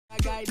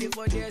guy dey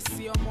for there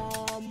see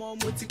ọmọ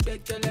mo ti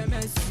gbẹ́kẹ̀lé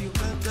Messi.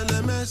 Gbẹ́kẹ̀lé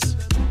Messi.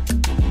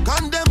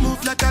 Come dey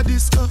move like a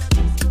disco.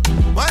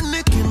 One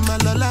nick in my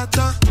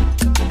lolata.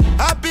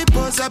 Happy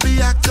pose,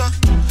 happy actor.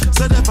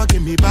 So never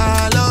give me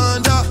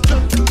ballon d'or.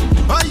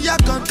 Oh yeah,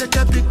 come take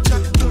a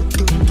picture.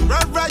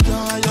 Right,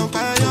 young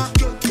fire.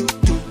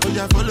 Oh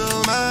yeah,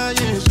 follow my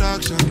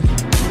instruction.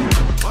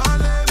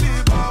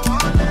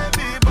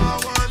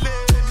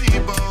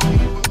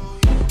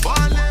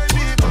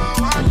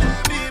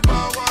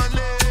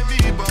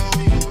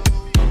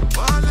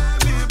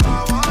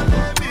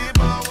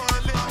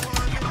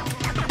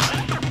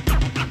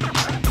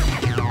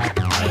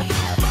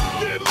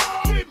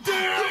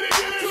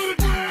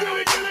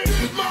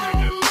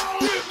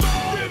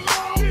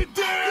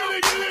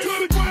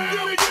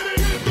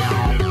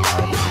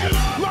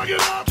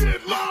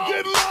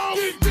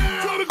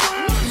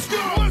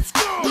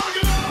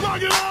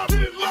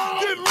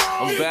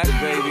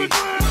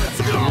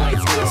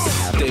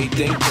 They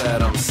think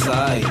that I'm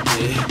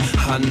psychic,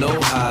 I know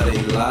how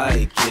they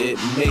like it.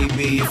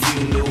 Maybe if you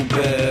knew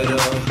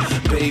better,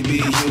 baby,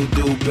 you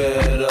do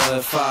better.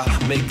 If I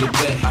make a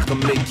bet, I can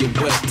make you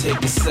wet.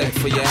 Take a sec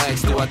for your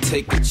ex, do I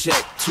take a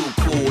check? Too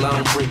cool, I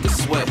don't break a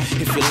sweat.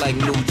 If you like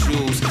new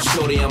jewels,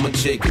 shorty, I'm a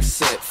Jacob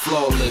set.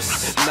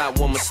 Flawless, not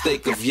one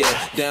mistake of yet.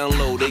 Down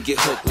low, they get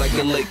hooked like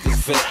a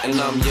Lakers vet. And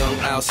I'm young,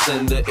 I'll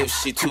send her if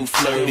she too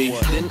flirty.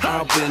 Then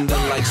I'll bend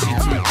her like she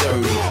too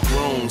dirty.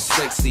 Grown,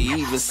 sexy,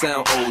 even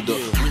sound older.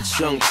 Rich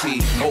young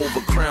T,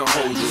 over crown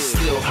holders.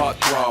 Still heart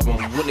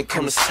throbbing. When it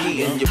comes to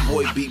skiing, your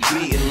boy be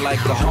beating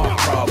like a heart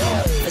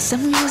problem. For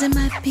some reason, it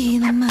might be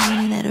the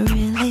money that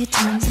really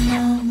turns them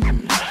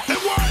on.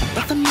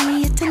 But for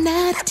me, it's an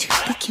attitude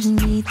that keeps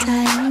me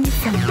tight on your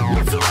phone.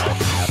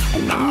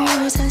 And no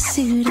words are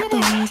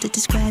suitable to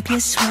describe your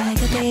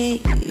swagger,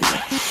 babe.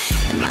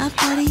 And my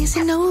body is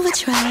an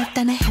overdrive,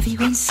 then I have you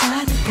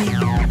inside the babe.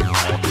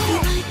 If you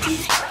like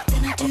it,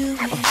 then I do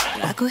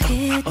it. I go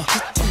head to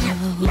toe.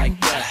 Like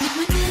that. And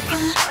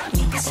whenever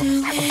you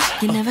pursue it,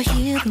 you never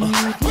hear the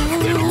word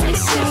no.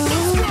 So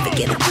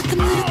forget about the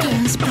little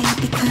girls, baby,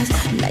 because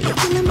now you're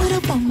feeling what I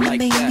want, like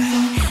baby.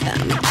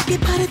 I'ma keep you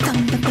part of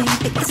thunder,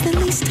 baby. It's the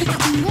least I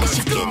can do, cause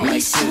you get me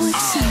so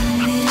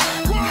excited.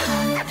 I'm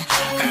hot,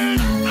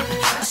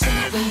 I'm so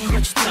ready.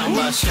 What you doing,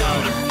 my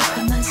shoulder?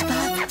 I might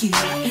spot you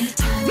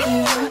anytime you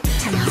want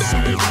to. So I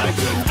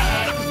can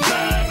act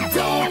that,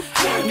 don't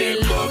let it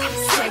look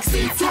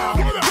sexy, talk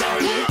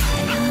dirty.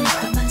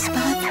 I might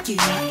spot you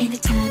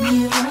anytime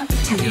you want to.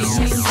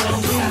 So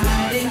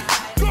excited.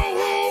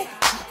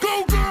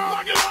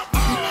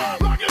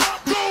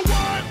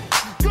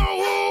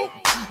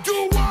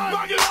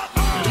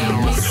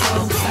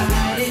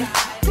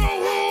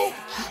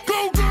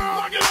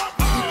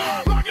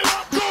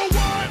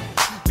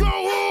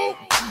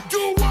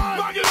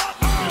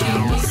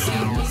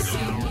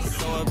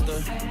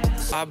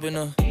 I've been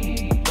a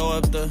throw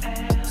up the,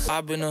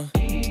 I've been a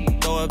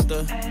throw up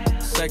the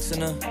sex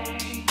in a,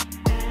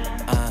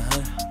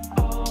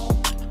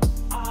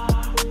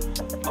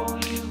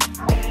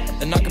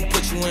 and I can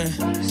put you in,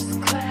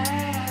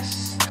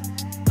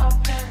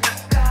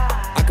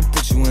 I can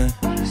put you in.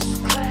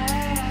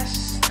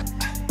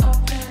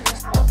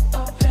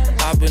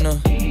 I've been a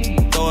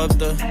throw up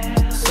the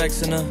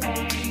sex in a,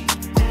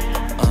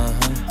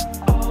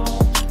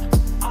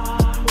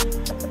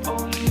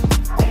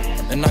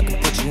 and I can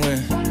put you in.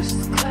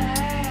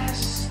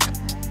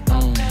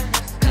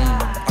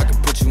 I can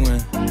put you in.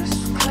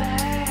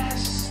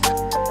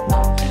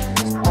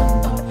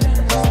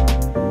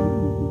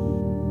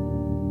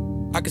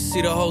 I can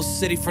see the whole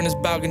city from this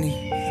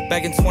balcony.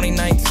 Back in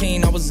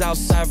 2019, I was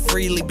outside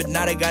freely, but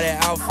now they got it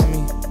out for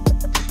me.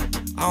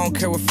 I don't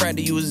care what frat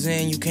that you was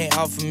in, you can't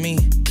out for me.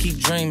 Keep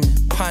dreaming.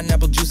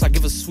 Pineapple juice, I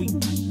give a sweet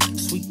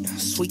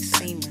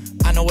semen.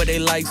 I know what they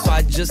like, so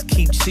I just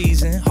keep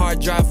cheesing. Hard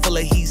drive full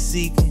of heat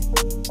seeking.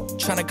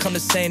 Tryna come the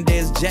same day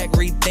as Jack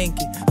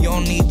rethinking. You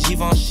don't need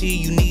Givenchy,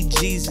 you need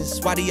Jesus.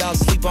 Why do y'all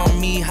sleep on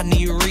me? I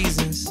need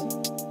reasons.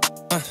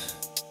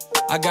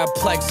 I got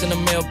Plex in the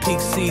mail peak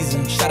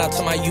season. Shout out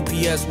to my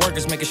UPS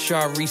workers, making sure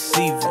I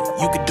receive it.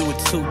 You could do it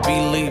too,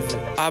 believe it.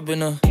 I've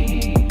been a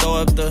throw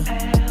up the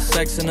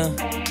sex in a,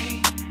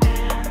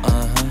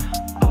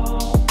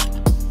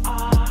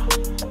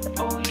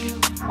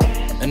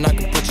 and I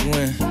can put you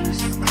in.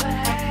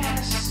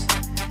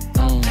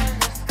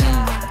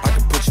 I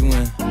can put you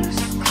in.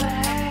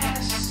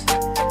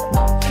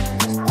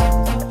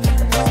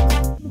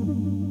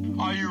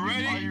 Are you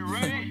ready? Are you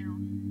ready?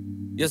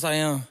 Yes, I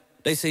am.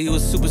 They say you a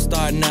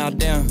superstar now,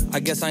 damn, I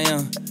guess I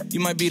am. You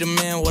might be the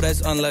man, well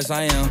that's unless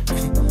I am.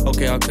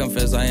 Okay, I'll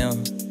confess I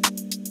am.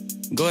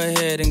 Go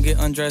ahead and get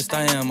undressed,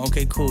 I am.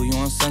 Okay, cool, you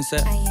on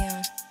Sunset? I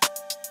am.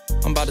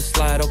 I'm about to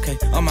slide, okay,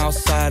 I'm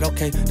outside,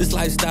 okay. This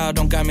lifestyle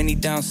don't got many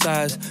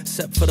downsides,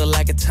 except for the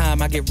lack of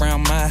time I get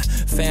round my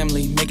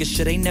family, making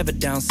sure they never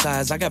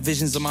downsize. I got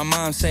visions of my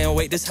mom saying,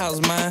 wait, this house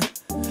mine?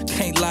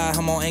 Can't lie,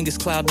 I'm on Angus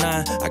Cloud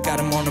 9. I got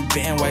him on the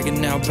bandwagon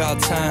now, about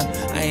time.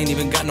 I ain't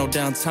even got no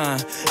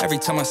downtime. Every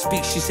time I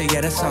speak, she say,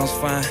 yeah, that sounds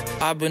fine.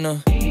 I've been a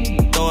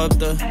throw up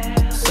the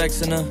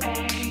sex in a,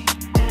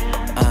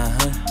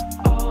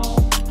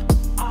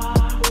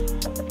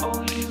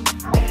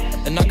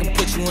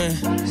 in.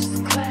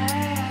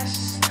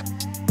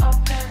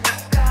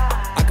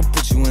 I can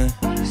put you in.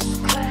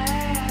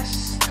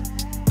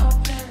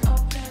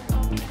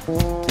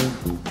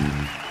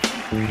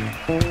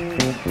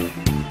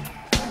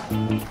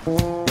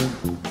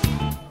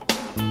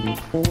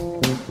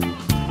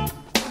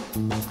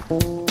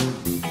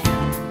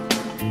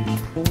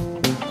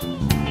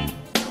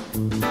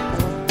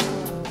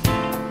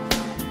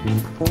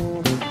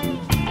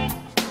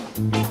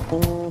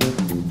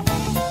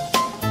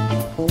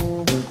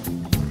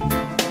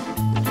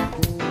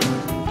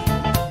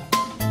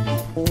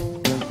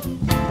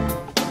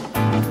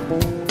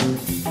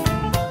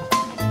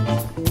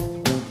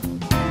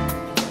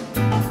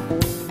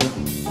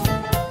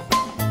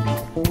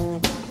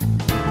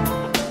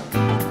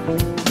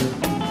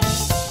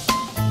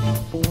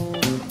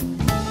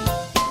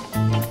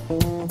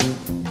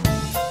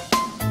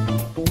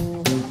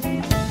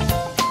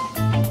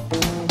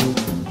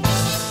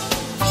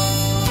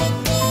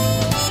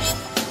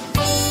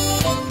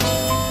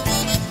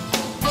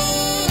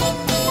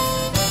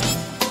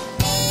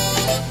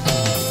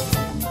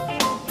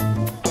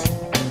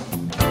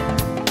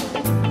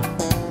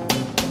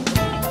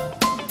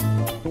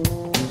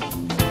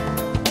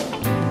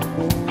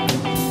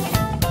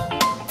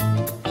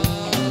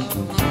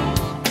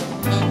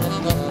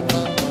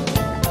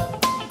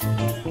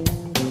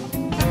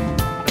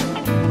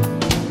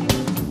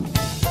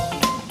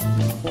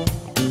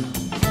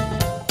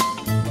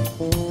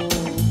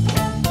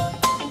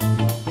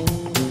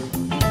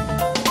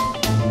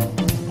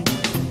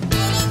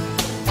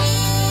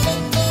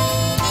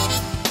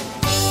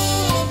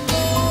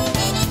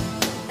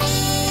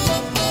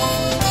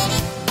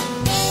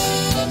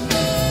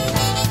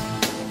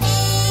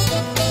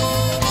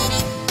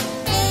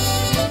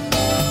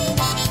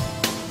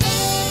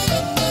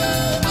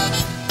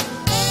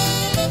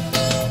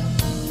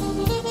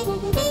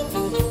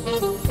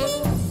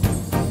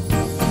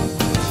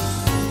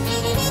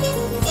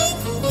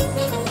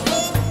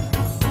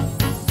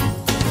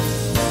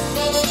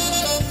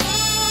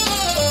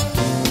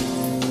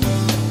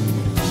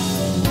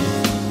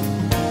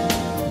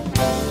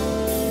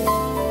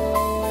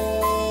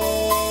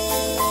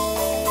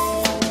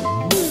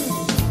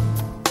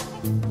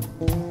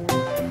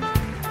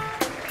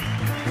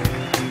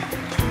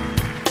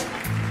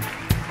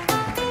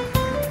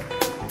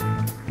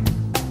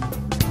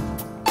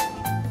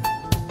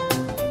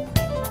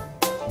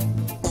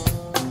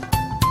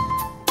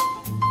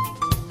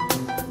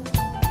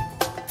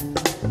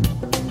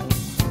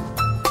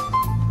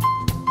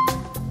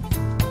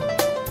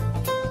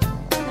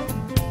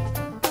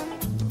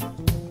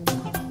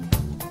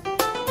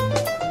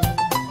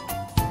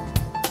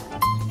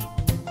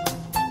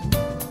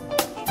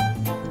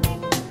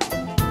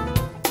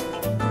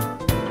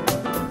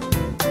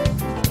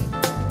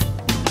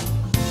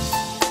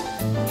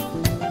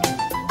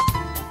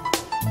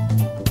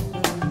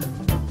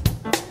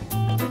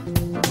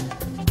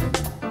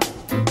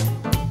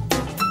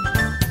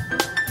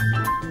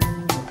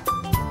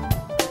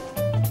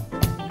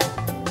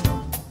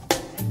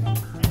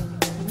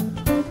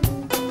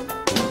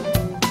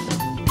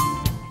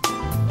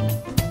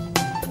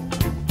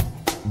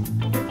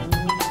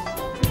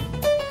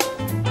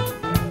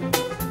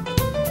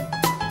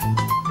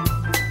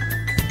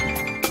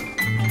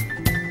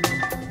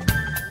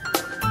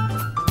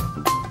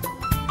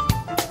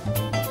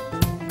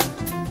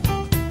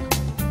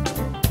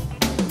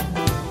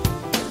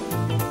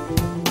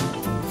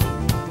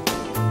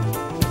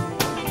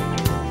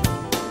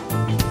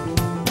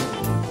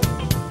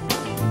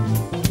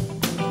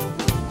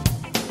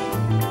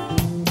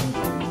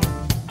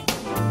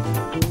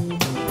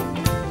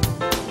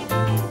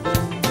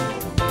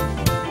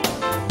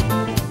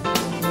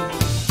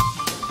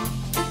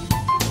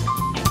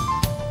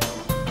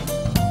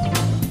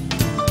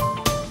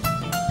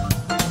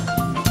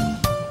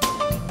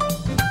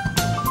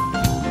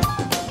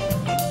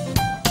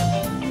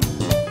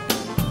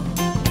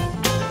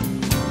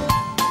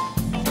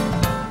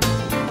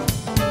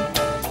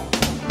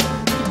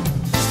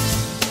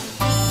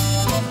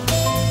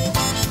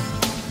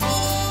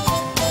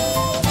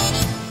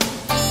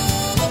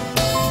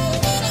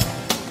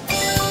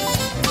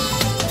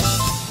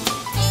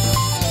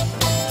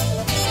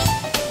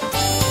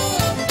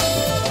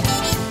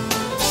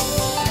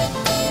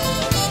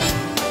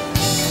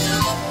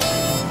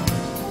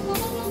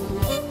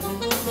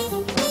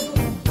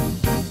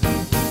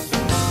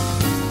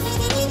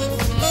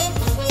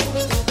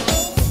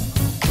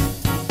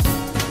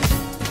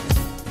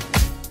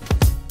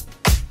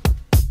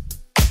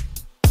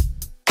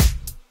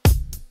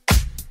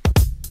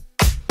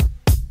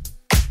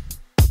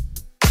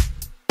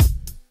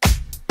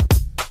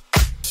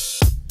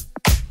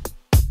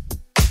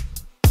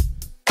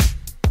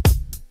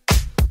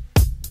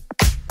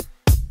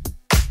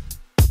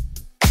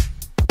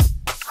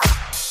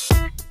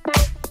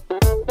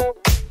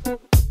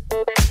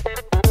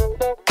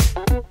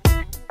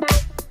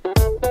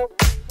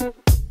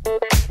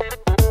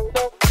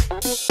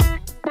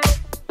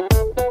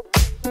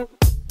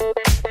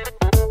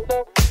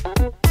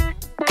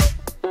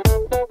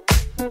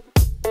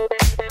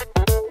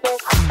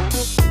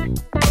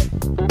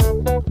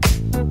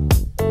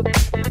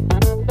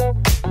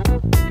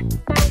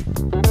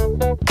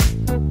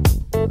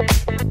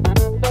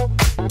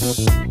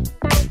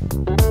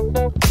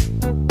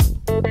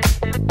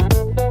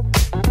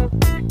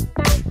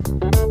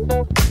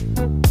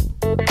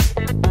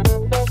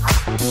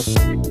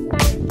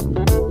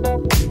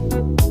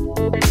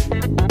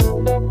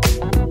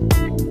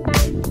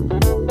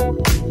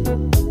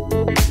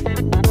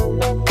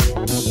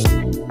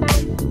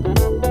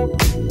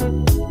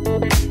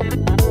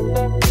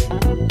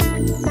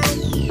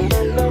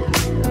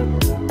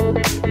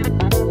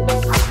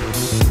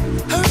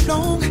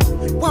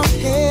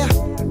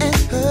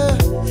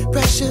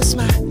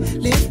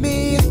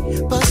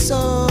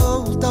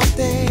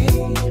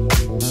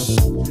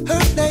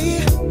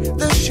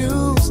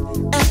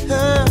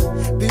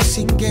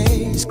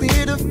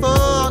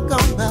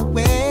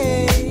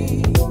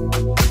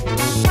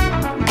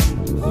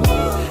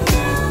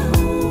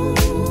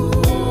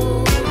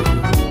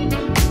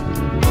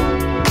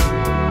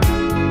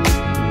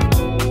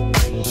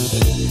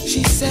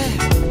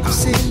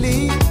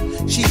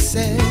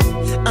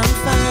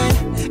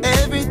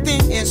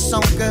 so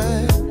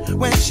good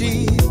when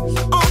she's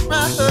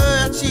around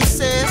her. She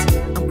says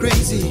I'm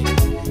crazy.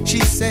 She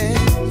says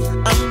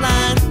I'm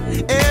blind.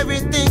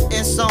 Everything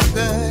is so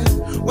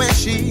good when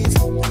she's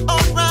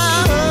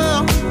around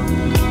her.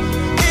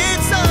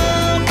 It's so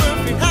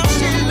perfect how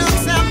she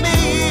looks at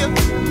me.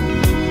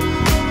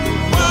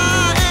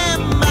 Why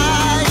am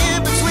I in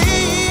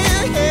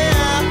between?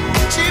 Yeah,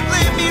 she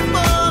played me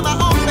for my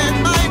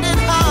open-minded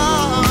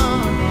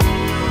heart.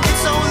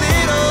 It's so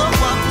little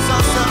what was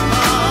awesome.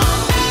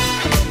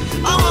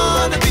 I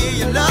wanna be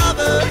your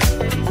lover.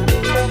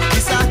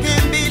 Yes, I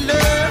can be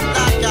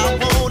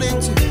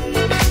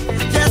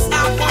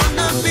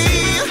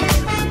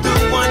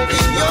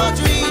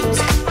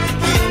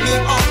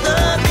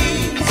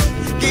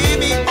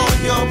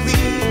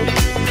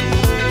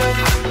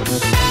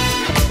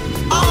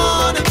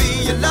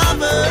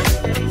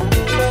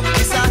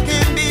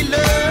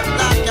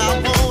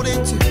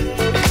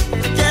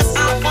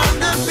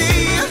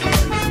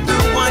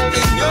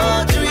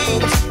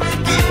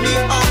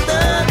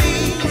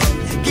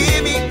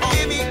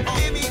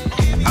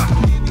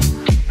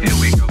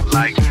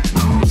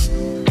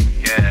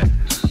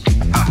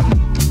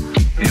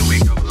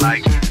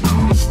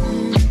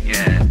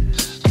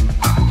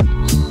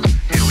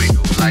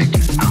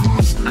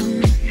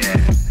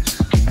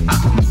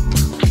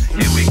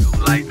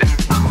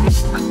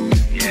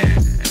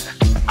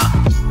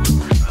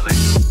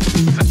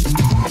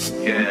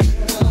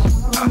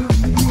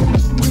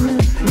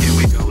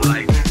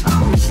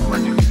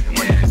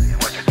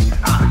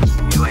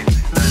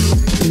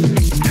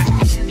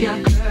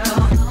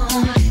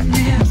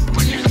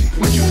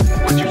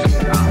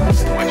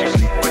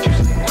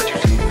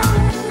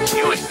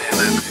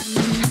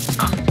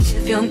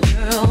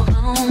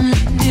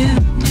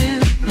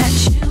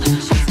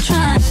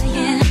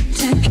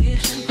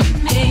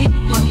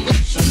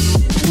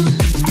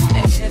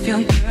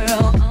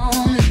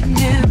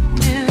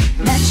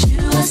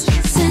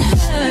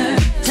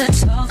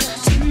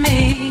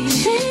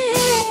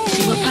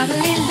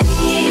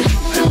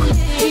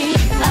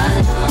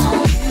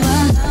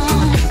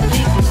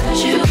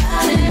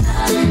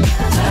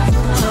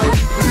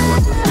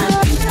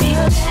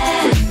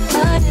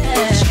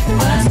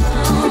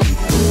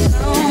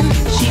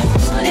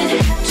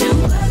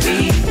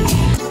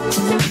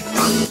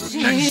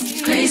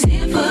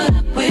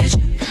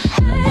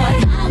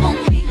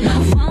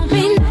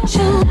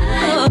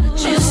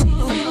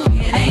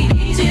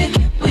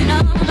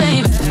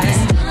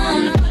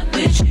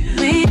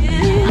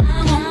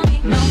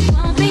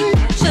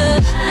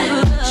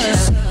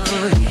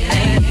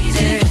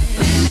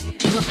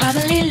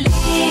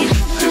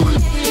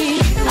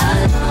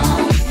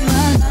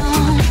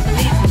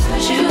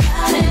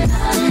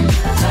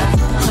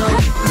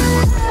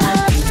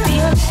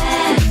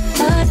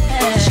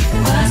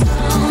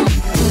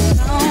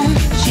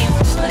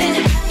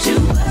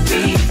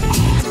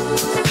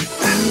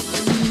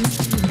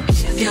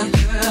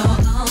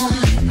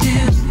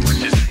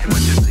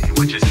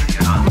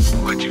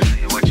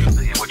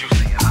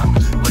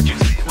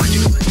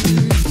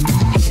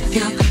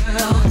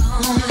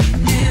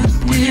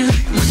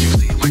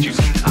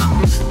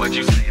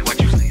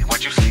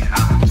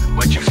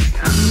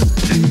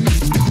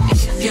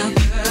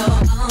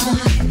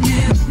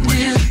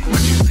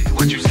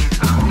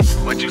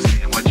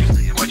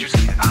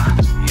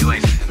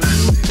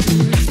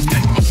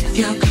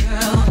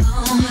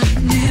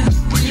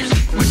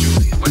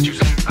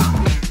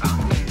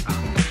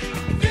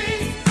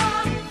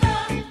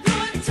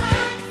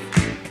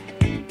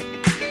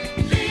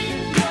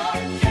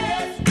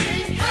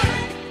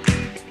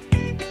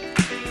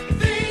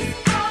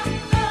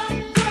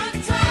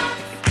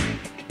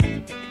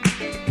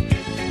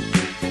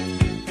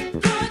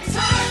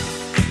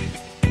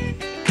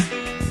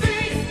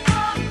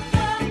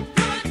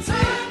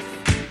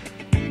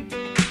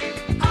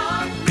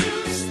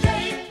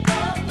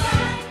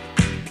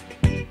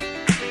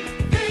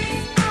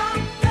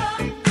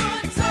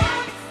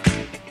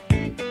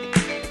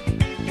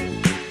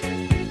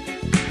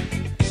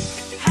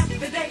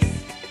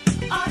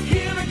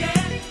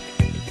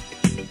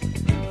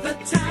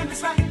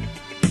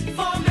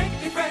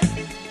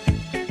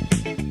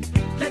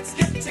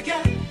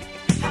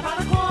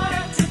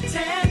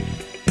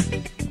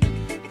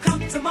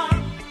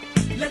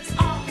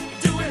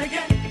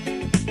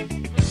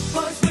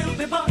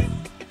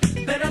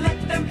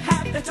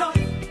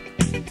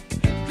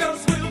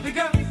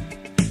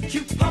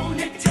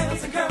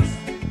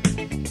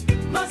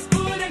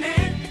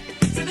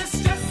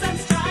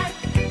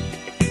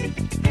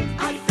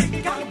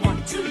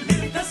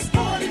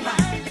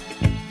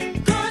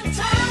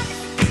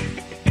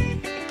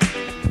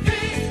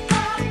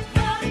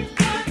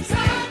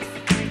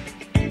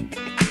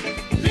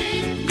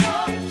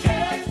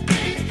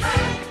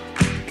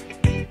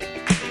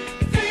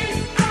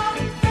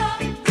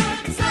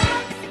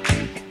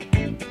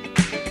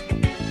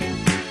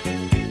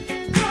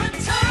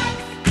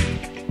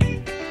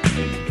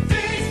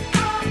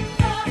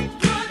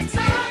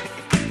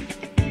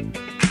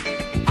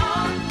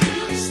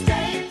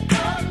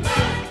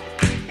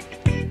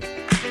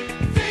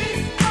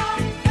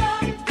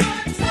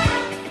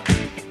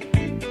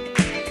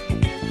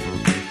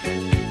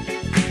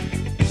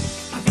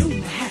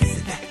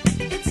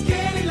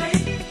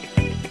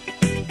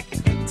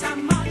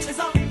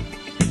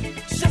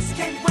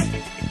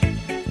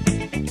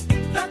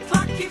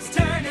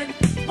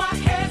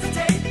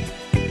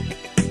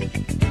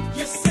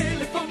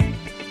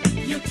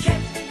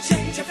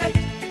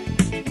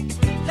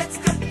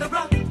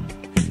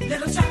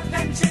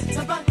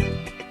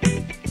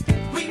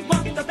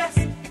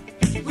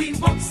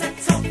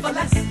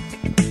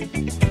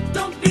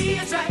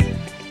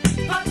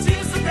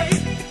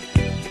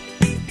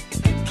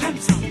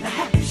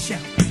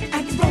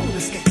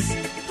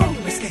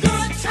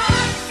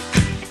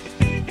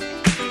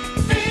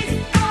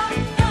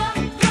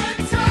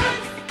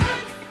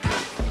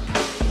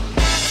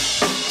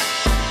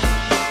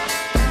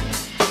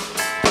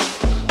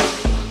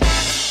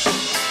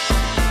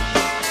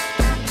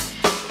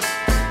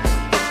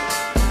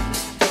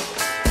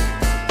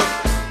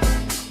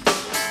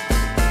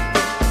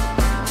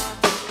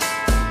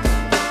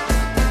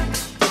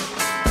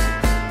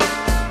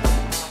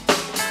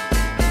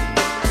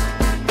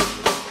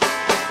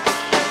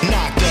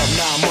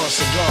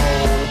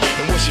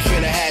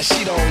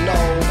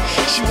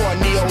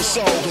old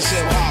soul, cause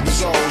hip hop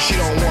is old. She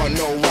don't want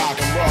no rock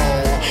and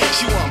roll.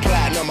 She want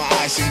platinum or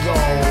ice and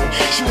gold.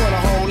 She want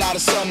a whole lot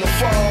of sun to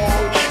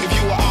fold. If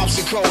you were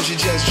obstacles, you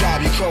just drop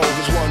your cold.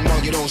 Cause one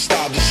monkey don't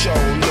stop the show.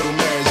 Little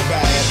Mary's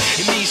bad.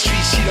 In these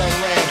streets she done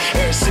ran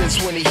ever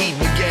since when the heat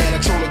began. I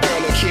told a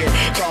girl, look here,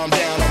 calm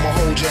down, I'ma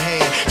hold your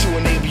hand to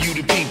enable you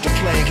to peep the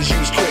plan, cause you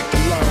was quick to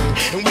learn.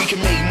 And we can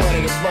make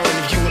money to burn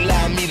if you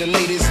allow me to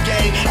lay this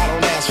game. I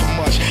don't ask for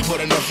much, but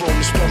enough room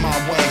to spread my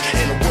wings.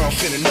 And the world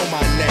finna know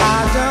my name.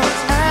 I don't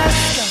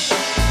ask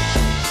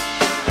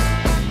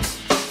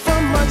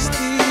for much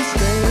these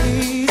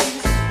days,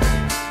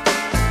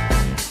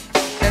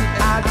 and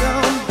I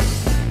don't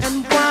and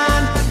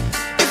whine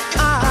if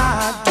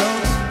I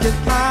don't get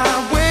my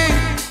way.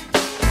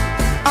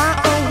 I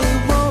only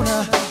wanna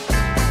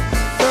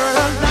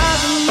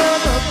fertilize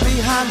another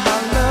behind my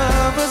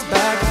lover's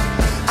back.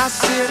 I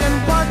sit and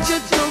watch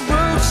it the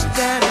road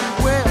standing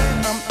where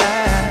I'm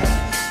at.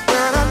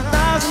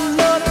 Fertilize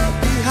another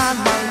behind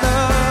my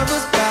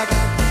lover's back,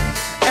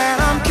 and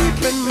I'm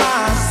keeping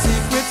my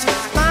secrets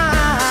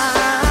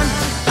fine.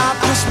 I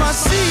push my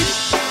seat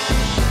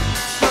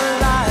for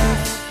life.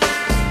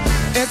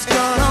 It's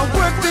gonna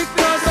work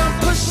because I'm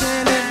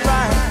pushing it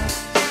right.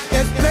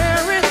 If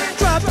Mary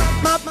dropped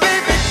my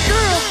baby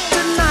girl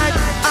tonight,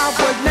 I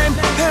would name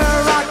her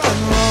rock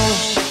and roll.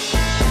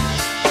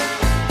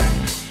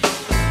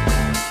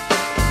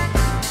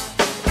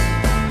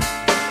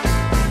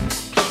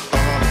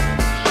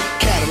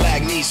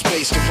 Cadillac needs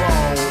space to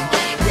roam.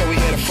 Where we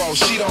headed from,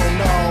 she don't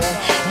know.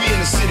 We in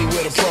the city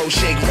with a pro,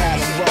 shake,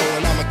 rattle, and roll.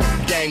 And I'm a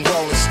dang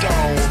rolling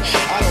stone.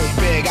 I don't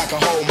beg, I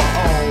can hold my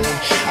own.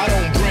 I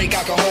don't break,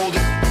 I can hold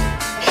it.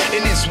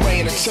 In this way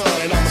in a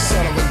ton, and I'm a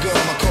son of a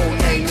gun. My code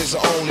name is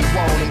the only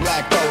one, and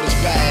black gold is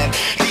bad.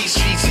 These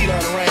streets he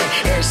done ran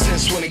ever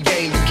since when the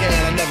game began.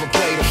 I never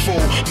played a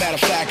fool. Matter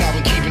of fact, I've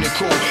been keeping it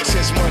cool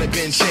since money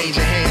been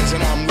changing hands,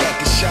 and I'm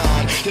ready to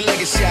shine. The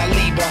legacy I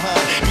leave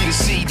behind be the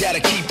seed that'll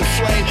keep the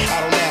flame.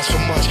 I don't ask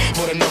for much,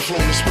 but enough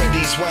room to spread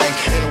these wings.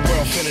 And the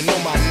world finna know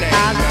my name.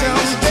 I Man,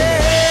 don't listen to me.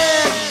 beg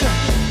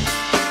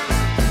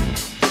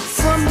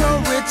from no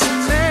rich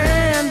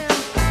man,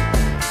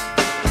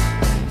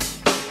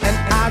 and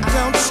I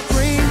don't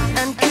scream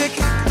and kick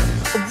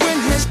when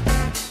his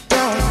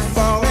don't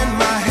fall in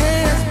my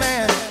hands,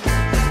 man.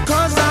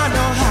 Cause I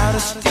know how to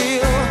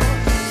steal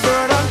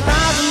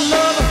fertilize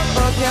another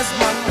against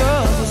my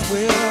lover's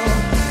will.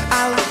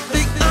 I like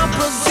the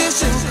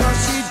opposition cause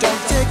she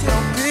don't take no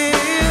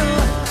pill.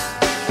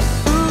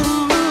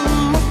 Ooh,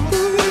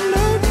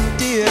 no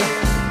dear,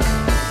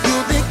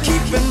 you'll be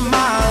keeping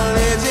my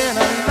legend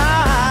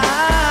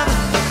alive.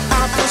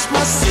 I push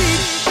my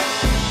seat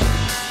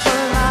for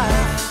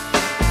life.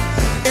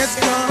 It's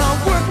gonna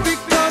work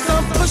because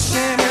I'm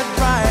pushing it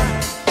right.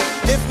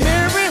 If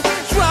Mary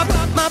dropped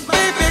my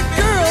baby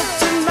girl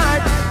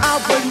tonight, I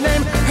would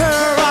name her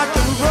rock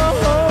and roll.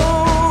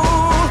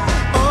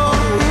 Oh,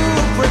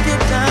 break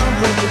it down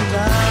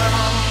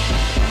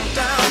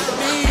down to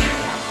me.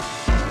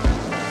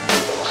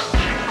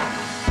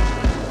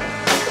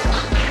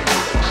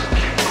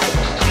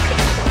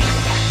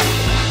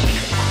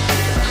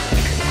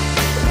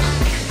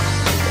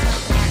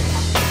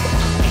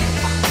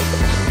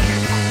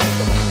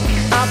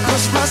 I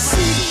push my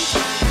seat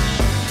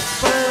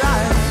for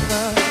life.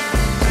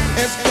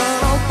 It's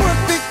gonna work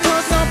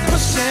because I'm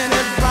pushing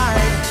it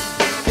right.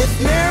 If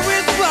Mary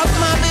dropped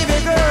my baby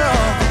girl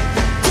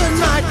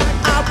tonight,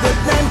 I would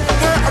name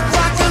her a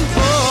rock and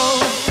roll.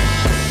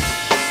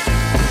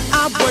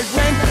 I would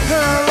name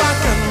her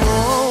rock and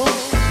roll.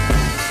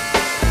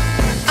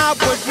 I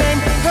would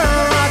name her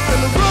rock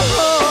and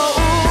roll.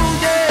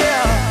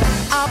 Yeah.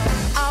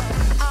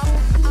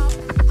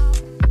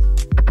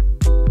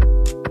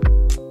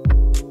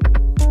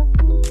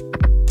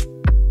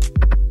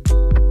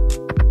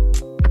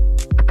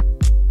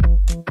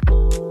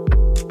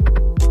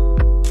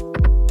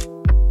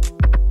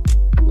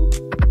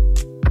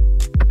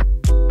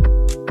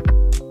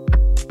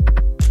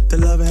 The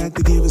love I had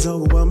to give is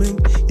overwhelming.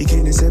 You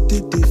can't accept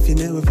it if you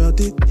never felt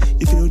it.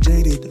 You feel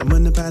jaded, I'm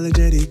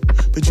unapologetic.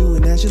 But you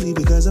ain't naturally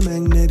because I'm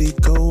magnetic.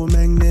 Oh, I'm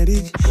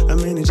magnetic, I'm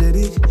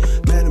energetic.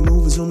 Matter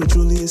movers on me,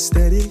 truly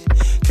aesthetic.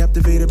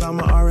 Captivated by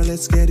my aura,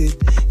 let's get it.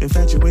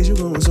 Infatuation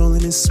growing, soul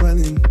and it's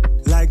swelling.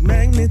 Like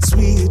magnets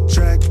we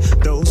attract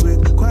those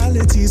with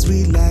qualities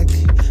we lack.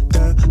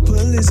 The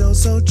pull is oh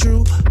so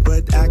true,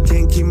 but I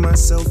can't keep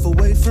myself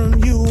away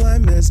from you.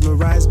 I'm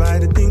mesmerized by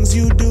the things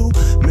you do,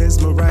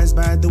 mesmerized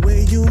by the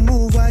way you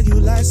move. Why you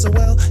lie so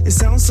well, it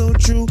sounds so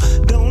true.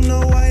 Don't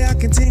know why I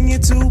continue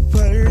to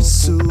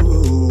pursue.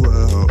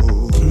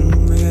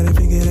 I gotta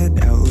figure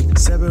that out.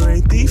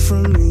 Separate thee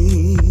from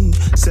me,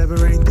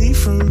 separate thee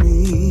from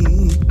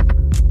me.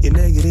 You're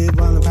negative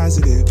while I'm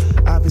positive.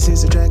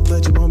 Opposites attract,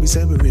 but you won't be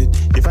separate.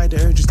 You fight the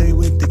urge to stay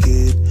with the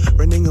kid,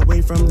 running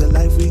away from the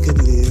life we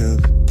could live.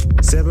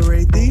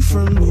 Separate thee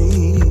from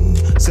me,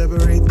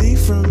 separate thee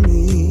from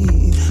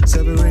me,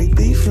 separate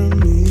thee from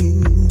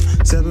me,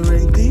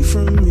 separate thee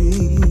from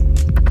me.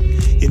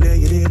 You're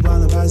negative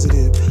while I'm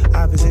positive.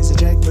 Opposites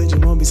attract, but you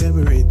won't be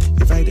separate.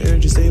 You fight the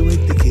urge to stay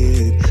with the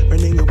kid,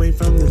 running away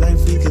from the life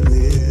we could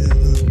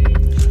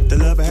live. The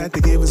love I had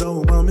to give is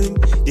overwhelming.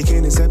 You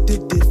can't accept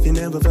it if you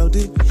never felt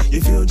it.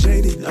 You feel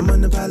jaded, I'm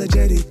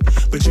unapologetic,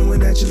 but you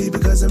ain't naturally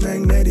because I'm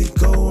magnetic.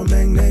 Oh, I'm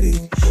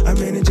magnetic, I'm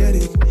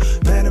energetic.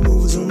 Matter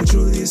moves on me,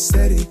 truly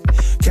aesthetic.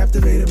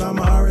 Captivated by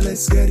my aura,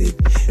 let's get it.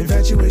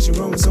 Infatuation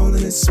growing, soul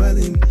and it's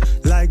swelling.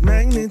 Like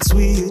magnets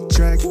we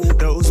attract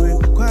those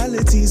with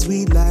qualities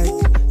we like.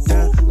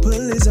 The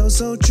pull is oh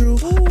so true,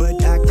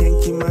 but I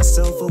can't keep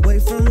myself away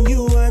from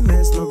you. I'm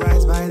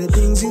mesmerized by the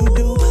things you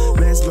do,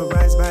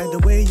 mesmerized by the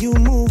way you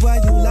move. Why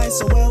you lie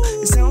so well,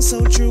 it sounds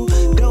so true.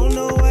 Don't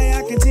know why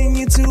I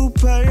continue to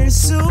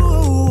pursue.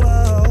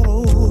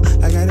 Oh,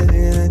 I gotta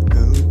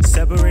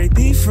separate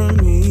thee from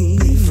me,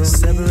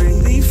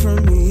 separate thee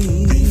from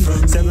me,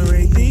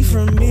 separate thee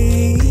from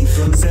me,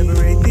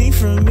 separate thee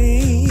from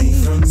me,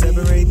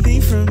 separate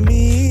thee from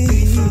me.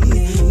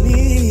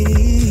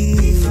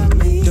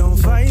 Don't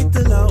fight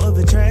the law of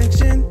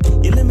attraction.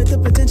 You limit the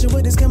potential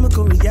with this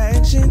chemical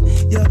reaction.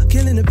 You're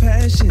killing the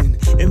passion.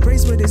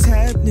 Embrace what is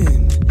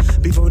happening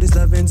before this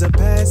love ends up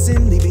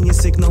passing, leaving you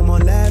sick, no more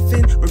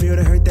laughing. Reveal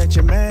the hurt that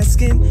you're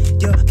masking.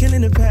 You're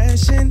killing the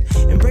passion.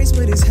 Embrace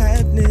what is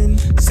happening.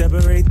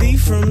 Separate thee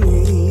from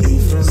me.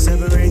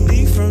 Separate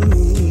thee from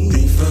me.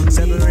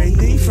 Separate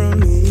thee from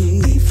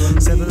me.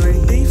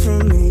 Separate thee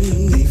from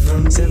me.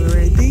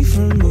 Separate thee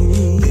from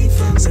me.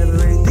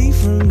 Separate thee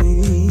from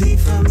me.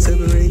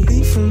 Separate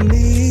thee from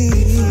me.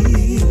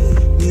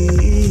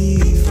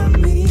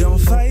 Don't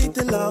fight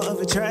the law of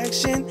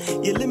attraction.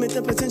 You limit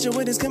the potential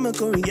with this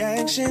chemical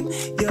reaction.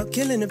 You're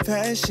killing the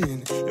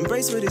passion.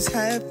 Embrace what is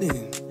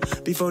happening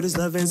before this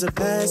love ends up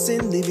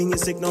passing, leaving you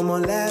sick, no more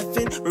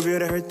laughing. Reveal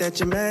the hurt that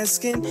you're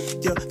masking.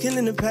 You're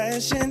killing the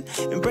passion.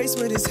 Embrace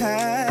what is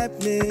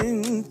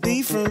happening.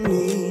 Thee from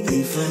me.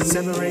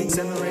 Separate,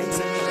 separate,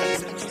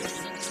 separate.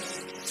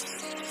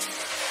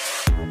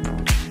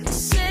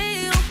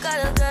 Say you got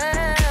a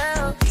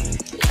girl.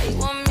 How you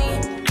want me?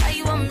 How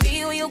you want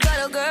me when you got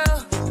a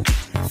girl?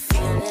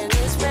 Feeling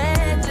is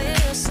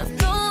reckless. I'm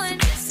knowing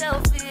it's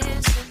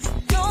selfish.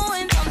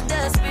 Knowing I'm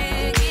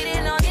desperate.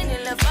 Getting on in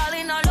and left,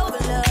 falling all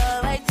over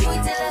love. I do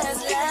it till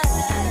it's last.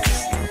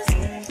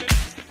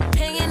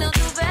 Hanging up the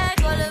back,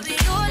 all of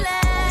it, you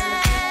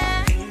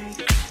laugh.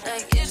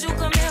 Like, is you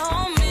coming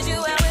home? Is you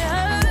out with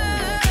her?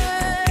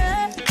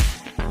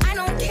 I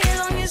don't care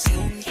long as you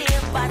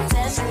here by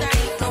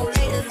 10:30. No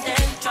later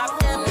than drop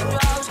them the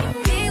draws. Give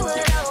me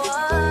what I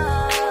want.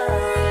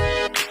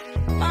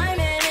 My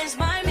man is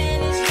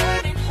your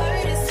man,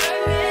 hurt is her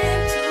man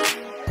too.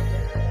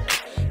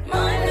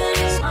 My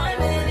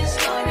man is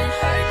your man,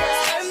 hurt is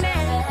her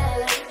man.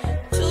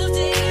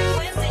 Tuesday,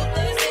 Wednesday,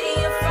 Thursday,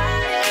 and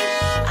Friday.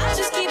 I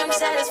just keep him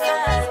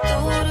satisfied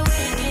through the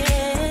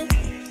weekend.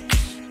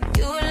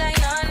 You like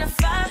 9 to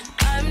 5,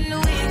 I'm the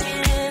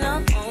weekend.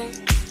 I'm home.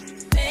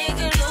 Make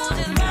him lose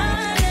his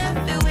mind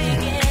every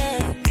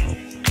weekend.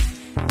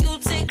 You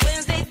take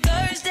Wednesday,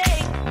 Thursday,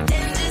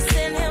 then just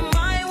send him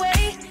my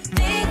way.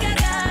 Think I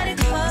got it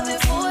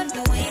covered for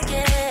the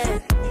weekend.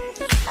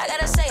 I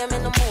gotta say I'm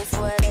in the mood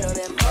for a little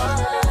bit more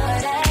of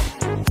that.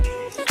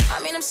 I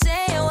mean, I'm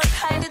saying what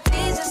kind of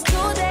things is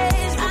 2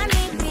 days. I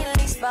need me at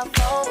least about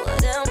 4 of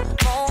them,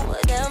 more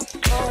of them,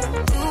 more.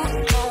 You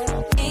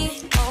want me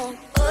on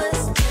us,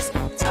 just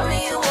tell me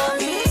you want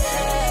me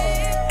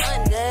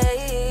one day.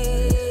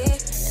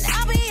 And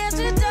I'll be at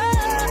your door,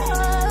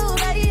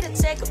 ready to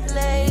take a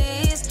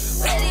place,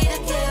 ready to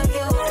give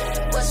you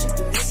what you've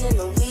been missing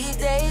on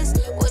weekdays,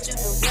 what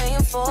you've been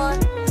waiting for.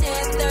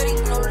 10:30,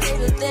 no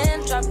later than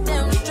drop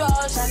them the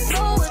drawers. I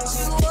know what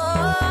you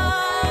want.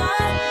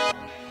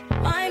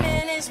 My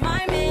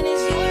man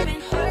is your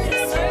man, hurt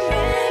is her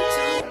man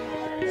too.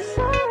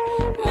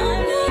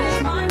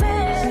 My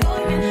man is your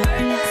man,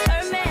 hurt is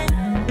her man.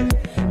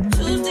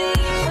 Tuesday,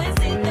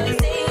 Wednesday,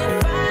 Thursday, and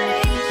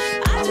Friday.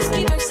 I just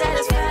keep him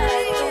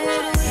satisfied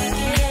through the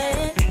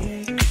weekend.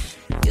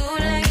 You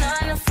like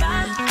 9 to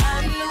 5,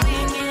 I'm the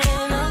weekend.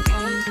 I'm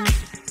home.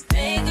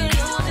 Make her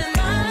lose his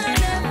mind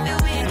every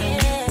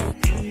weekend.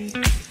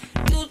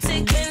 You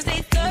take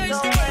Wednesday,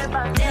 Thursday,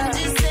 then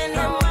just send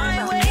him my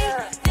way.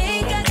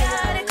 Think I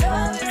got it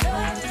covered.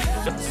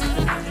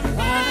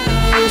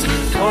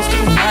 Tossed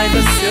behind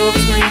the silver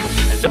screen,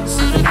 and just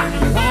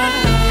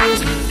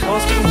eyes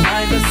tossed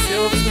behind the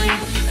silver screen,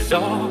 and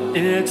all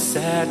it's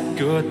sad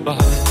goodbye.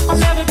 I'm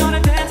never gonna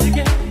dance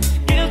again.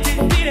 Guilty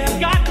feet have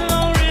got no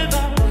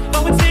rhythm,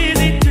 but it's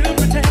easy to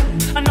pretend.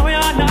 I know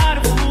you're not a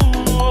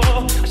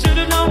fool. I should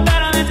have known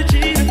better than to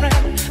cheat a friend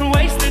and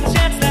waste the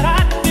chance that I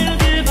will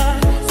give her.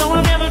 So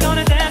I'm never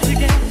gonna dance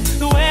again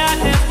the way I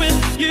dance with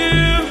you.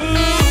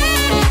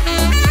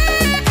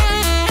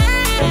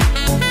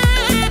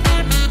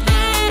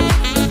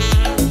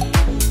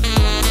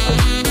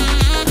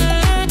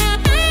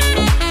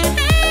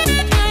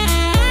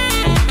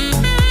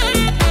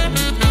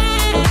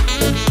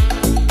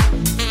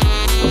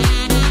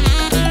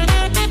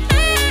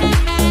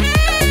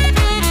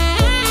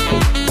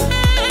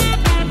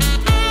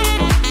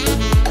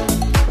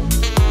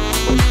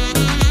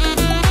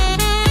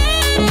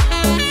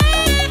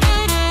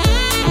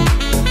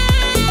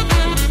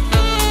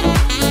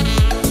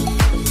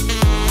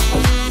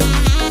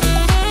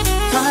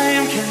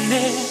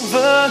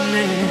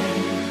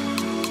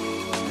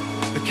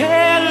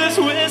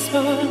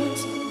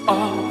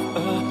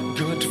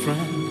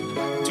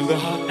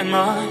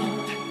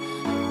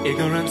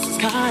 Ignorance is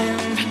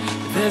kind,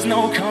 there's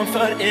no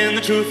comfort in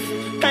the truth.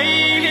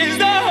 Pain is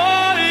the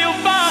whole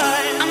you'll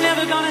find. I'm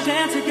never gonna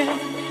dance again.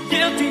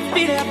 Guilty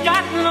feet have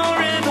got no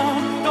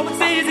rhythm. Though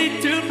it's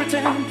easy to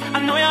pretend, I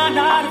know you're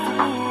not a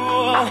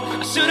fool.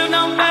 I should have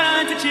known better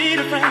than to cheat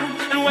a friend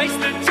and waste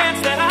the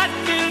chance that I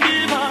can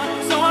give up.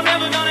 So I'm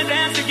never gonna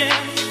dance again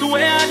the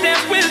way I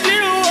dance with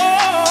you.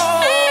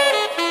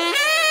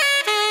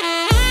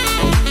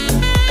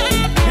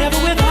 Never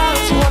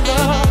without your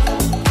love.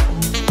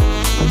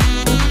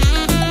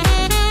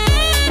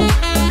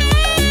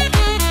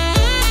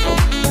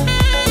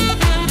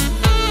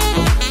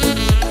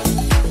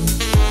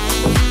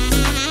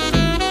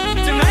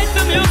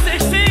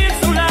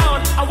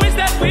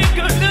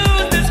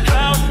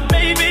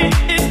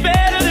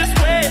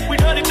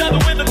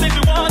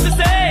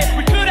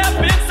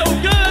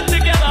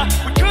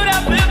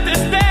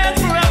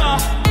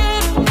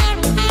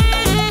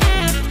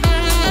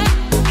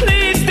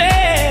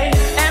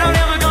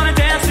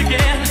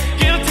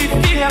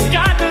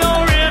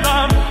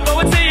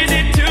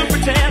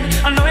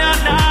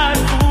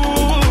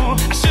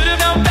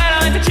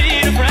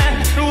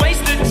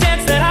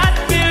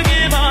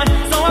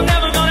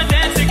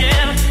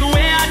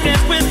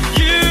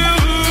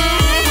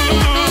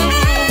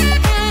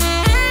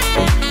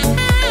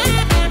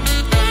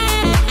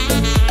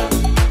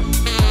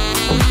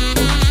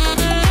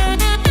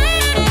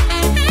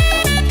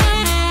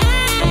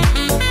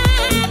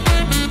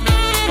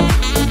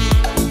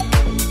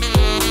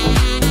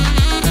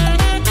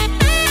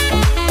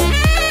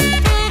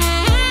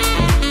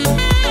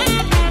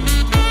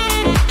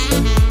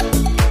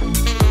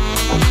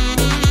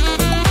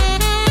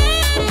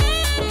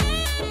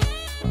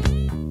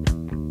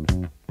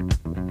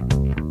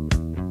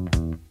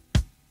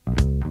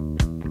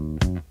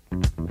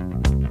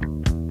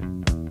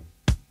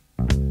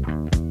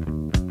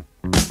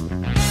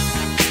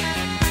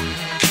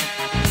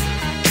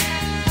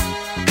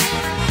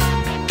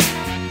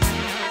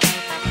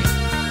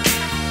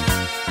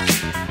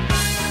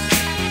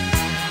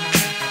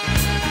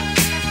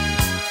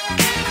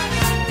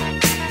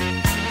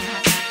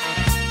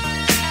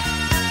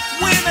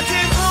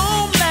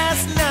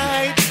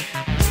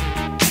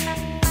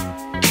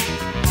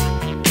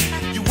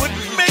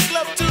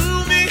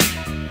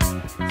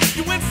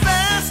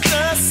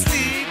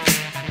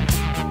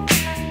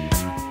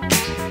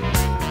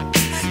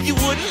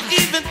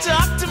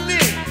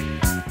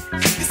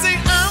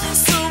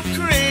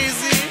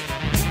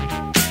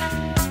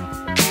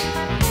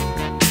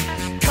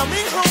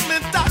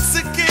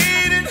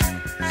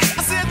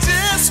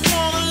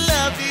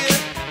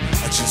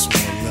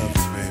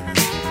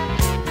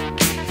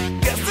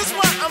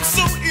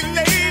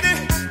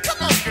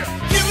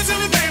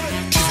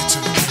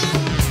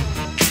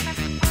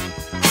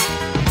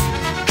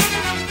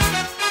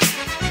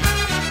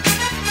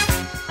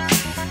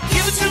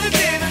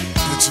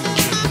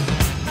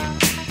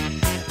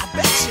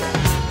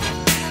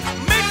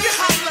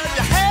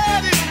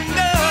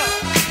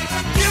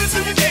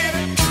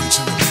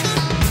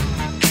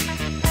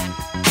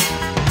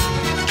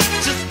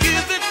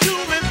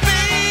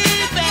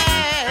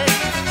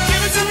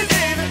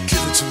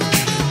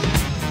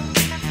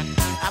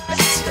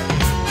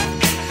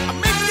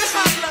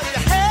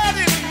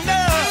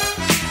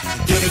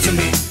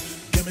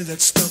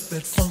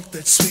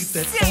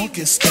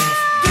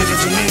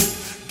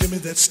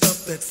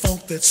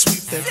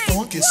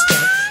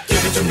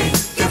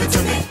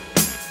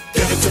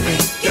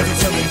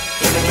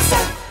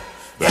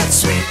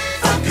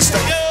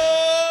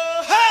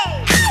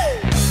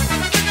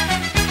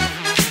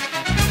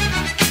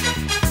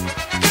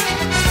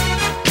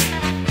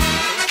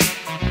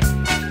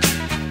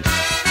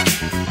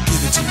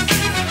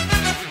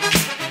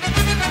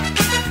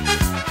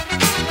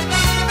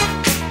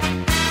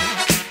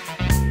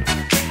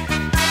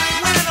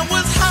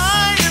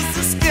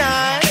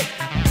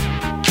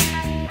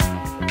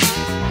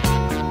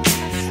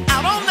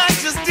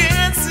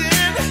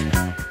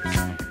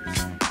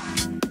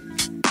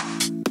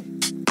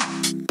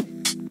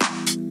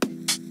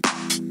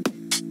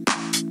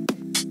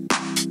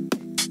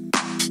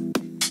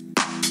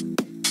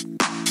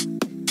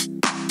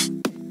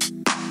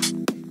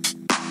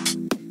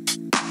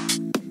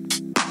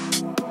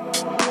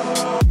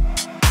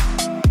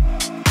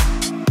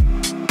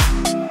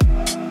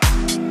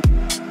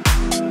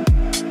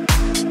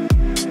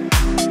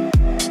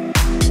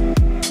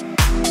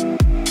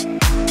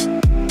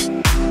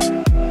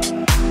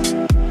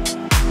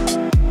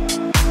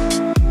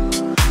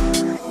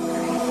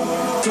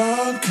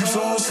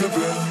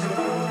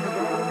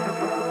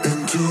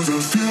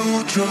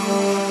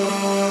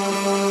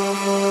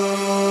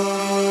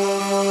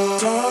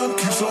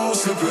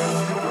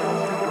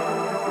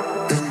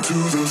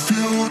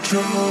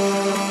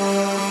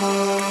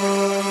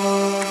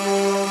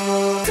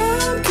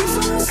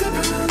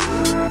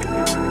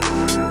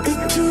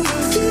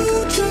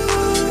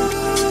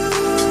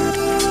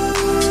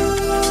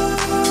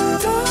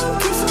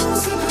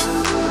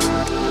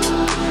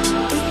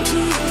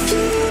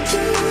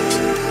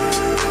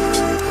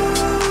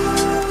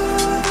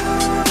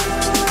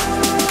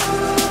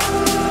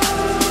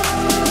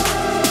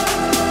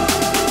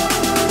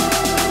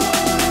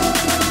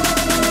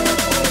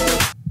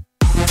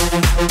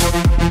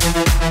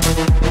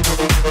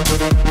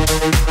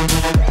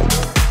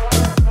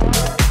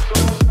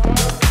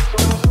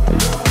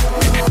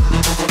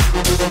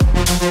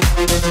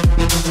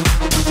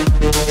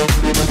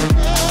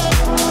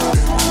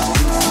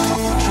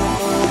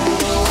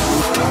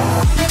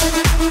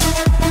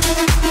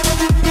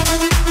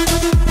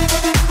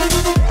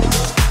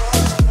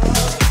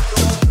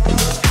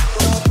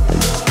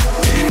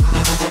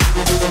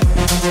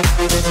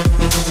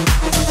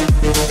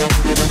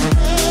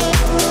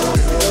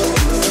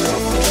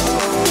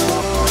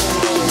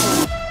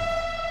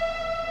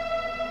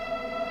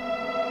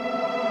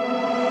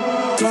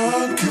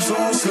 Time keeps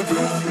on slipping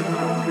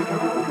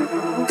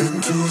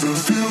into the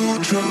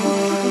future.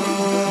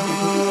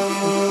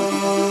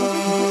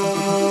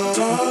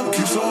 Time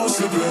keeps on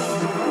slipping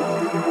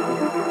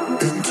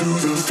into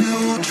the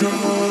future.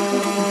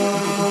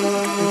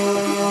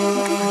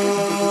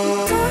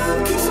 Time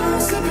keeps on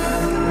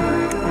slipping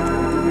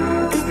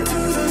into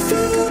the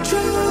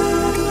future.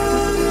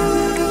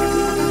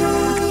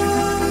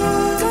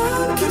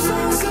 Time keeps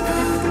on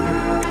slipping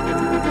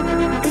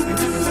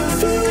into the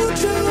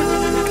future.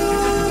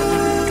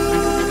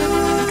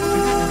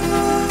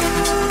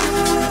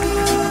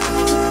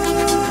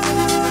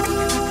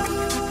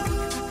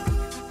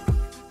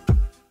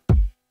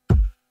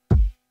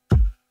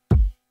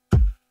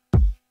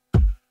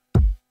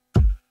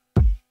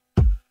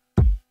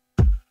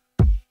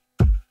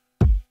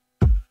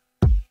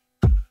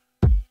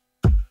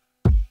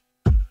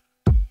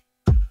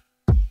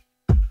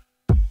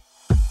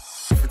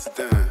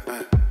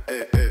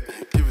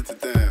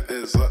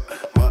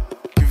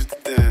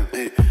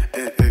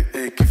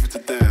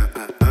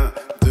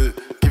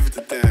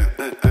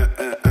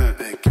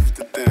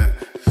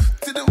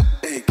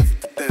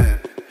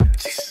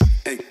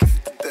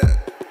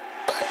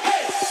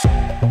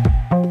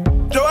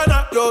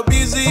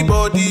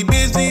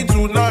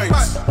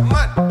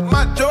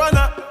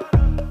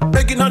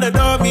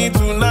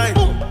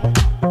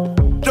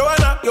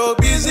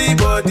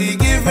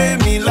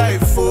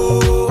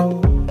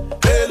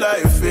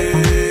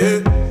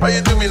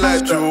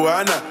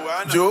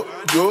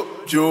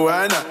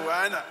 Joanna.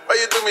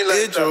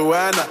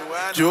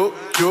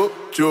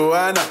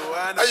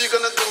 How you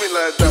gonna do me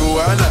like that?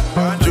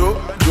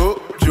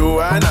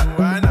 Joanna.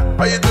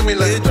 How you do me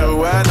like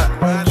Joanna?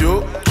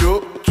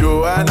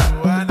 Joanna.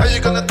 How you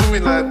gonna do me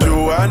like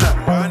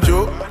Joanna?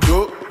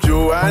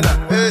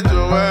 Joanna. Hey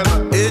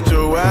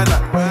Joanna.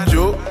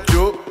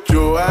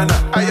 Joanna.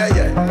 Ay.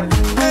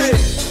 Hey,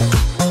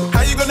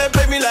 how you gonna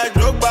play me like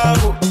Drogba?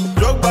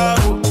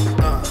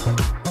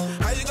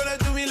 How you gonna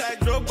do me like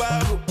Drogba?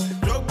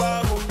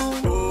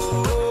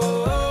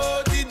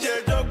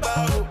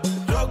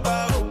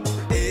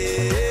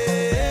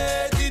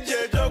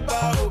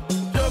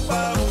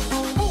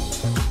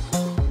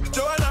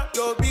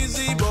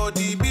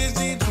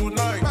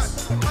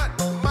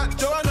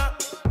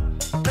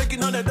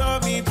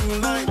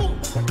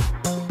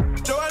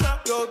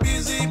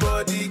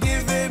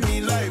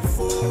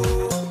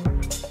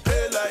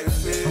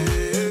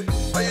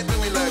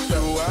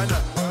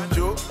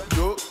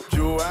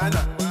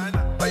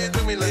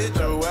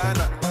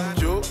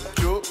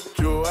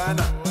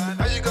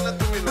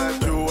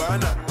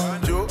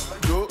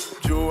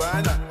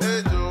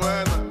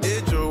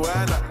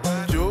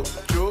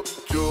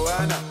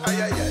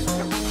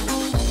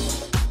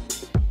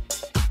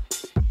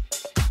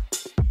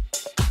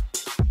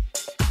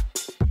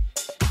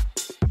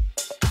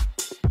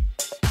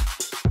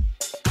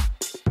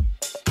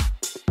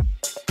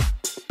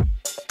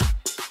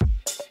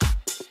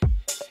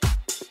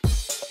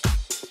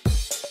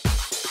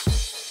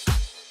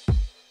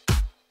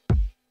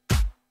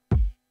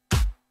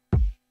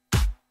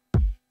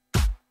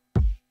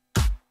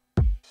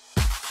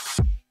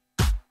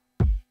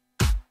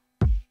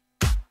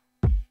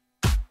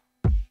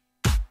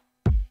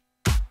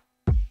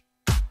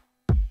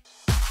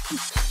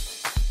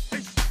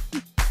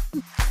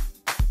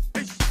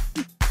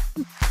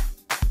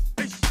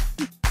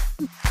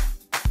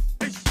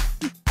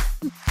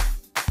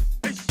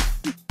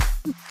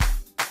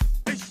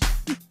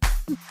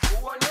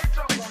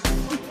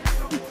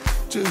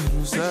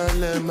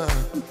 Jerusalem,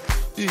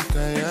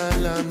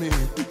 Ikayalami,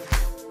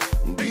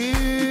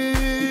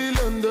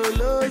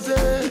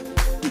 Gilondoloze,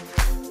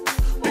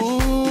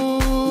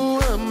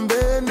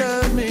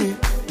 Ambenami,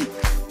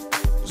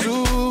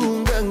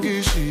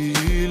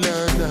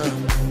 Zungangishilana.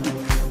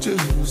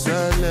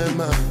 Jerusalem,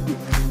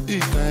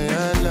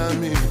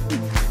 Ikayalami,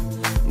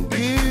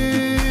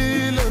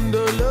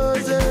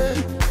 Gilondoloze,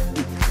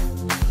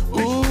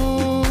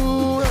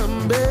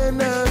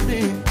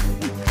 Ambenami.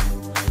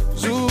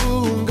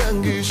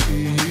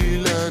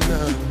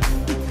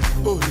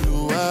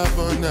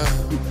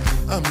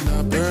 I'm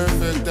not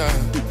perfect, I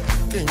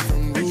came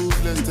from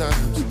ruthless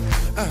times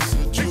as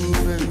a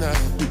juvenile.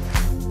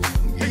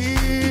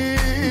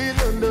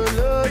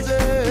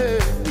 Ilondoloze,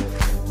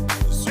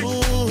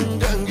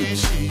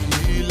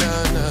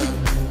 Zungangishilana.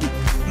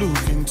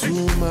 Look into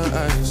my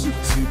eyes,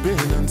 see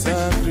pain and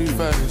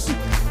sacrifice.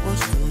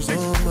 What's goes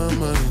on my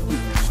mind,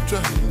 just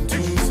trying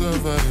to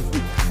survive.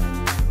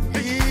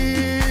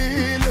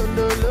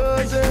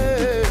 Ilondoloze,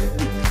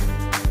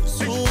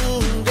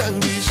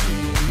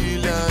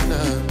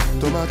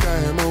 Tomaka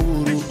emo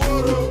wuru,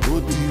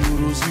 oti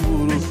wuru si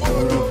wuru.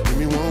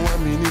 Emi won wa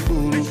mi ni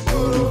gboro,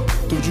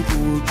 toju ko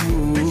oju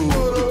o.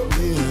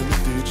 Ni eni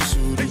teji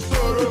sori,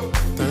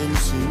 time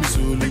see me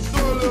soli.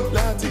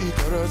 Lati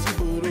ikoro si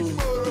gboro,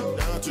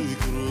 down to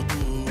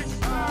Ikorodu.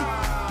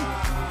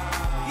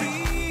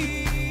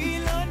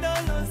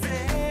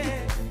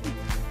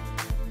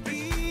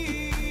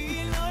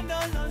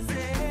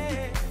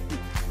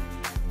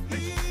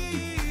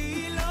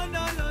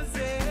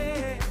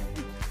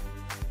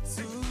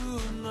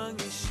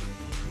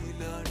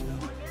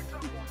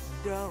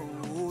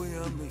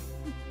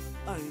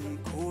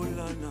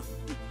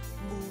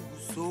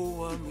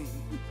 wami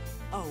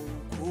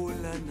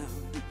awukholana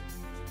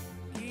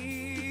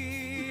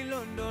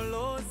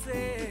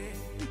ilondoloze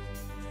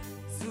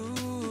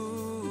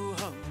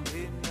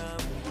zuhambe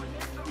nami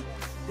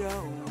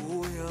dawo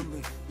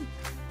yami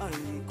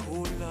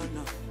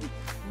ayikholana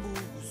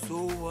buso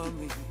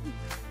wami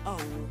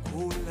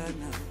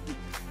awukholana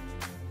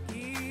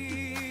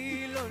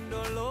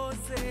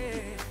ilondoloze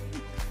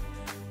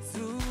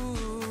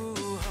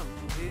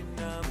zuhambe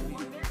nami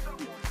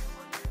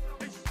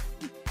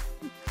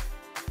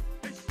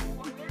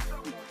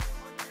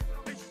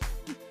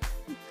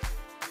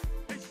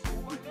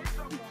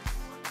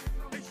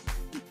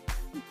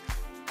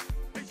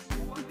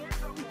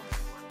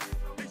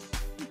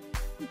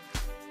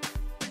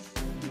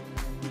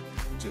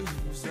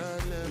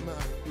Jerusalem,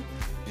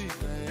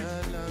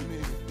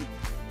 Ikayalami,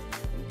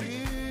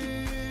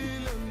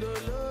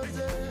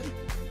 Ilondoloze,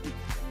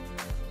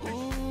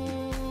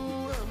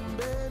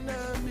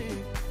 Ambenami,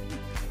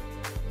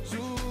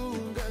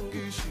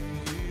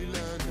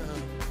 Zungangishilana,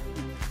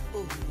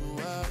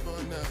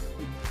 Oluwabona,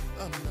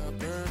 I'm not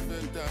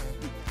perfect, I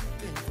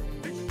came from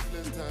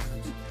ruthless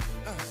times,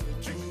 as a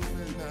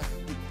juvenile,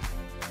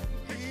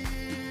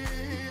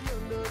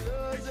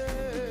 Ilondoloze.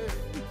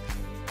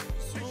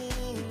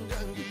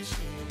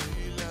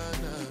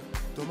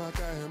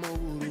 Tomaka hemo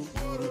wuru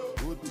wuru,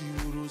 oti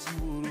wuru si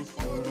wuru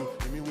wuru.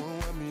 Emi won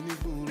wa mi ni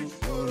wuru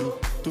wuru.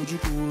 Toju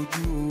ko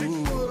oju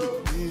wuru,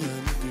 ni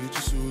eni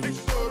teji suru.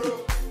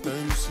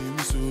 Time see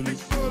me solo.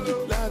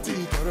 Lati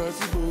koro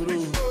si boro,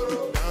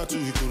 now to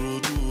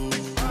ikorodu.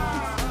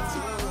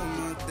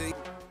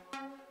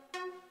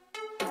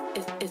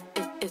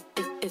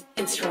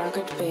 It's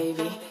rocket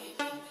baby.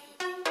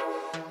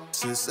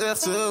 Ze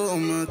zegt ze wil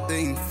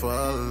meteen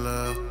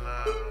vallen.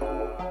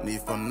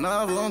 Niet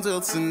vanavond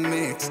wilt ze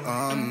niks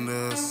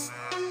anders.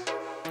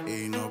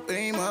 1 op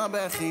 1, maar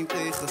ben geen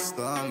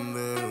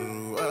tegenstander.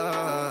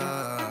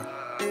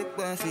 Ik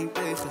ben geen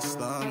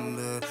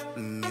tegenstander,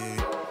 nee.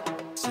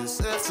 Ze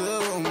zegt ze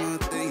wil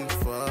meteen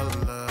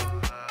vallen.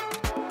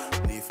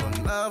 Niet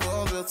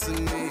vanavond wilt ze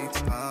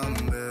niks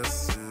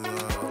anders.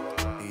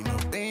 1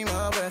 op 1,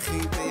 maar ben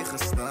geen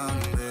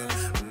tegenstander.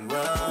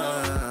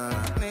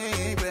 Nee,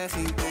 ik ben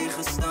geen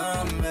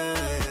tegenstander.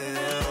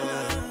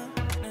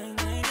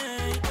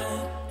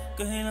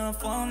 Going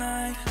up all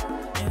night,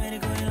 you ready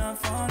going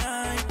up all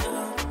night,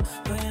 yo.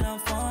 Going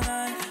up all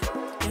night,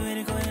 you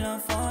ready going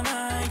up all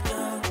night,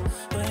 yo.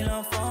 Going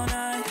up all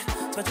night,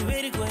 but you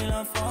ready going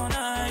up all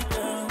night,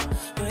 yo.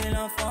 Going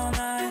up all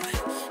night,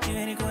 you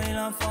ready going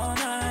up all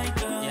night,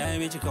 yo. Ja,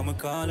 weet je kan me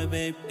callen,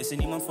 babe. Is er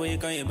niemand voor je,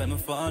 kan je bij me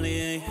vallen,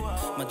 yeah.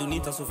 Maar doe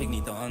niet alsof ik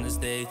niet anders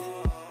deed.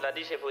 Laat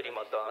die shit voor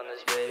iemand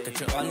anders, babe. Ik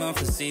heb je al lang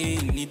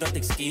gezien, niet dat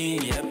ik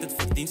ski. Je hebt het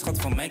verdiend, schat,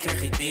 van mij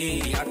krijg je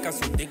die. Ja, kan zo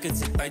dik, het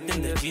zit tight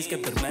in de jeans. Ik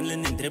heb er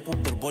Madeline in drip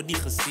op de body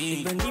gezien.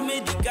 Ik ben niet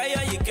meer die guy,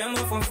 ja, je kent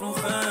me van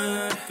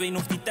vroeger. Ik weet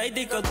nog die tijd,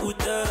 ik had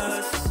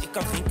boetes. Ik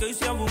had geen keus,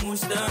 ja, we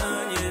moesten.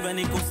 Je ben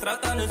ik op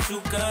straat aan het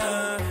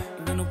zoeken.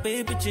 Ik ben op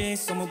paper chase,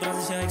 sommige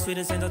brassers, ja, ik zweer,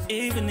 dat zijn dat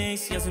even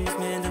niks. Ja, ze mist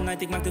me in de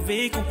night, ik maak de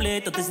week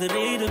compleet. Dat is de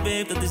reden,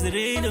 babe, dat is de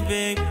reden,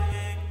 babe.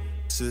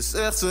 Ze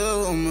zegt ze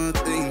wil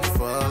meteen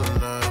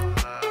vallen.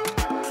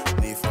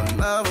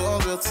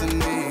 Vanavond wilt ze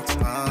niks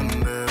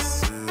anders.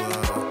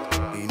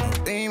 1 op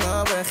 1,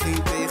 maar ben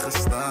geen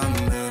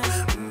tegenstander.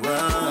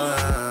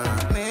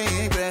 Nee,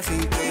 ik ben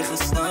geen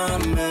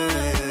tegenstander.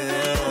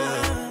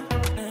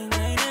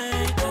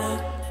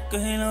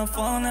 Going up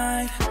all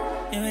night,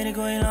 you ready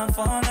going up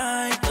all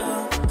night,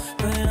 yo.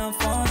 Going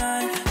up all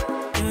night,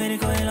 you ready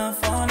going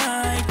up all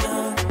night,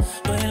 yo.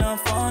 Going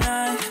up all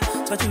night,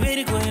 but you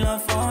ready going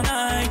up all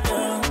night,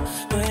 yo.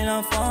 Going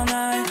up all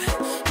night,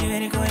 you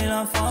ready going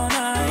up all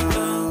night, yo.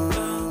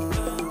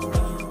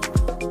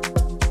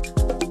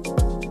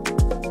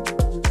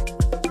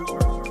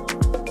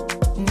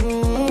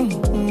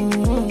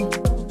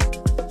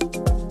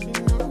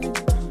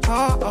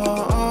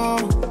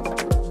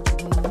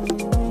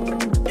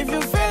 If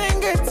you're feeling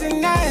good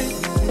tonight,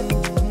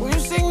 will you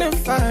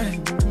signify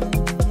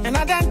and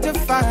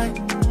identify?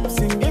 I'm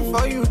singing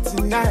for you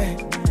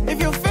tonight. If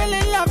you're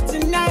feeling love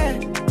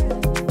tonight,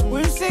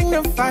 will you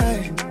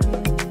signify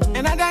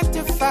and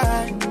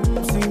identify?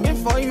 I'm singing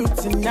for you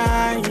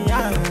tonight.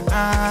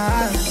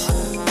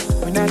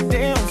 When I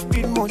day on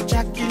speed, more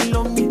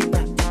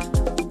kilometer.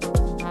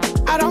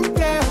 I don't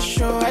play a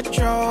show at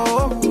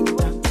your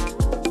meter.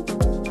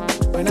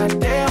 When I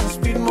day on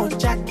speed, more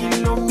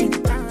kilometer.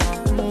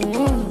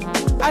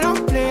 I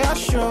don't play a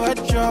show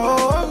at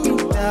your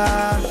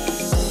meter.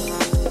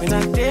 When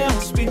I day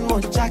on speed, more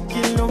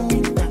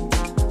kilometer.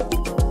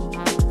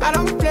 I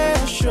don't play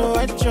a show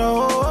at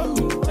your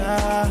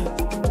meter.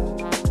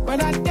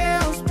 When I day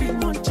on speed,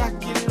 more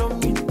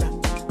kilometer.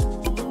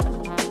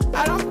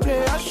 I don't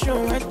play a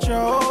show at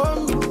your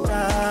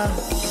meter.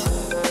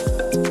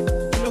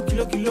 Kilo,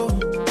 kilo, kilo,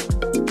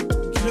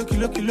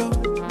 kilo, kilo.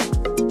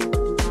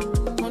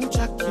 One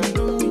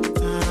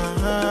kilometer.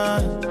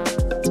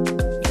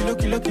 Kilo,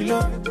 kilo, kilo,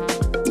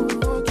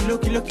 kilo,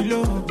 kilo,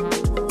 kilo.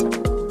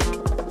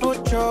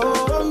 Ocho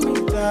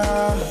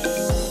meter.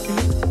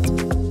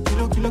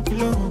 Kilo, kilo,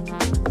 kilo.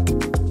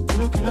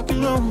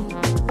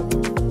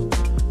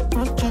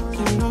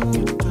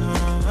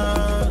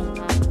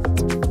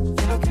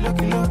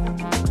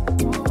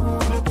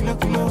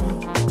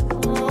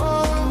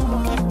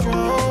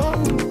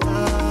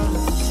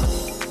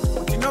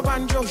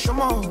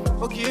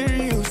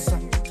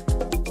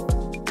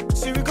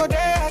 See we go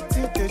there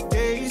till the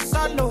day is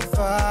all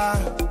over.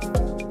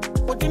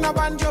 Put in a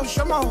banjo,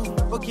 shamo,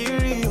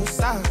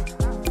 Ogiriosa.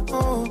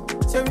 Oh,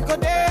 say we go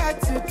there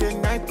till the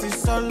night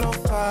is all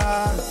over.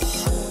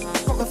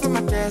 Fuck off in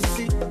my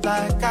taxi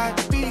like I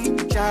be,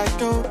 try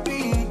to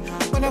be.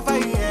 Whenever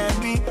you hear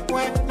me,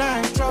 when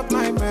I drop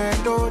my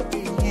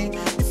melody,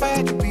 if I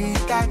had to be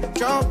that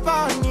jump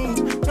on me,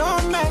 no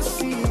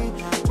mercy.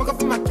 Fuck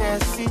off in my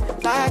taxi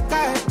like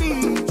I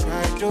be,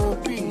 try to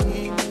be.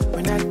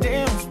 When I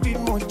dance, speed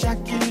more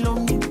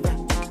kilometer.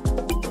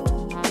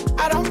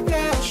 I don't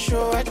play a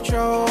show at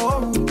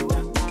your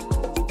meter.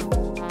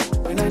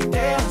 When I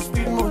dance,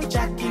 speed more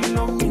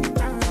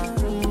kilometer.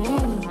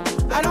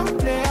 I don't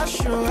play a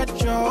show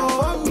at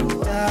your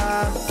meter.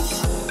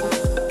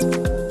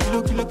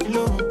 Kilo, kilo,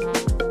 kilo.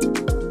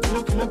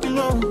 Kilo, kilo,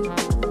 kilo.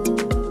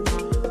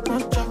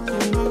 More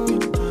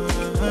kilometer.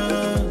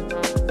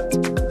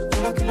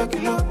 Kilo, kilo,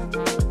 kilo.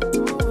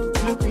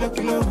 Kilo, kilo,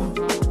 kilo.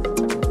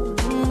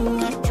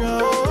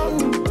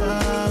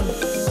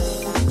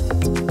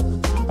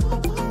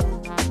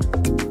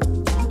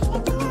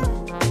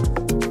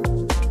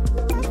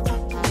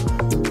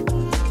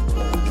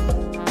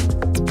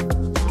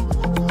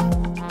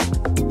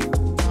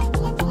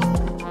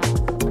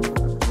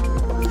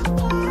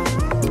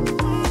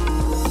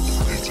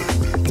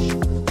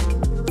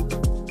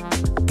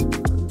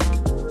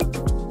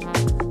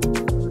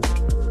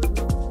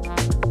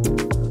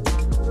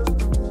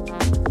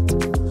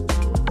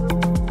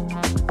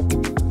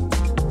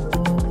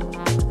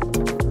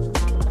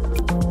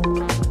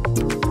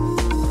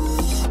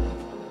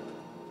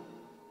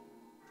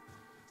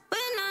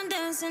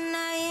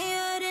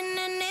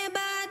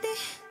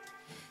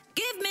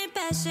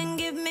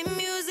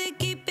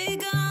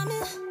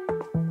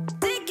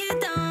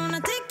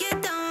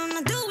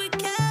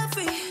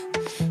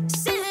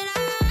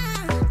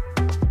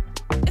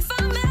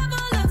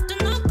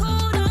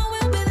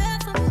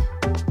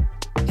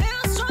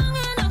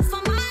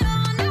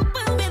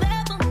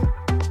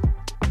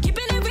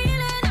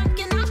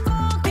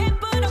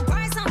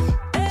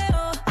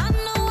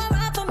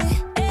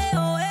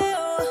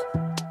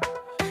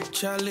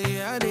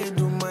 Charlie, I did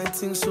do my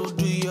thing, so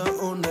do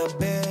your own, I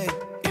beg.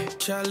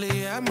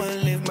 Charlie, I'ma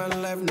live my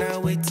life now,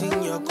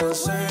 waiting your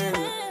concern.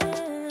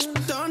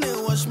 Don't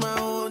wash my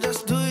own,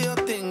 just do your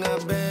thing, I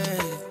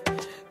beg.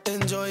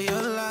 Enjoy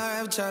your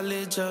life,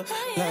 Charlie, Charlie.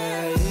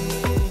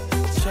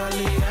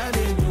 Charlie, I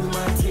did do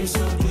my thing,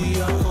 so do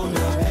your own,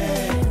 I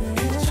beg.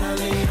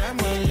 Charlie,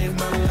 I'ma live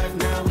my life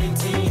now,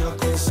 waiting your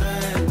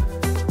concern.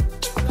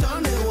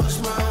 Don't wash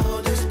my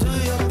own, just do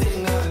your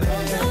thing, I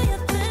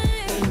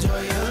beg.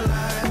 Enjoy your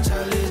life,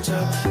 Charlie,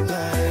 Charlie.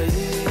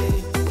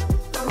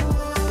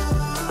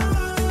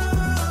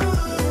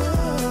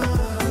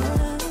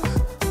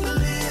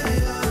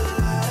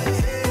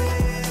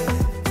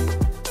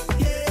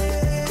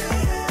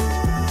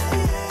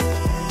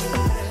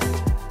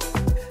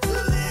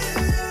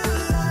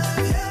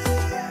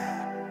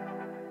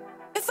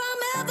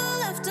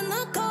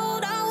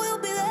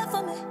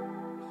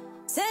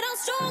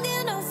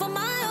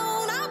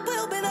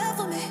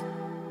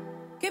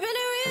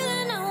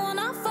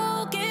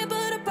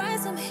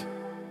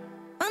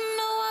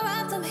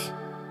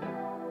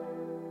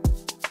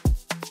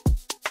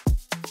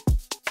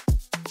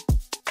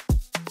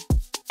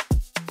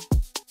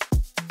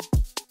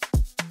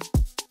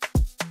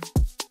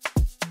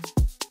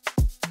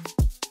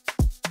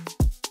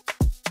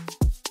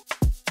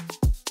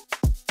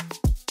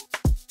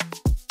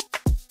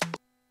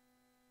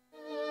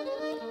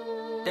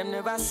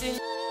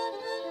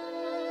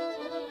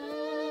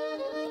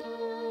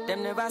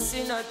 Them never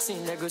see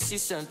nothing, they go see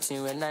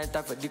something. When I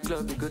enter for the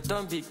club, we go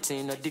turn big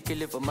thing. No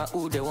dickily for my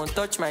hood, they won't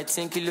touch my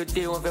thing. Kilo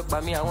day, won't vex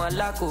by me, I want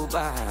lack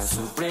over.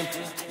 Supreme,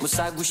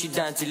 Musagushi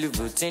down till you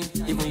voting.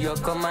 Even your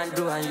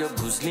commando and your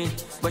goosling.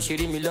 But she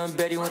read me long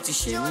berry, want to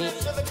shame me.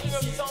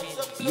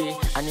 Yeah,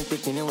 I need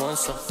picking in one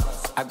song.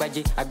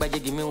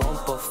 Agbaje, give me one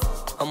puff.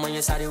 Ọmọ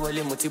yẹn sáré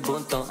wọlé mo ti bó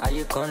ń tan.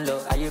 Ayé kan lọ,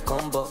 ayé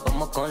kan bọ̀.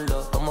 Ọmọ kan lọ,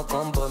 ọmọ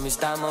kan bọ̀.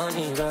 Mr.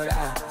 Money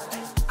rọra.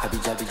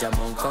 Abija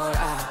mo ń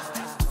kọ́ra.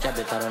 Yeah,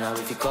 better run out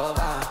if you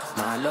cover.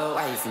 My love,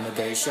 why if you no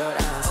get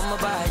insurance? I'm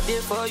about to day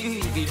for you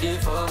if you day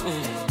for me.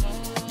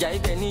 Yeah,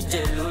 if any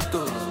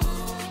gelato.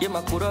 Yeah,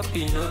 my put up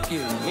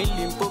Pinocchio.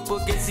 Million popo,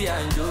 Kesi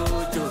and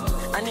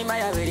Jojo.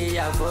 Anima very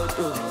ya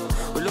photo.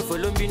 Olo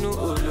follow me no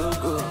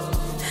ologo.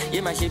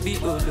 Yeah, my shebi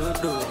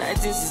olodo.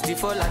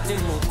 1964 Latin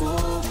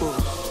Mokoko.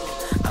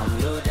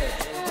 I'm loaded.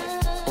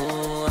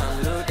 Oh,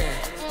 I'm loaded.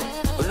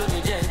 Olo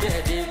mi jen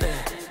baby.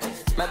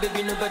 My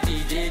baby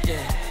nobody did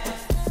that.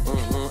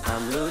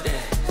 I'm loaded.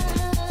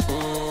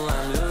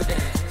 I'm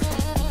loaded.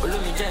 Follow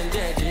me,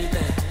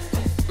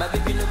 my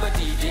baby,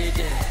 nobody did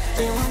that.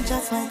 They want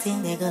just one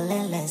thing, they go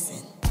learn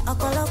lesson.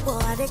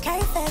 Okolopo, they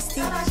carry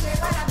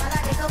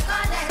festive.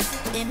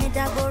 Èmi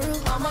dàgbòrú,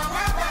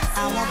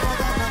 àwọn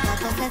bọ́gà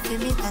tó fẹ́ fi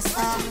mí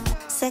pàṣà.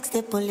 Sex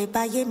dey pole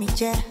báyé mi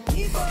jẹ́,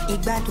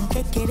 ìgbádùn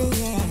kékeré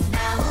yẹn.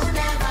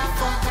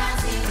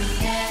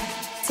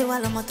 Tiwa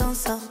lọmọ tó ń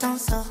sọ.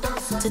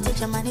 To take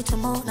your money to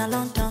move na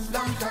London.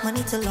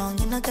 Money too long,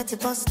 you no get the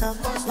bus stop.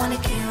 Wọ́n ní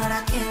kí n rọra.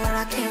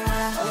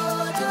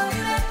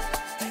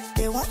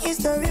 They want your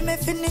story, may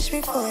finish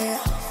me for ya.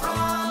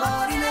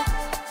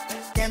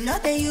 Them know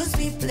they use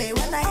me play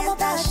when I hit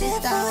that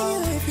shit down. For you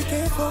if you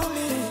care for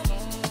me.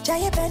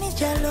 Jaya Benny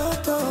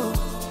Jalotto.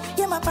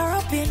 Yeah, my para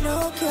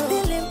Pinocchio.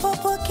 Billing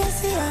Popo,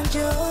 Casey and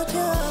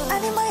Jojo.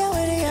 Animaya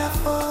with your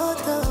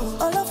photo.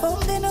 All of them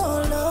they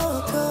know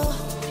loco.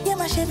 Yeah,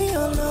 my Chevy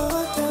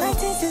Oloto.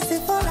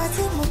 1964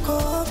 Latin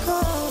Mukoko.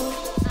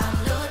 I'm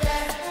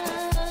loaded.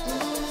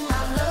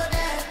 I'm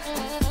loaded.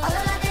 All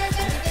of my days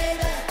in the day.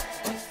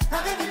 My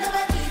baby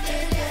nobody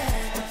did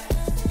it.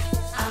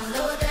 I'm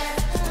loaded.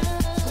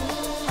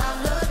 I'm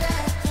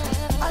loaded.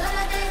 All of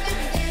my days in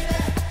the day.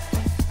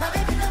 My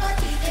baby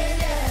nobody did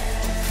it.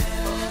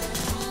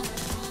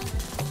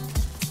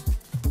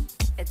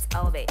 It's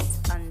always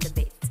on the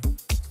beat.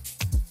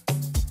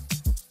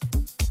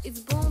 It's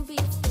boom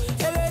beat.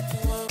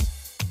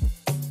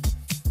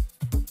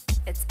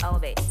 It's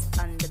always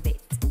on the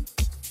beat.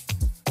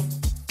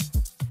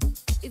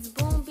 It's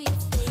boom beat.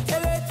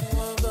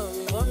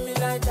 Want me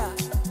like that?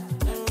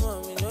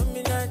 Want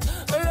me like that?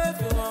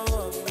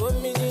 Want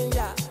me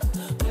ginger?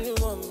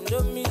 Want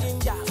me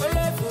ginger?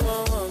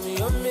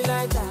 Want me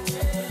like that?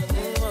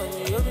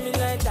 Want me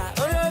like that?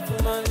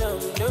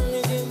 Want me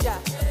ginger?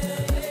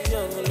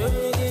 Want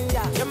me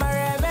ginger? You're my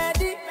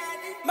remedy,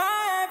 my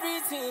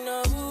everything. Oh,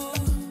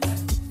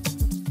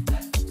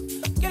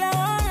 girl, I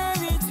want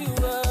everything.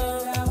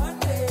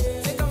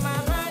 Take on my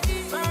body,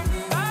 my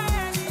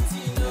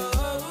everything. Oh,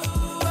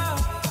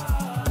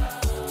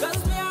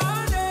 'cause me I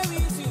want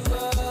everything.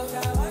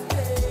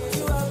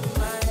 You are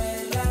my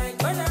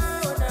like oh na.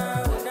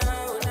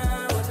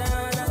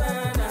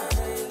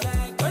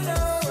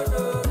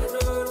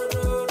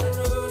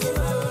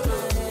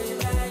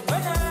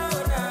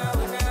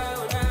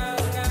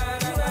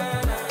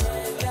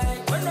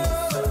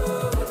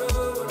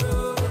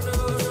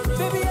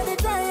 Baby, I dey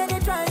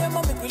try,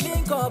 mom, make we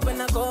link up.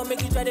 And I call,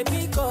 make you try to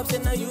pick up. Say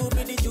now you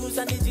be the juice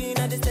and the gin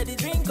and the steady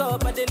drink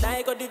up. I dey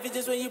like all the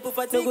videos when you put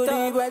for TikTok. No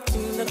go do bad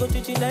thing, no go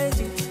treat you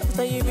nicely.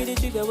 Now you be the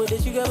sugar with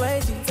the sugar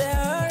whitey. Say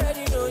I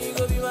already know you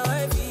go be my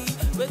wifey.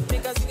 But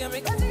make a sing,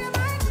 make a sing,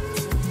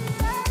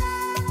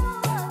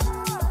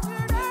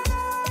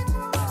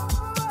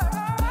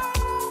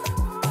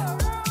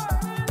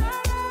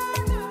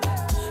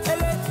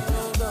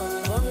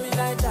 want me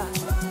like that?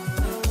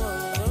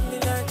 Want me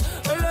like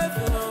I love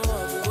you,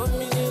 want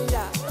me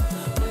ginger?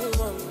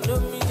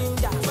 Want me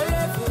ginger? I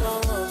love you,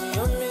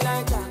 want me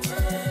like that?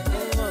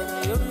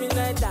 Want me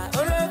like that? I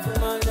love you,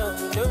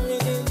 want me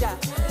ginger?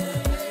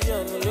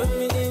 Want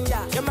me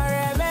ginger? You're my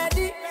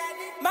remedy,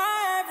 my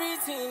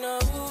everything. Oh,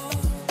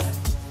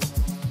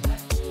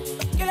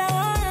 girl, I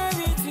want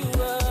everything.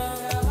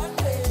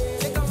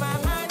 Take on my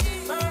money,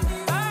 my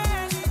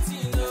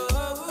everything. Oh,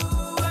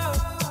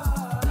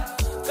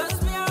 'cause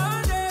me I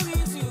want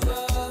everything.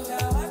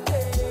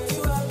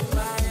 You are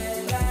my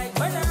like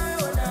oh na.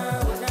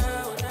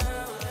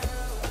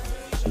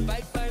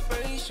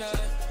 Vibration,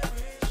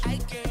 I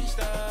can't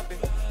stop it.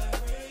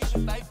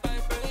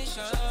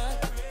 Vibration,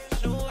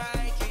 no I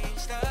can't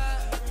stop.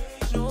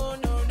 No,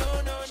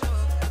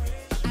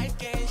 I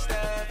can't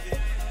stop it.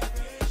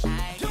 I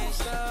can't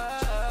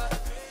stop.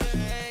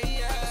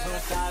 Yeah. So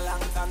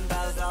talang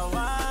sandals are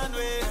one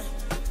way.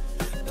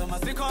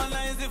 Domestic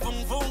online is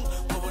fung fung.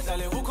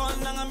 Moboshale hukon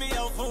nang mi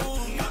au fung.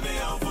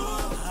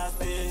 I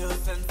feel you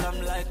send some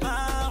light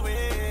my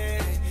way.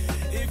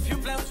 If you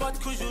bless, what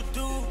could you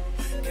do?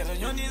 Get on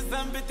your knees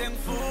and be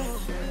thankful.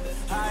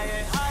 I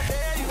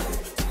dare you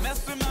to mess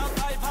with my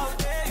vibe. How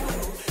dare you?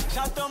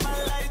 Shout on my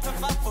light, a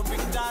fat for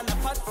being done,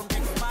 apart from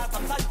being smart.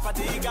 I'm such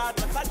bodyguard,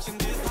 but touching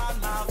this hand,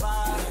 my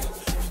vibe.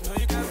 You know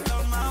you can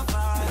stop my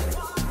vibe.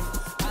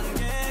 And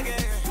yeah,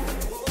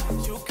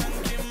 you can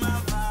give my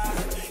vibe.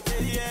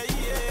 Yeah.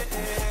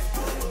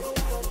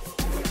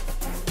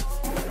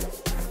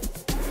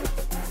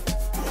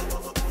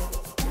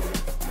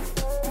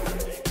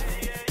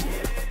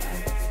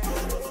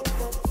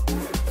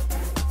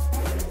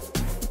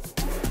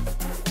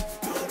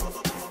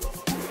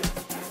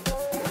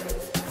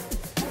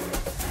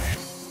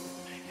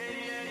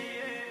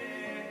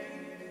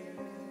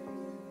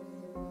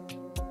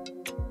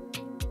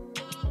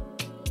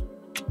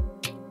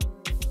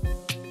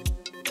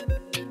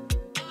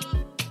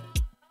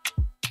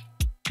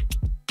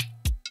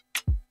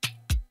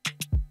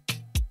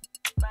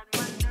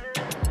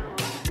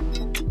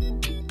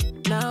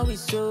 Now we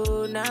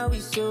so I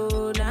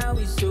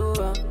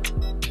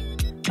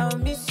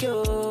miss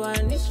you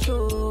and it's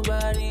true,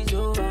 but it's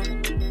over.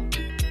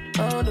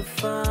 All the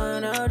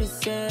fun, all the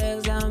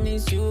sex, I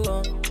miss you.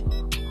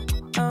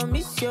 I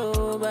miss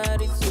you,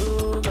 but it's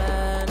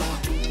over now.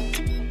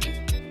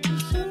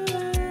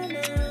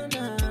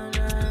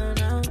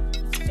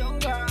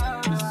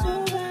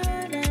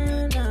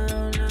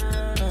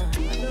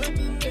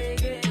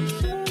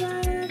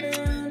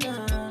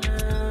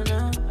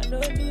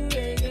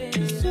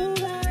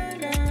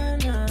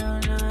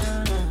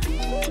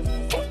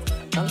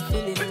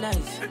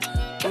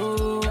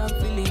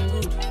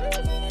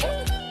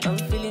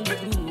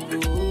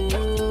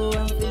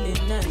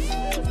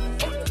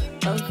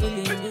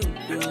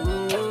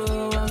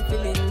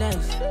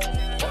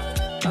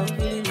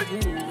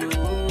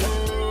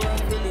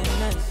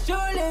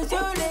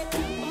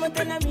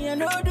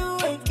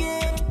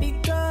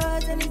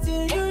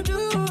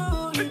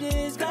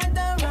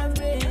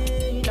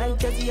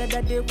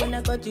 other day when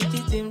I got you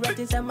cheating, right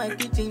inside my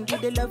kitchen, you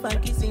the love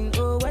and kissing.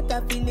 Oh, what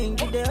a feeling,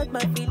 you the hurt my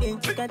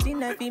feelings. You can't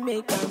deny me,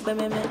 make up,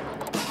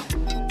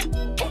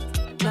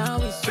 now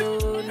we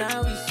so,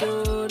 now we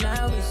so,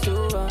 now we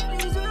so.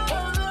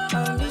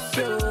 And we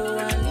so,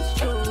 and it's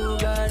true,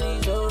 God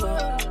is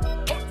over.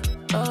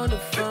 All the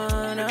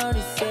fun, all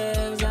the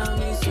sex, and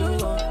we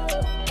so.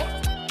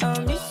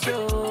 And we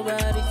so,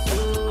 but it's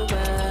so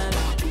bad.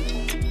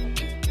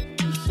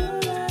 It's so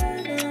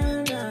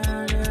bad, na,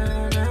 na,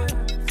 na.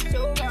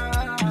 So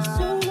bad, it's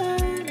so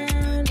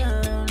bad, na,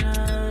 na,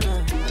 na.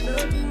 I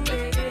love you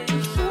again.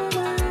 It's so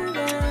bad,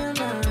 na,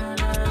 na,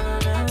 na.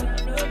 I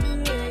love you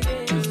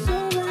again. It's so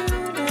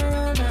bad, na,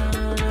 na,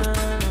 na.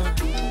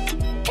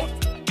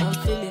 I'm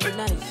feeling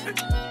nice.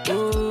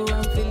 Oh,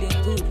 I'm feeling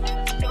good.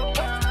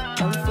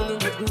 I'm feeling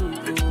good.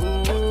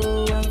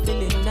 Oh, I'm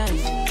feeling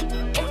nice.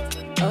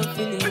 I'm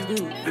feeling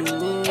good.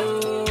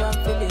 Oh, I'm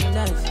feeling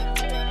nice.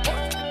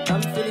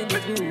 I'm feeling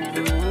good.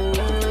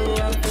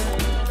 Oh, I'm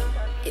feeling.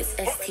 It's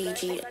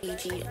STG.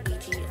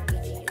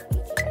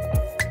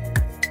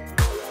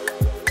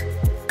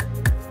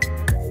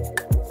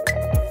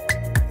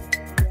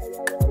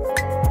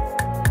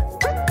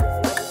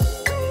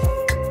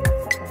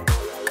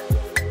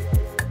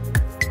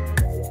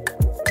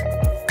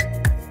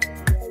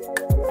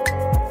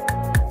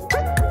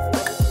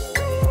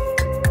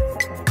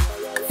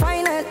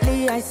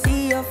 Finally, I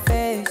see your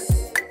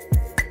face.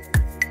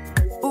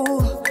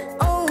 Ooh,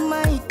 oh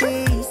my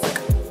days.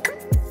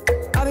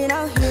 I've been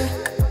out here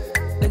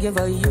looking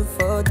for you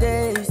for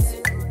days.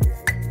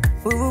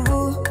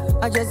 Ooh,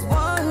 I just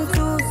want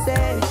to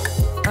say,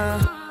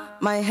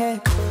 my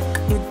head,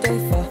 you there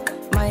for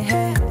my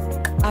head.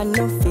 I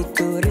know fit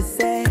to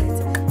reset,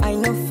 I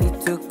know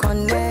fit to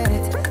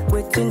connect.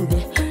 Waiting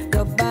there,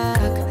 your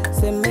back,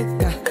 say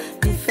make a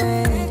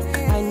defend.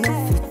 I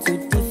know fit to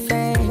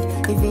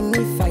defend, even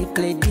if I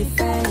play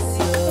defense.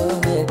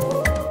 Yeah.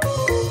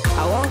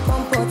 I won't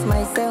comport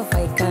myself,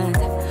 I can't.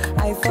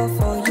 I fall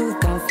for you,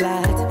 down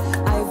flat.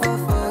 I fall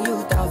for you,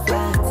 down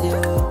flat,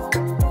 yo.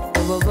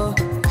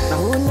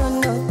 Oh, now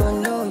who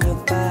no, you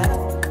bad.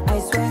 I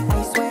swear,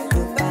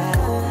 you bad.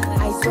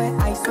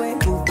 I swear,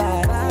 you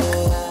bad,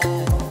 yo.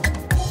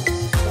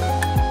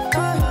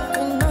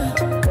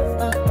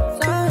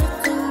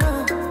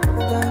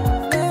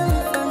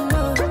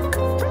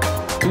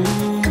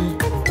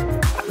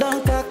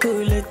 Don't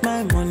calculate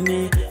my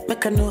money,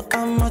 make I know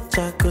how much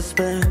I could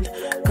spend.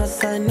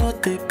 Cause I know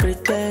they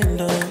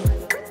pretend,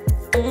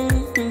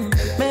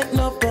 Make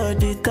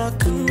nobody talk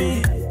to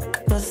me,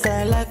 cause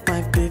I like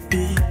my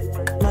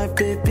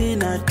baby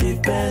not the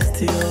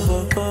best, yo.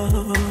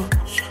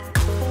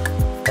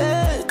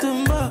 Hey,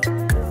 Tumba,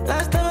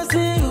 last time I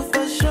see you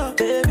for sure,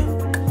 baby.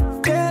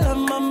 Girl,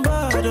 I'm on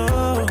board,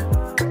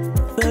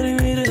 ready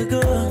me to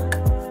go.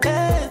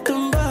 Hey,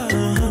 Tumba,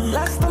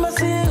 last time I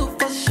see you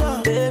for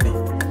sure, baby.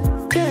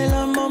 Girl,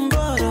 I'm on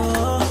board,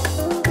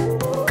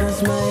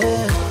 cause my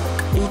head,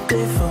 it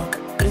dey for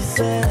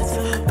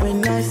reset.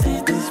 When I see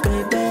this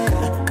baby,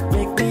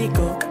 make me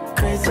go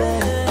crazy.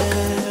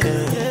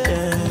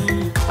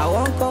 I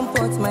won't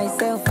comport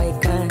myself, I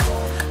can't.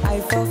 I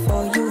fall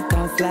for you,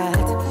 down flat.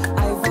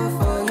 I fall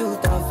for you,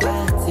 down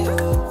flat, yo.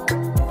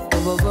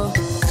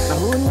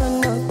 Oh,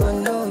 now who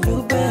no, you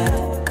bad.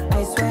 I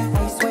swear,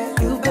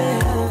 you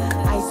bad.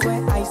 I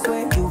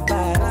swear, you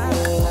bad.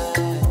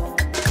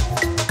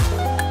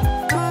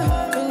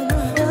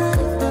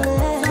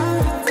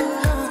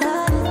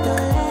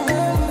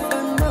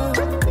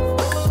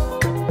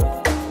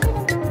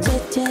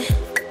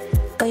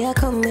 Oh, yeah,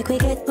 come make we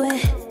get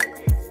wet.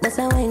 That's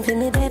a wine for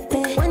me,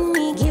 baby. When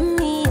me give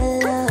me a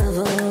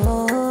love,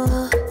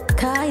 oh,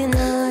 cause you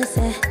know,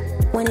 say,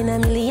 one in a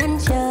million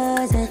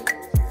chosen.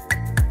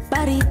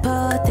 Body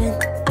parting,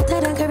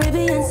 hotter than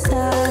Caribbean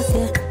sauce,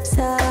 yeah.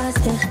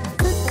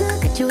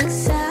 Good, get you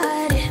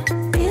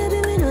excited.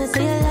 Baby, we know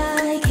say you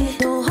like it.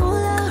 Don't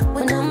hold out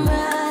when I'm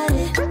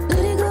riding.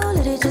 Let it go,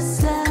 let it just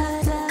slide.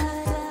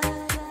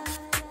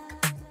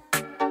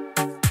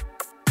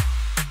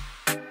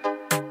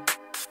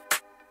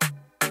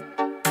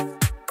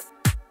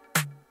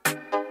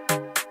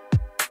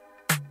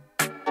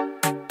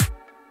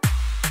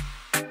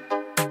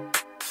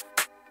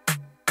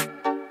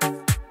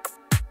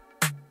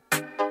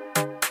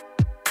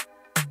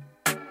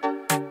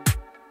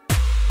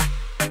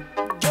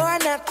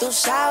 Joana, tú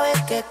sabes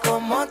que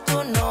como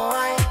tú no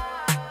hay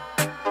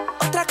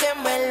otra que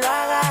me lo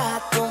haga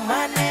a tu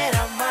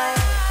manera, más.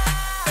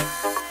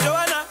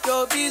 Joanna,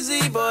 your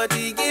busy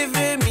body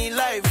giving me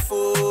life,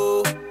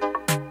 oh,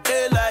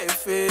 hey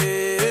life,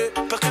 eh.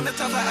 Porque me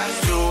trata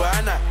así,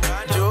 Joanna,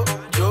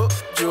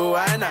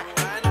 Joanna.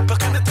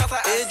 Porque me trata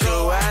así,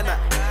 Joanna,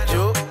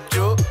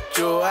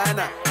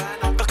 Joanna.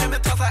 Porque me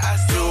trata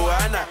así,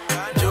 Joanna,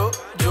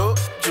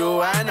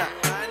 Joanna.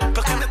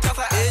 Porque me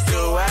trata así,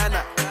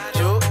 Joanna,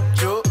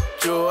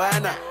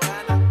 Joanna.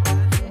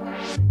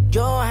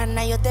 Joanna,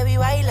 mañana yo te vi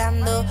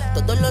bailando.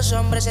 Todos los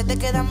hombres se te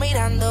quedan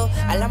mirando.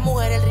 A la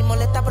mujer el ritmo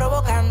le está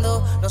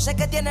provocando. No sé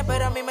qué tiene,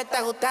 pero a mí me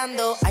está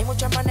gustando. Hay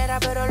muchas maneras,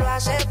 pero lo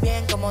haces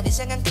bien. Como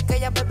dicen en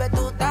Quiqueya, bebé,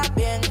 tú estás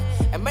bien.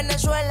 En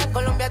Venezuela, en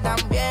Colombia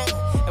también.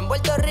 En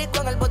Puerto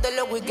Rico, en el bote de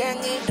los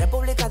weekends. Y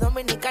República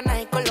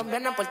Dominicana y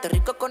Colombiana. Puerto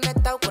Rico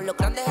conectado con los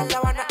grandes en La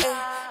Habana,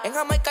 En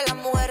Jamaica las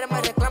mujeres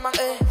me reclaman,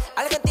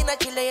 Argentina,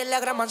 Chile y en la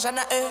Gran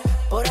Manzana,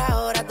 Por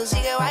ahora tú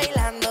sigues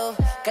bailando,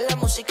 que la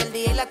música el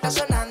DJ la está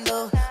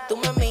sonando. Tú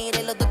me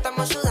miras y los dos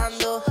estamos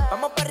sudando.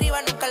 Vamos para arriba,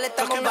 nunca le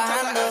estamos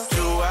bajando.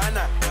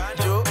 Joanna,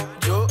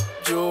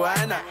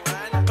 Joanna.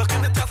 ¿Por qué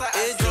me tratas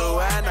así?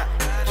 Joanna,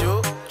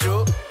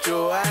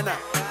 Joanna.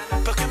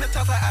 ¿Por qué me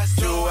tratas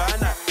así?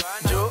 Joanna,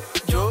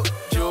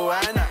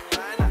 Joanna.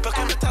 ¿Por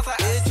qué me tratas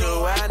así?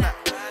 Joanna,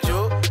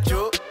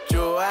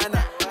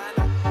 Joanna.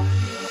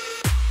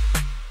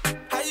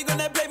 How you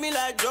gonna play me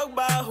like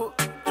Drogba, ho?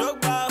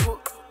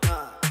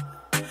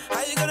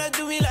 How you gonna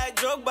do me like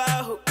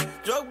Drogba, ho?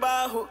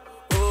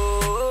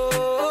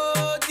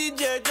 Oh,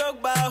 DJ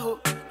Drogba, ho.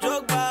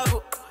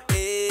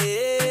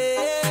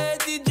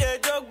 DJ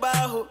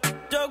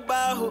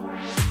Drogba, ho.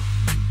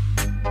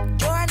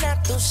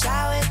 Joanna, tú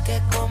sabes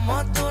que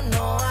como tú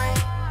no hay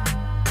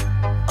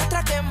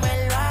otra que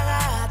me lo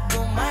haga a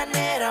tu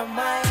manera,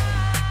 más.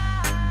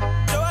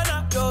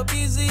 Joanna, your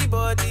busy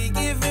body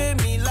giving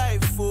me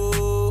life,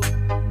 oh,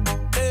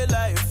 hey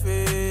life,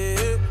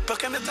 eh. ¿Por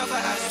qué me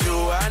tratas así?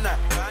 Joanna,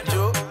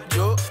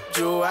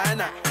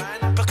 Joanna.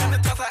 ¿Por qué me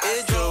tratas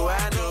así?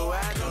 Joanna.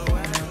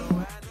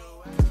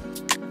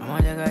 I'm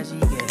on the guy, she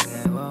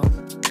get well.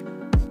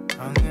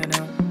 I'm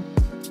gonna.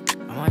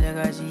 I'm on the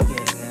guy, she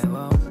get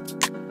well.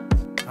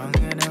 I'm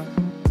gonna.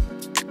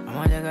 I'm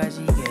on the guy,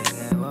 she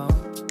get well.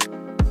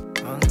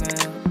 I'm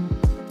gonna.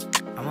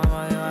 I'm on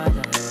my way,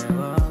 get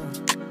well.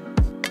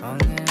 I'm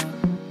gonna.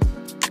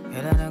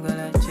 Get on the good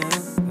at you,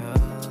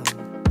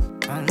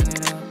 I'm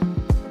gonna.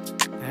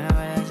 And I'm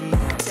gonna see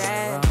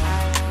that.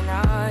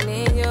 I don't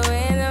need you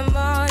in the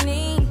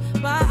morning,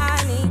 but I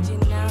need you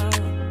now.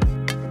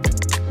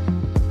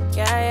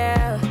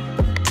 Yeah.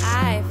 I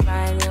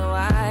find you,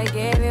 I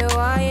give you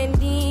all you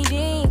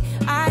needing.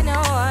 I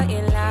know what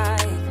you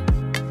like.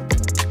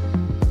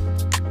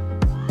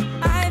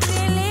 I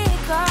feel it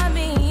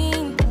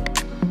coming.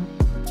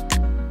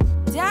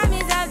 Time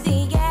is of the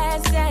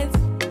essence.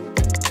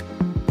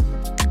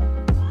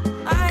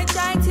 I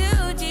try to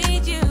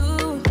teach you,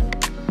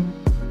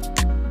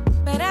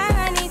 but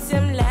I need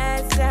some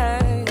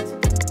lessons.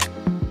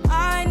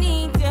 I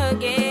need to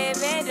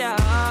give it up.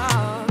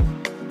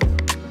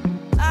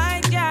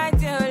 I try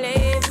to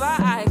live, but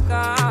I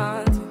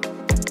can't.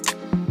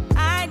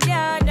 I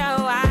don't know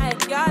why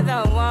you're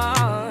the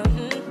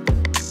one.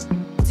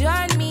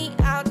 Turn me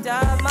out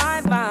of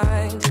my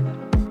mind.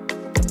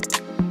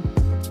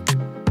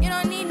 You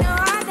don't need no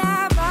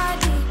other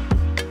body.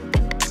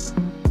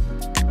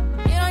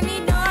 You don't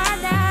need no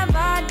other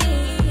body.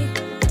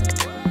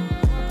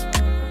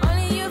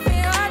 Only you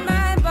feel on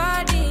my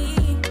body.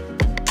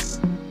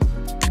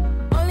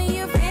 Only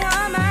you feel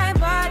on my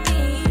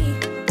body.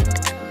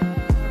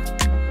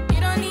 You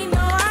don't need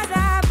no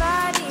other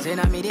body. Say,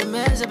 I made it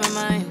mess up my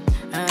mind,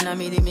 and I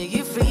made it make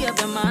you free up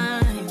your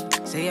mind.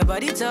 Say, your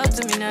body talk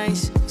to me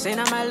nice. Say,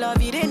 now my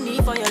love you didn't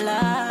need for your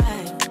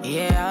life.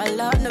 Yeah, our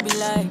love no be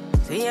like.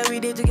 Say, yeah, we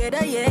did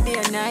together, yeah, day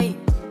and night.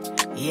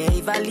 Yeah,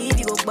 if I leave,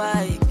 you go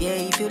by.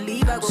 Yeah, if you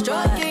leave, I go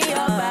stroking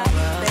your body,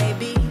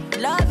 baby.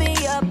 Loving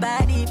your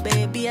body,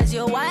 baby. As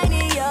you're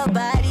whining your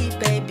body,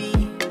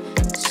 baby.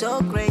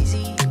 So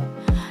crazy.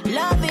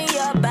 Loving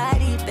your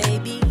body,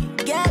 baby.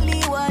 Girl,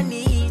 you want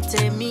need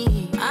to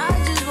me. I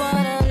just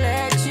wanna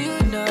let you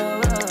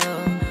know.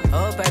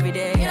 Hope every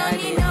day You don't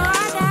need no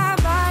other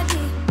body.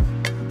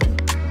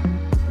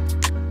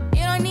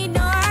 You don't need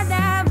no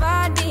other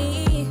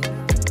body.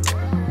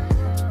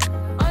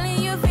 Only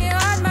you feel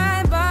on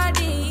my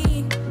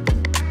body.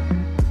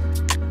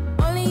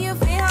 Only you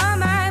feel on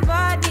my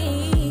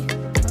body.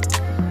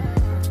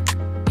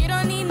 You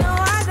don't need no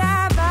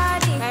other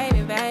body.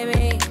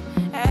 Baby,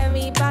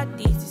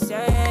 everybody's the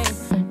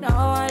same. No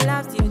one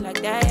loves you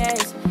like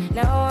this.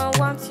 No one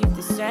wants you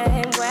the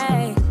same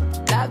way.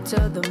 Back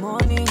till the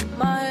morning,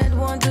 my head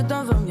wants to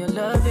turn from your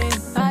loving.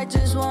 I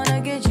just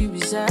wanna get you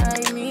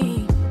beside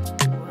me.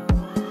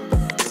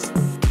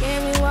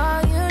 Give me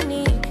all you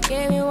need.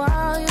 Give me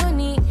all you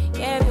need.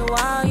 Give me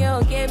all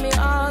you. Give me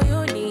all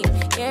you need.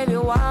 Give me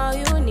all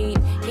you need.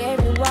 Give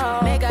me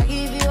all. Make I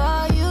give you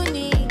all you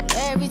need.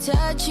 Every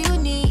touch you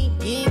need.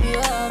 Give you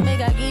all.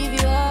 Make I give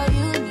you all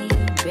you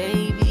need,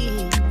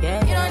 baby.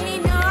 Yeah. You don't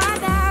need no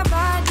other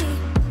body.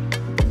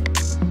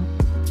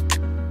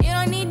 You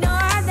don't need no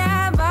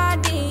other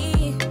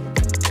body.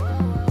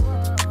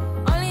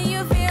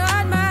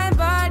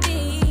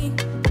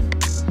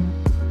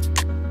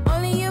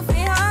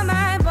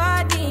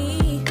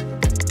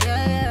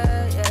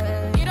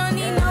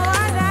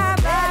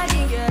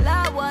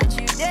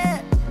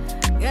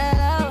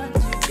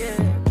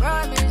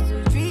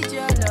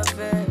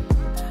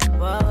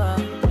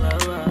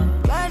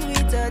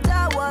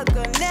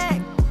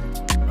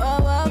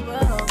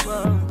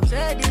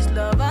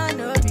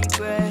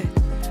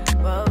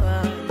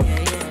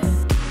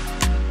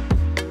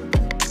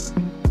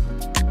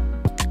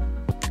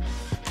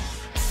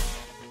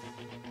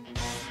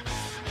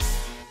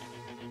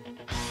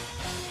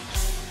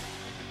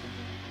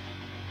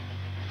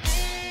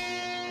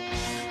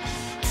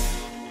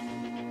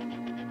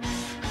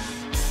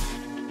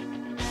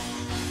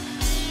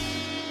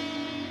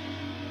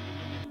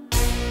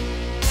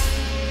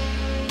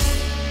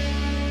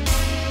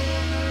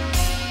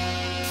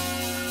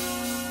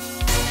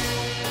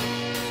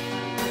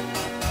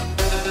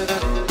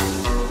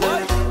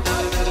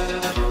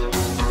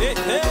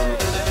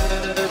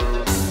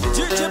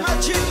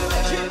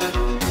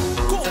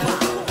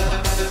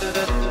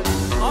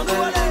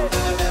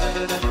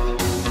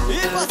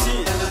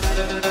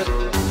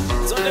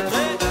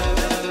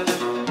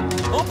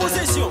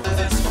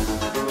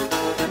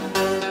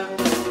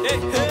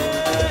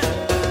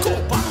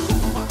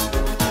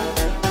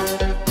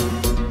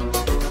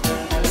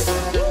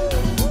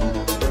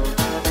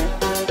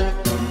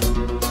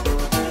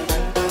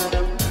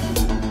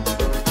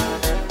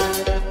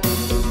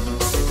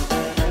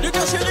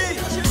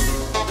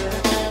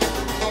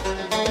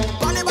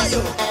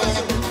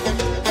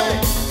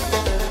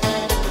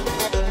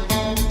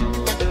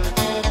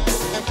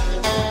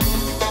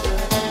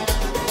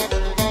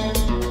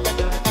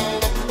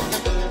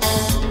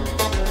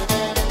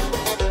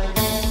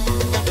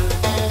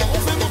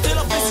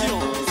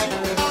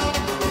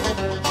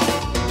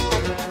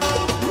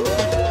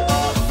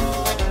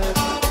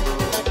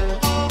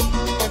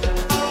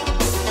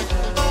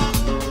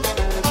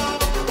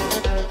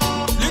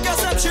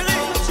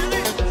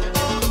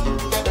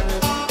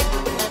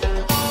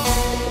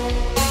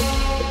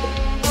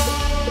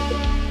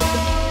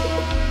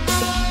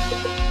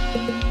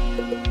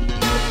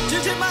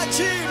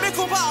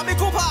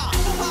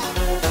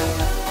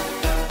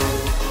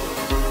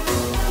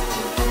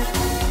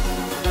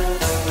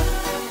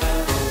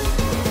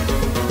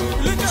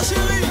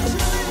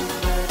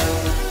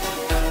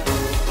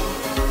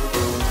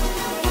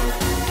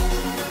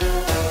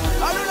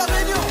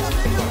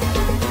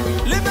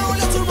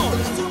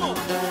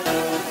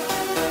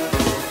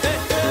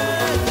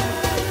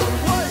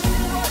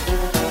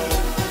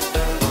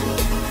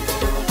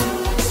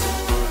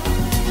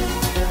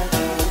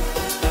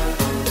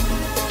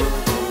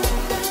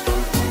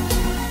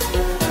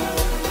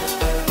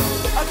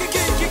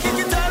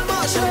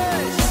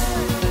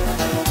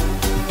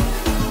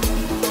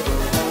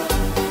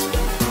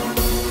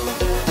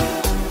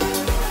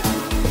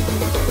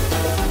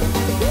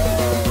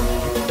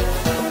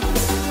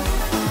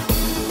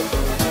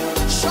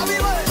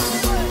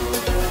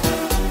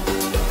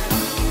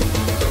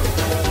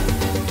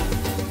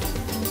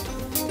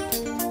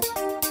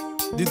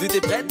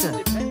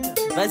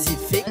 Vas-y,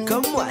 fais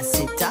comme moi,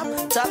 c'est tap,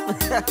 tap.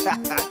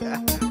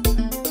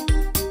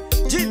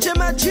 DJ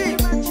Magic,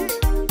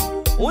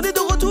 on est de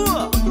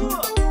retour.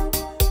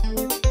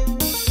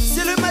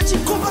 C'est le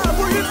Magic Combat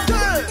volume 2.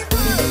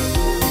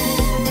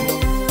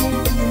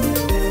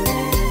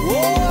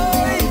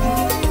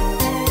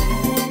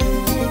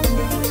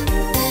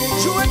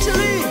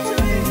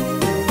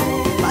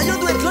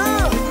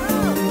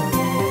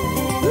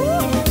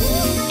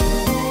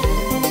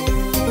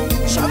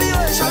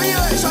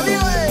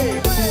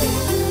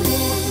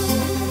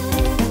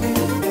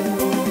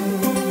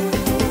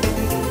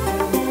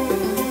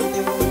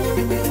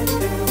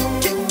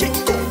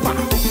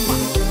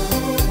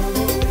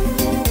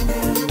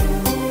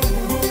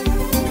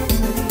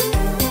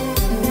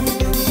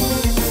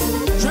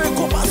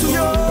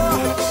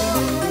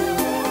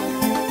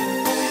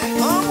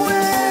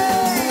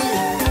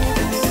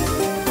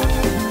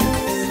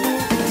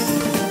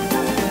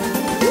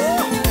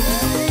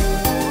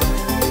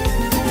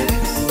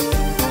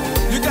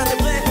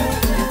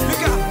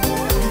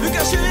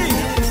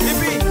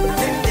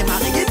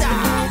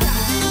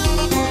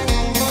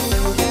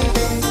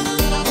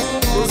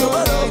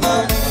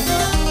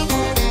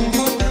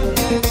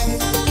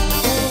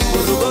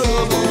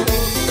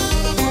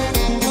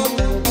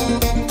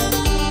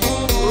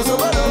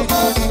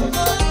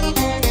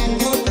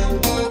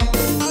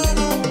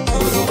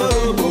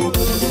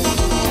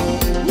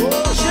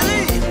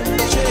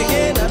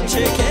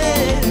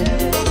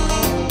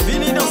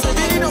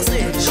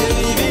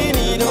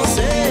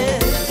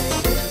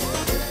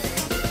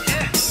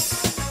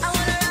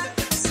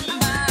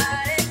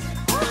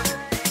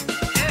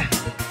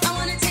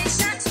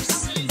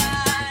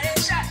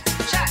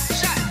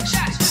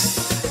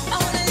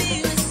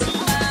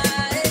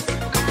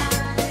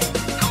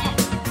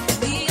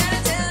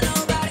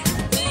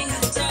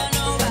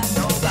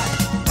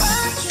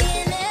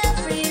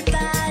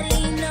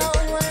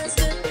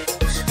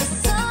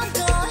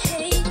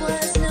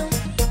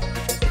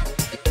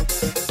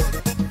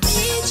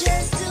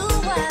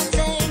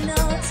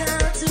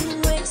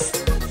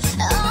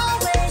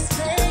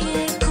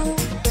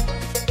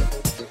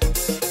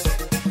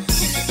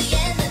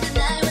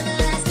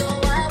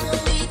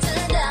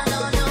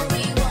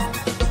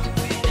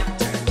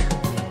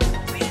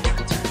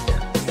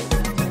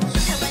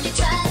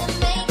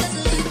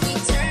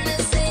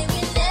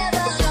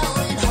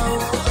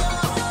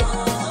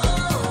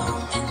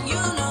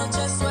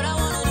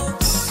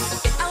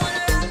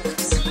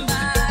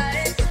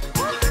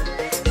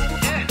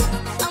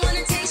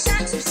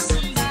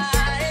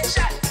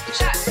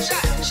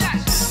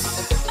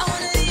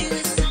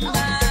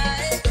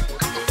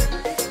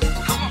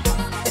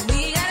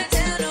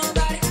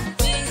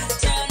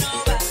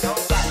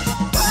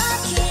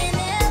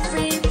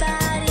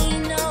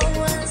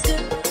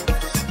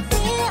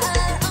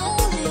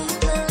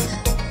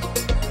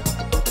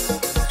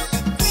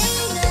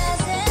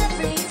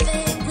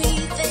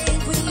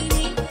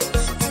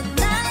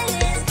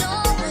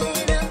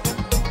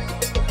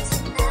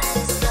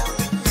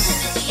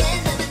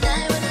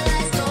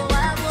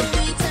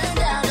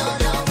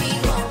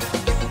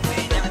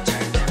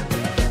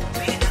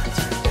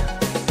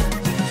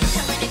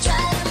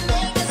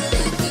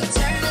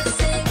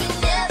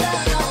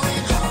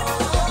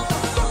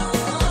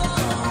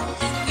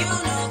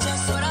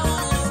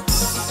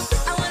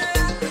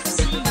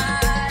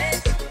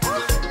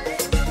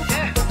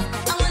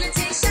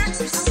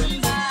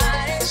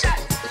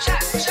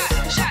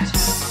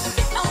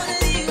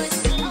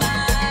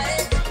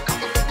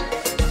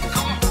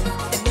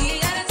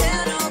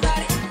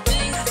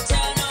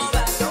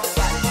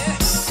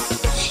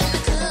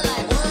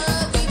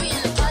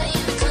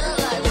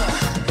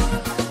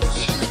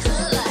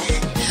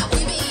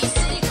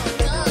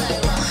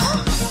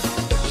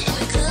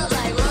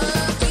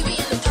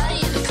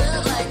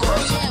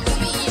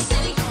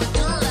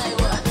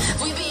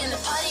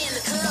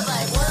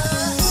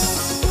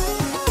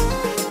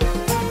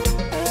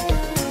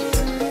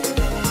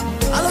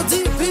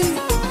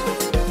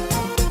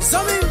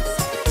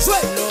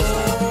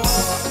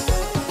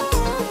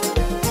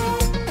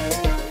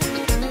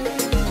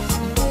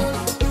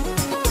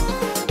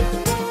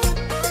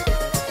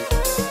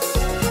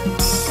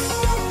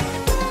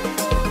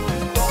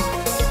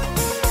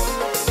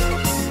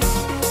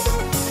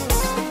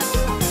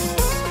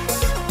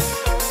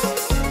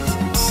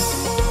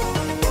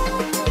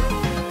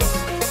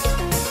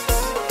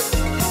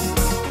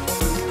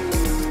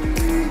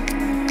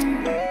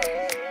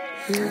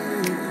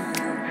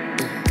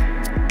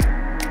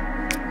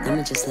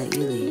 I'ma just let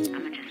you lead.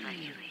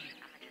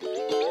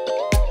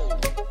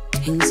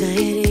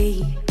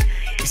 Anxiety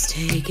is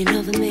taking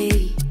over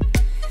me.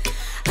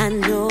 I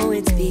know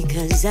it's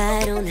because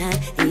I don't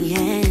have the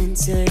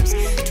answers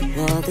to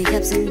all the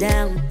ups and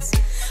downs,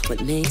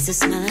 what makes us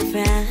smile and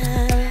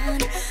frown.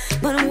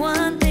 But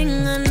one thing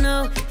I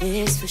know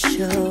is for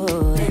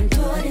sure, been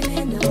putting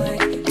in the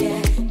work,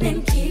 yeah,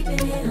 been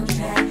keeping it on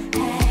track.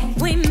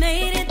 We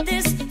made it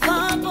this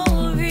far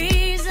for a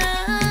reason.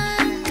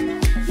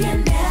 You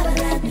never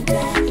let me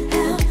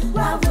down.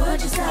 Why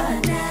would you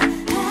start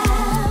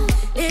now?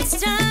 It's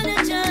time.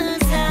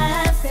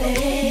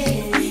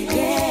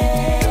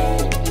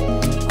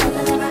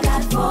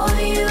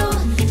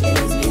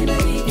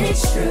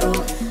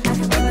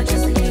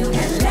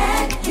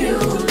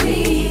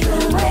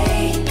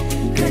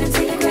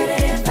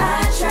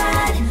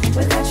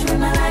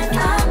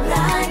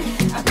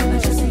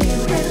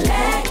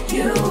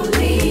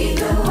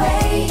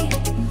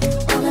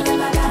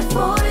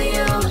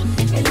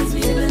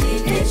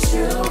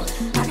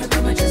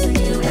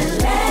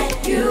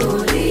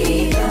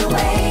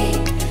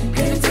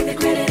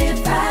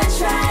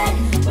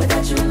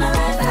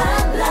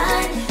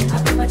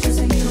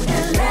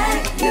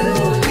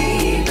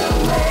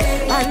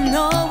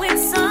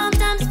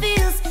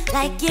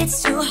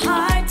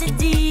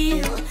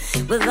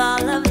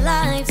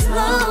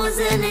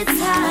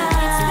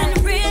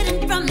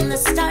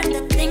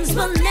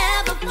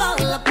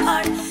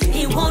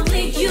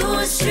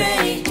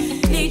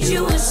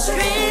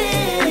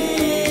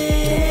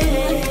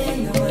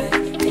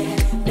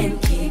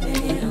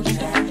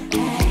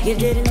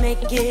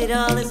 think it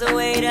all is a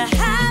way to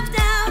have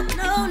doubt.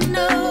 No,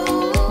 no.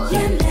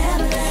 You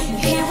never let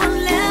me down. He will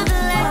never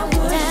let me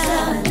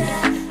down.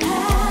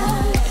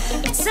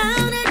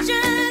 Sound just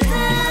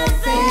a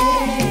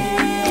fake.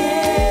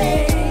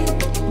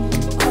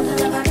 All the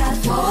love I got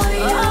for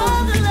you,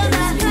 all the love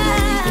I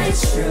got,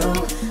 it's true.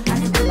 I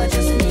can put my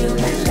trust in you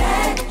and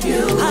let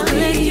you. I'll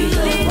let you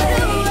lead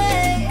the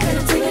way.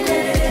 Couldn't take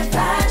it if I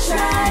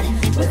tried.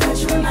 Without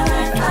you in my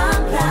life,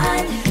 I'm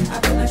blind. I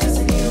put my trust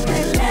in you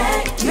and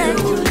let you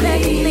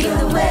lead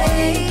the way.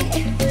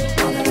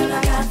 All the love I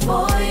got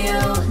for you,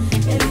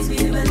 it leads me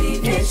to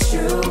believe it's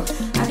true.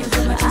 I can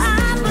put my trust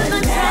in you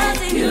and let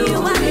you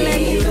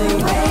lead the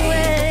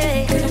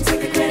way. Couldn't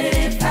take the credit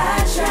if I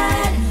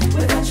tried.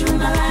 Without you in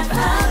my life, I'm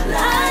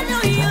blind. I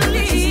know you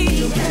lead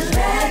you and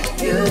let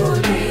you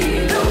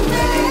lead the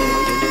way.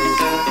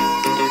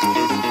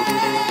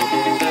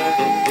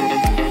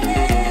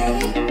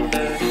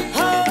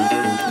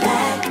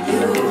 Let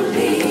you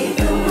lead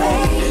the way.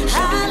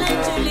 I'll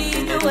let you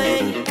lead the way.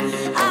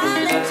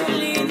 I'll let you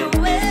lead the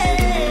way.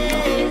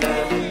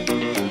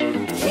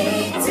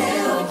 Keep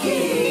till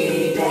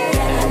keep it.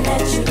 I'll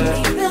let you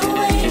lead the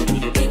way.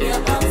 In your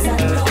arms, I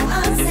know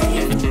I'm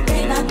safe.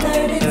 Lay my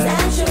burdens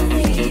at your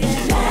feet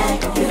and let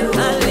you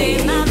lay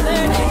my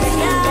burdens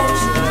down.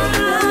 In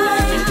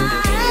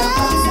your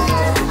arms, I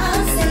know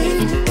I'm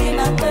safe. Lay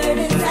my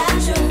burdens at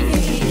your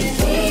feet.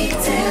 Keep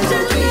till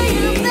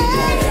keep it.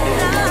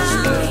 I'll let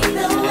you lead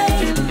the way.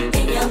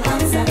 In your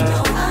arms, I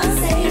know I'm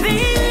safe. Lay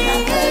my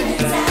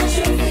burdens at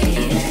your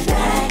feet and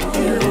let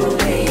you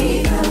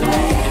lead the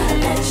way. I'll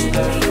let you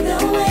lead the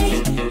way.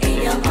 In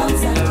your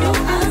arms, I know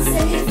I'm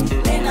safe.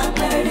 Lay my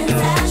burdens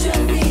at your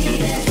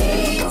feet and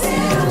keep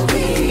till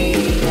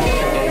keep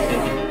it.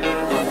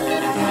 All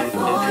that I got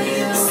for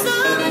you, so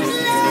much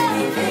love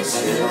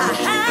I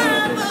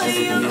have for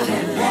you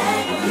and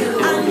let you.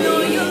 I know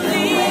you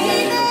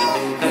lead.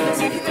 Couldn't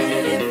take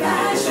it if I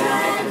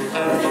tried.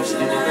 Without you,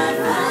 my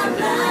life, I'm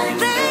blind.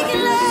 Thank you,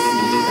 Lord.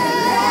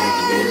 Let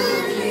you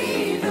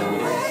lead the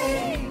way.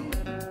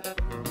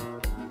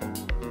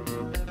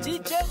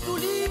 DJ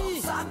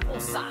Douli, ça pour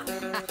ça.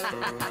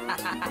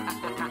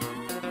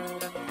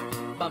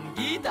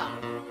 Bamguida,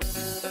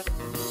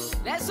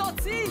 les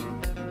Antilles,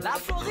 la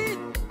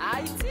Floride,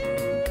 Haïti,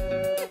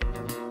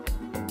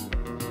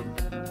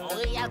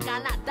 Montréal,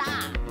 Canada.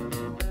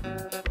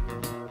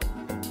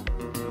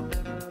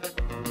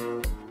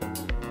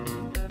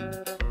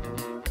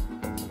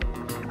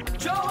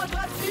 Joe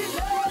doit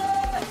filer.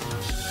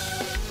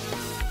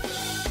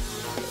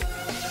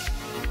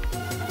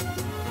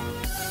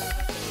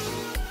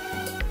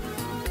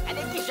 Elle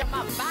est déjà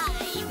ma vibe.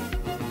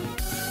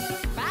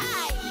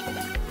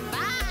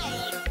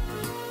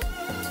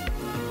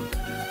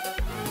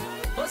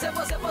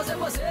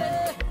 Você,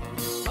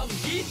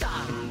 Bamguita,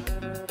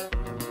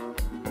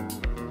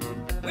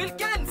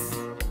 Wilkins,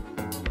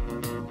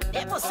 e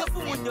você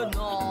fumunho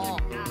não,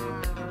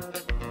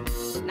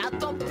 na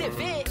Top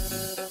TV.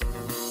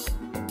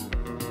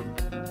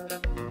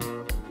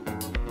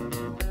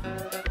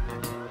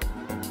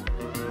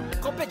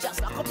 Compé jazz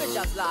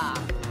là,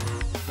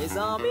 mes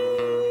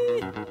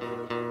amis,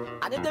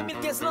 année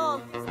 2015 là,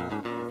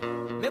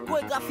 mes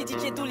chorégraphies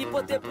DJ tout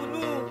l'hypothèse pour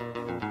nous.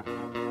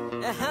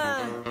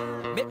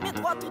 Mettez mes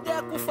droits tout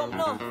derrière coup femme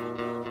là.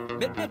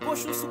 Mettez mes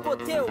pochons sous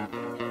côté.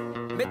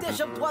 Mettez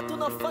jambes droites tout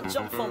dans le fond de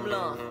jambe femme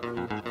là.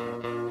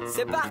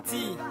 C'est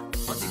parti.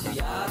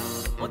 Anti-gouillade,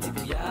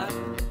 anti-gouillade,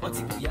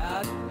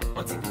 anti-gouillade,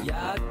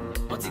 anti-gouillade,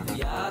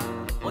 anti-gouillade,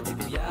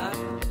 anti-gouillade,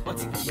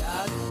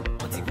 anti-gouillade,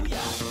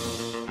 anti-gouillade.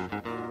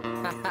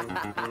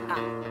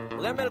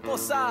 Remets comme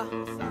ça.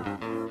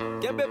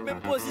 Quelle même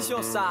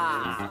position ça.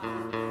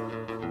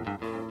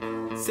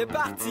 C'est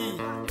parti.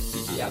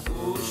 Piqué à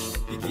gauche,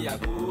 piqué à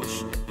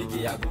gauche,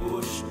 piqué à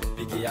gauche,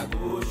 piqué à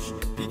gauche,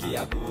 piqué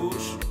à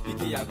gauche,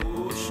 piqué à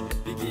gauche,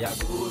 piqué à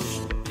gauche,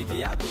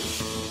 piqué à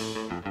gauche.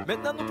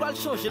 Maintenant nous allons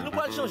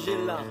changer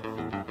là.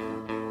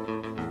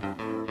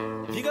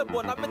 Virez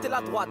bon, on mettez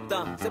la droite,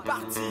 c'est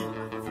parti.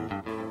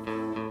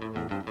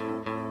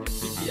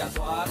 Piqué à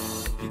droite,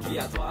 piqué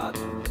à droite,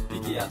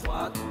 piqué à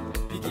droite,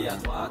 piqué à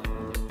droite,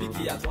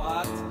 piqué à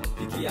droite,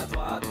 piqué à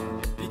droite,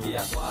 piqué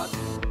à droite,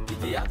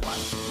 piqué à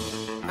droite.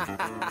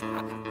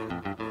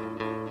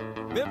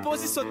 Même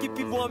position qui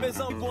pique pour un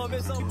maison, pour un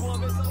maison, pour un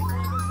maison.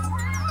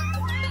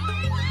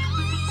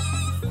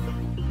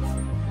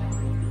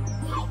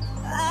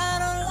 I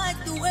don't like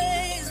the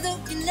way it's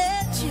looking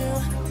at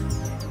you.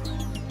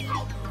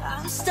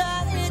 I'm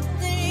starting to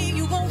think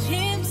you want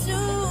him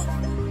too.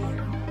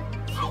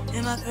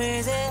 Am I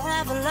crazy?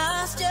 Have I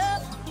lost you?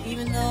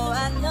 Even though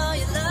I know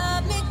you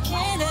love me,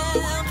 can't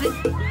help it.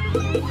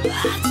 I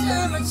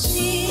turn my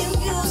cheek,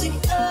 music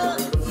up,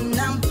 and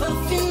I'm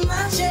puffing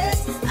my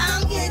chest.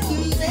 I'm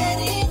getting red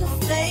in the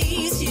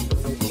face. You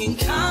can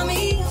call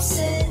me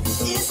upset.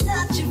 It's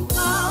not your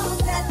fault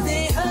that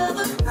they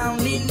hover. I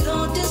mean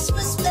no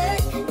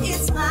disrespect.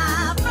 It's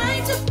my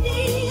right to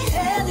be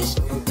hellish.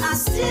 I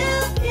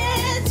still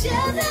get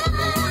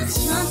jealous.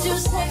 I'm too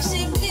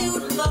sexy,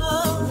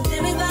 beautiful.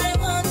 Everybody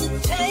wants a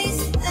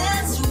taste.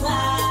 That's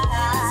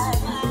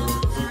why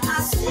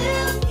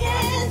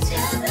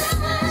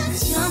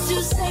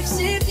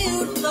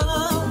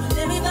beautiful, and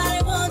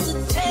everybody wants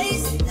a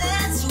taste.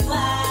 That's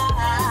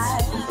why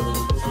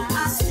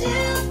I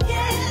still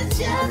get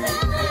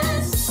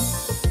jealous.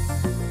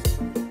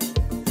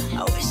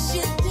 I wish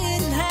you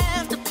didn't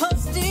have to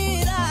post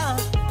it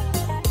out.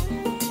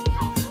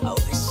 I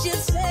wish you'd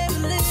save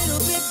a little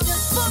bit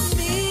just for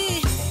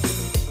me.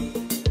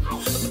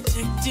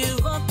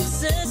 Protective or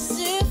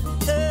possessive,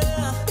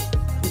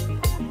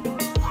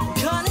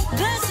 call it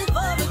passive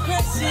or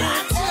aggressive. I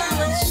turn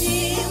my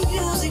cheap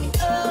music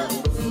up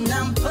and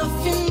I'm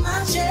puffing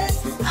my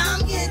chest.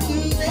 I'm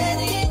getting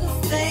ready to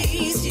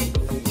face you.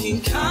 You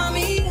can call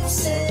me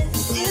upset.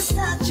 It's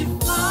not your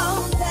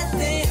fault that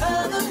they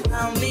hug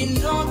around me.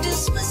 No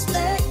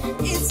disrespect.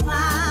 It's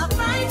my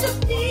right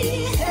to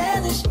be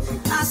hellish.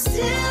 I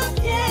still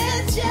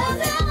get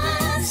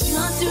jealous.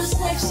 You're too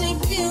sexy,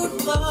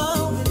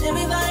 beautiful, and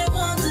everybody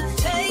wants a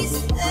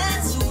taste.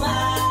 That's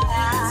why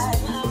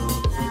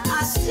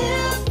I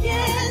still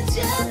get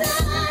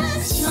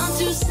jealous. You're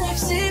too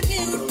sexy,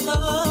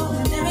 beautiful,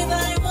 and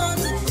everybody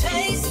wants a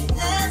taste.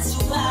 That's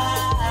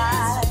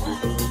why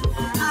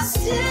I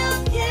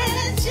still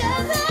get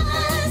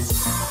jealous.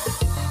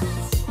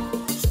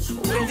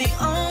 We're the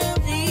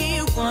only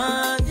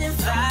one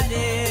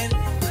invited.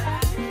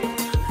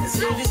 As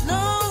if there's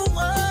no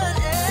one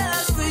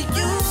else for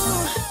you.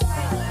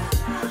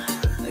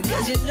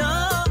 Cause you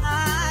know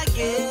I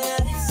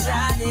get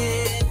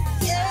excited.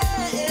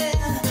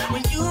 Yeah,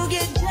 when you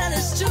get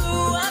jealous too.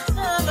 I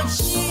turn my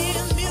sheet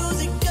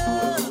music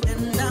up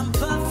and I'm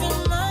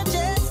puffing my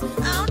chest.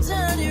 I'll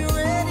turn it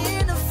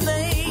ready to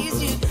face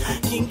you.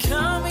 Can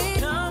call me,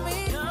 call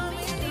me, call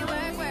me.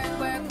 Work, work,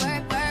 work,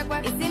 work, work,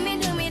 work. You see me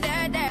do me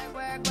that, that.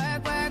 Work,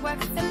 work, work,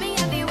 work. See me I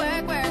be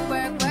work, work,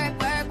 work, work,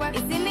 work, work.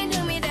 You see me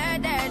do me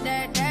that, that,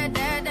 that, that,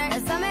 that,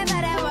 that. Tell me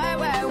about that work,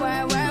 work,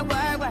 work, work,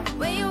 work, work.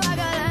 When you walk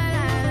a la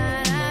la la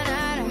la la.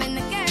 I'm in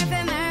the cafe,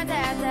 my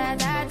ta ta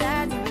ta ta.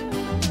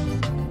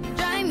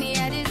 Drive me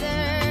a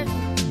dessert.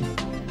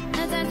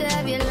 No time to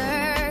have you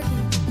lurk.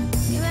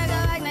 You make a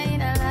like, now you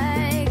don't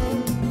like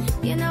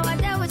it. You know I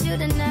dealt with you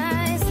the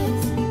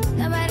nicest.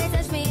 Nobody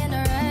touched me in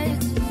the right.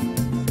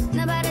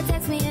 Nobody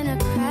text me in a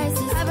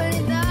crisis. I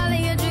believed all of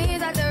your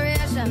dreams are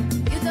duration.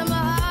 You took my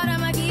heart, all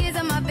my keys,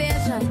 and my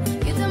vision.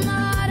 You took my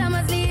heart, I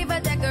must leave a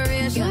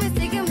decoration. You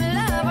mistaken my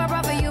love, I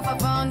brought for you for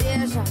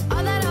foundation.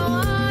 All that I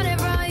wanted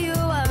from you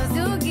was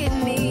to give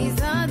me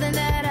something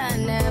that I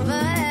never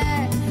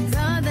had,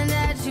 something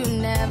that you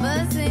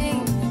never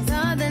seen,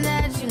 something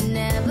that you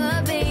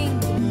never been.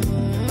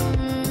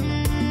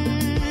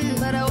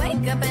 But I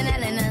wake up and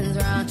nothing's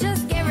wrong.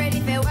 Just get ready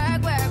for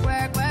work, work,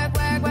 work, work,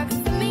 work, work.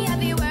 To me, I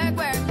be work,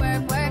 work,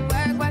 work, work,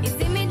 work, work. You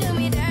see me do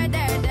me that,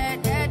 that,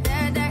 that, that,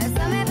 that, that.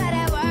 Tell me about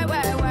that work,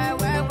 work, work,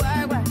 work,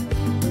 work, work.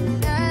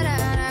 Da, da,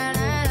 da,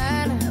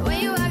 da, da. When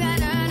you walk out,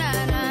 da, da,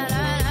 da,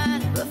 da, da.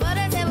 Before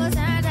the table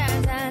turn, turn,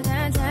 turn,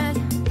 turn, turn.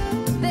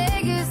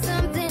 Beg you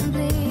something,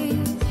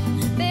 please.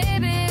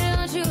 Baby,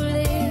 don't you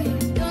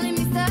leave. Don't leave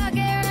me stuck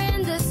here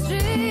in the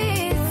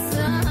streets. If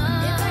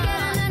I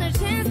get another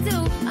chance to,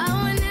 I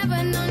will never,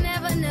 no,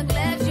 never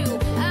neglect you.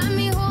 I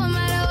mean, who am I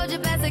to hold your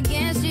best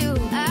against you?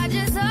 I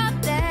just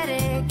hope that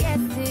it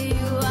gets to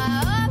you. I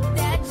hope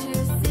that you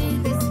see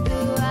this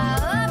through. I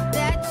hope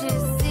that you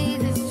see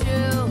this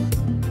true.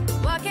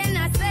 What can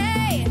I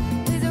say?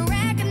 Please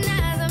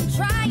recognize I'm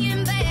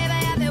trying, baby.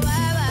 I feel why.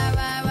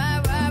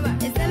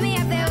 It's me,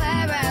 I feel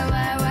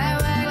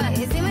why.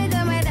 You see me do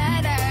my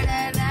da da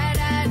da da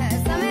da.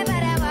 Tell me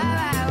about that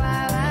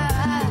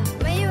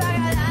why. When you walk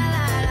out, la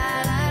la la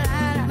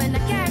la la. When I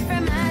carry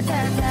from my ta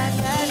ta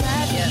ta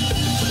ta.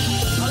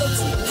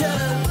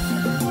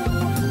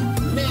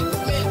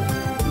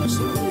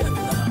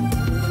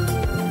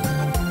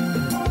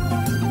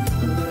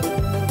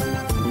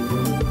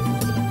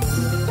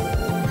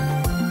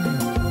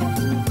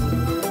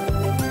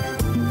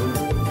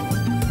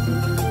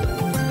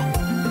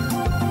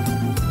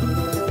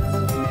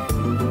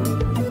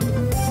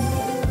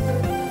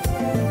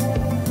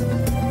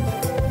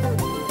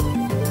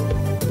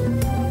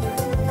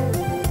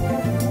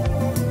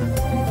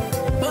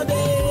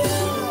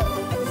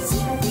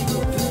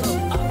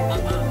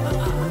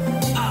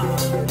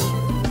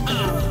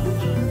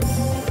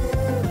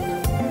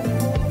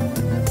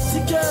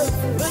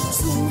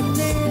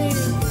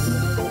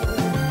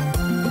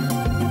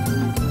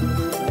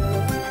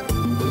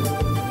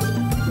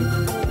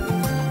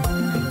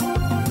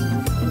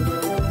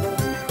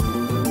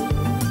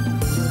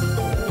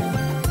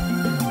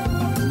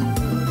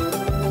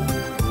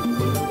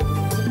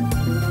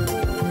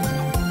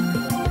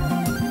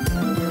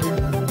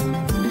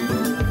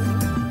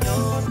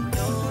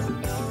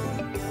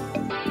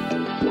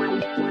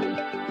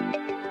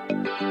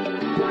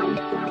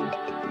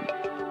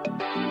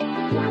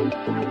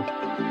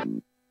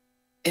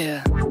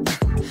 Yeah.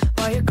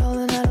 Why you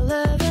calling at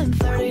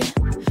 11:30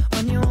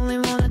 when you only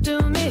wanna do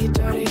me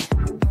dirty?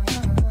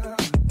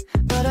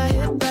 But I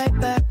hit right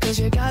back 'cause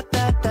you got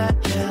that,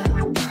 yeah.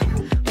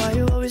 Why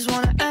you always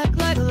wanna act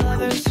like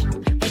lovers,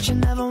 but you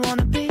never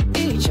wanna be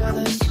each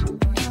other's?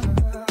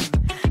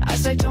 I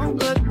say don't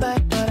look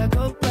back, but I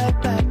go right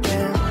back,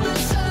 yeah.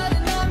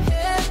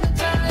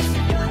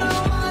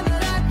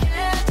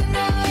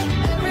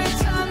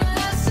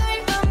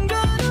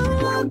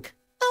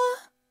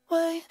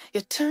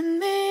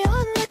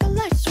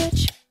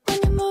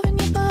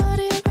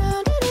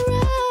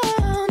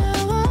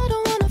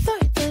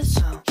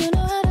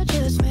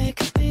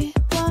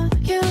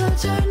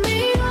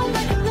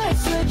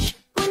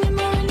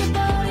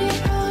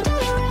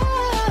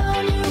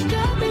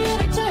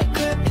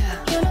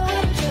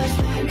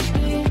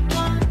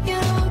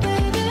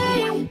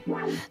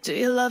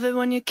 love it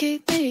when you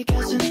keep me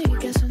guessing.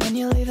 When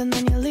you leave and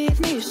then you leave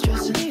me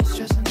stressing.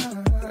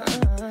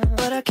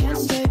 But I can't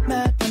stay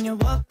mad when you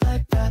walk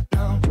like that,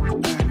 no.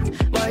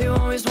 Why you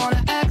always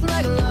wanna act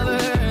like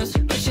lovers,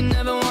 but you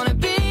never wanna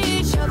be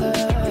each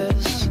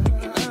other's?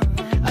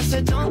 I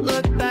said don't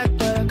look back,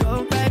 but I go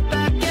right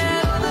back.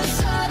 And all of a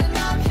sudden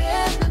I'm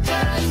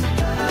hypnotized.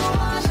 You're the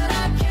one that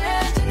I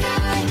can't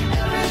deny.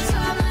 Every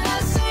time that I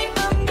say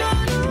I'm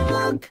gonna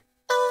walk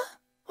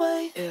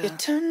away, you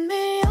turn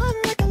me on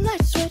like a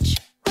light switch.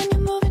 When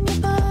you're moving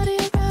your body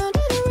around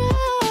and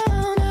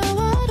around. Now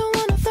I don't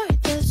wanna fight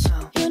this.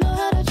 You know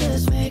how to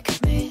just make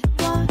me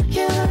want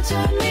you.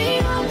 Turn me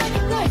on like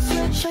a light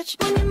switch.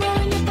 When you're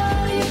moving your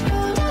body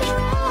around and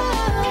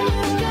around.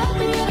 You got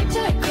me in a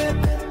tight grip.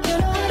 You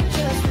know how to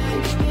just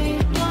make me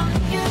want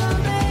you,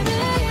 baby.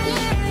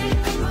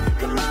 Come on,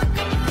 come on,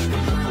 come on,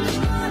 come on,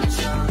 come on, and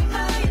show me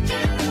how you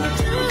do.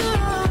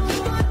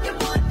 You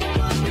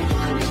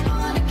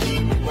want to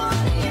keep me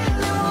wanting you.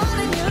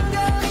 Wanting you,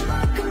 girl. Come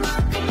on, come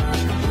on, come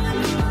on,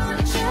 come on,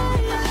 and show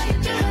me how you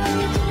do.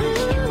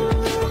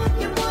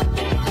 You want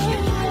to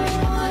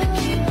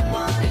keep me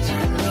wanting you.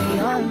 Turn me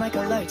on like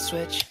a light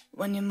switch.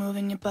 When you're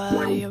moving your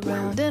body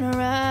around and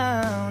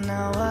around.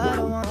 Now I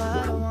don't want.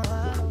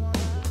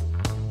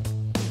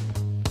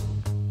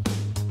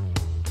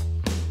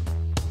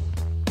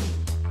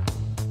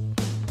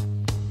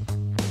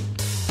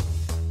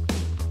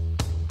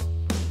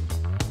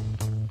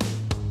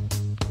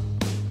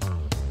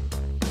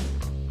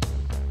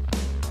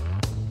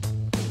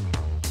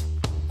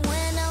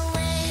 When I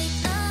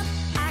wake up,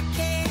 I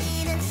can't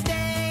even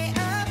stay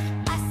up.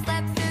 I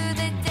slept through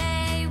the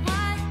day.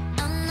 Why?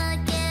 I'm not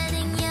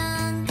getting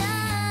younger.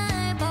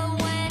 But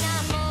when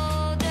I'm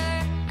older,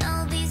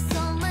 I'll be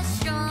so much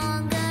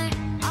stronger.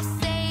 I'll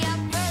stay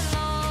up for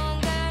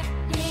longer.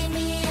 Meet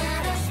me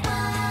at a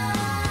spot.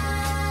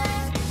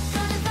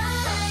 Gonna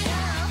find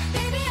out.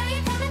 Baby, are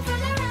you coming for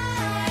the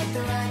ride?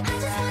 I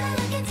just wanna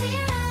look into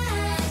your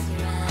eyes.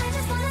 I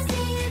just wanna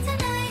see you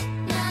tonight,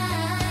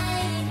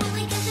 night. When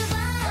we catch a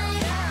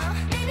vibe,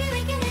 maybe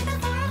we can hit the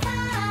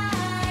 405.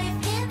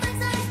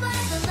 Hypnotized by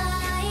the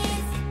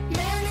lights.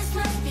 Man, this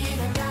must be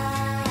the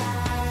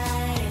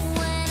rise.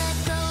 When I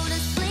go to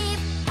sleep,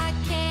 I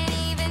can't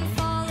even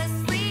fall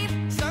asleep.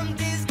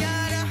 Something's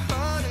got a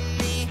hold of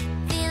me.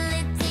 Feel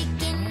it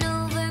taking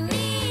over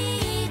me.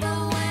 But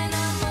when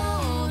I'm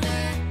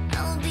older,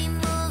 I'll be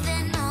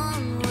moving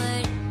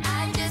onward.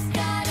 I just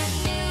got a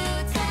new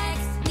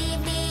text. Meet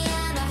me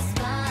at our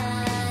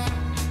spot.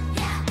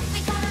 Yeah, we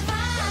gotta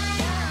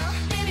find out.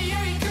 Baby,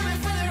 are you coming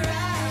for the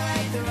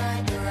ride?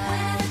 When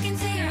I look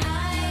into your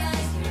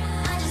eyes,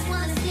 I just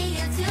wanna see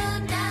you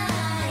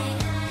tonight.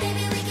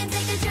 Baby, we can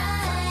take a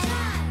drive.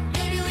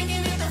 Baby, we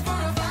can hit the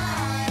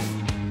 405.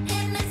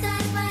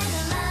 Hypnotized by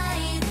the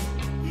lights.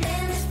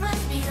 Man, this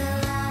must be the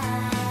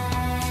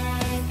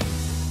life.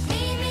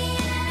 Meet me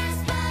at our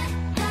spot.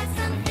 Got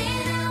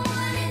something I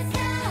wanna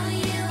tell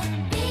you.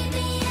 Meet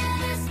me at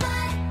our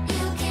spot.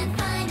 You can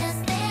find us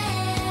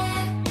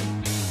there.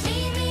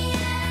 Meet me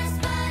at our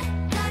spot.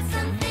 Got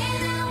something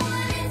I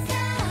wanna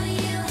tell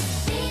you.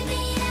 Meet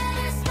me at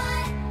our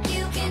spot.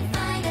 You can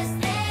find us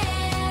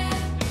there.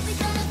 We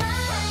gonna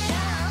find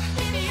out.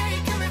 Baby, are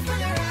you coming for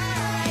the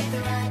ride?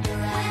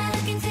 When I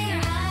look into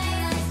your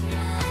eyes,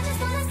 I just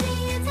wanna see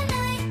you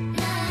tonight,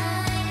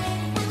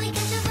 night. When we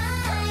catch a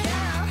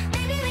vibe,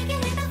 maybe we can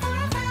hit the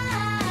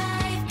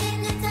 405.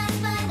 Hypnotized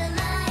by the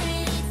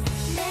lights.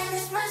 Man,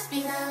 this must be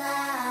the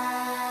life.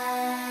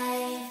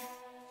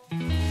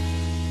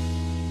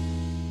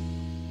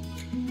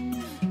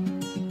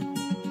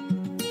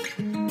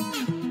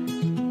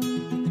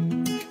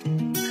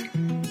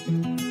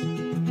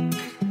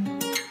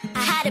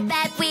 I had a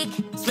bad week.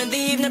 Spent the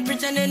evening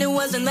pretending it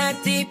wasn't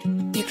that deep.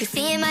 You could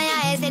see in my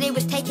eyes that it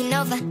was taking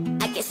over.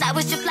 I guess I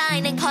was just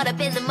blind and caught up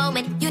in the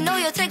moment. You know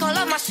you'll take all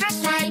of my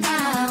stress right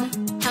now.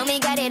 Help me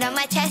get it on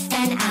my chest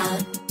and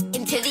out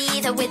into the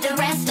ether with the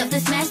rest of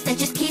this mess that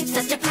just keeps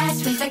us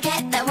depressed. We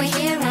forget that we're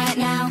here right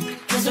now.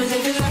 Cause we're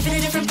living life in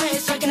a different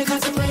place, stuck in a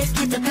constant place.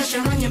 Keep the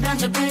pressure on, you're bound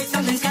to break.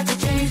 Something's got to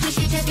change. We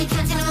should just be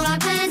canceling all our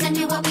plans and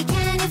do what we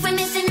can. If we're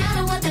missing out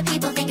on what the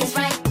people think is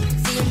right,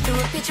 Seeing through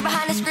a picture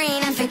behind the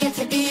screen and forget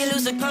to be.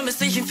 Lose a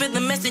conversation, fit the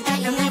message that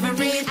you'll never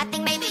read. I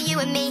think maybe you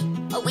and me,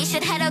 or we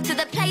should head out to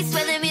the place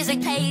where the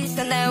music plays,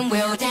 and then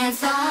we'll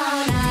dance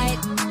all night.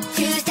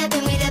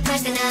 Two-stepping with the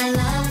person I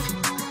love.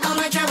 All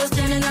my troubles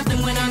turning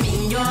nothing when I'm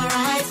in your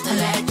eyes.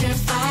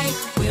 Electrified,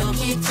 we'll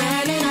keep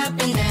turning up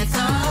and dance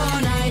all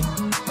night.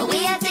 But we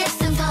had dips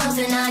and falls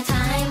in our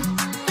time,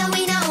 but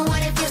we know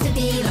what it feels to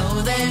be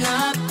Low then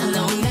up,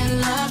 alone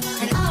then love.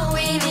 and all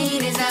we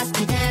need is us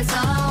to dance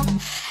all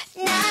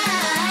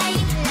night,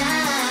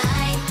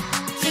 night,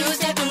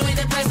 Two-stepping with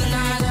the person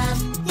I love.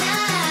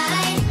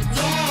 night,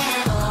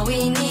 yeah. All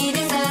we need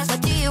is us.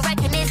 What do you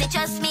reckon? Is it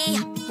just me?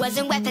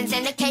 Wasn't weapons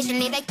and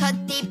occasionally they cut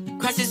deep.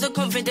 Crisis of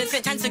confidence,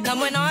 it tends to come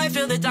when I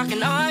feel the dark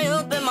and I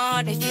open my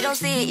heart. If you don't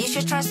see it, you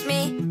should trust me.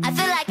 I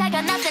feel like I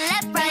got nothing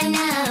left right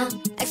now.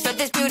 Except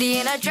this beauty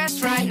in her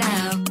dress right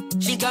now.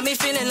 She got me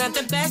feeling like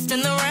the best,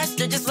 and the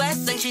rest are just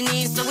less than she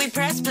needs. So we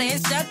press play and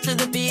step to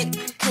the beat.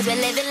 Cause we're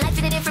living life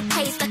in a different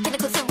pace, like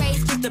chemicals to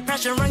race. Keep the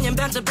pressure on, you're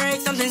bound to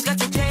break. Something's got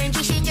to change.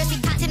 We should just be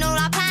counting all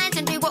our plans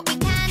and do what we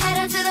can. Head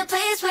up to the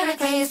place where it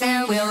plays,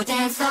 and we'll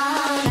dance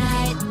all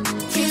night.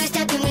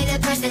 Two-stepping with the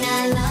person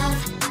I love.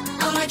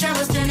 All my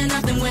troubles turning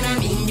nothing when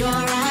I'm in your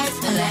eyes.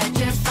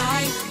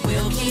 Electrified,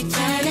 we'll keep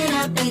turning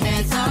up and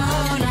dance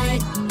all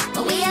night.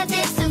 But we have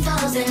dips and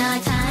falls in our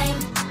time,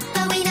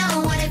 but we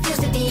know what it feels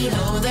to be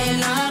low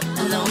then up,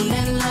 alone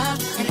then love.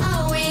 And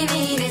all we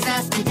need is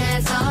us to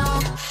dance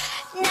all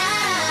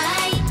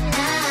night,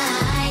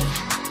 night.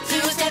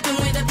 Two-stepping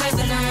with the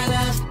person I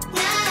love.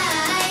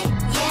 Night,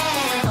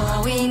 yeah.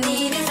 All we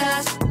need is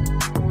us.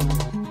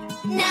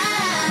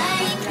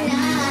 Night,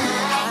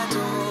 night.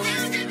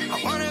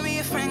 I wanna be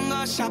a friend,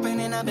 go shopping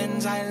in a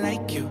Benz. I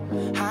like you,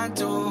 I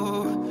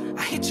do.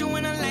 I hit you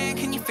in a lane,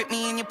 can you fit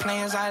me in your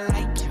plans? I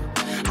like you,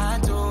 I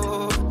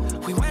do.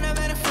 We went up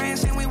better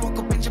friends and we woke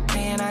up in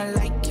Japan. I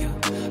like you,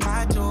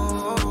 I do.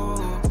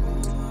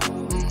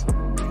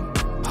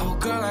 Oh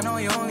girl, I know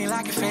you only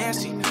like it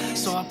fancy,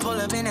 so I pull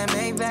up in that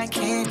Maybach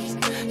candy.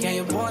 Yeah,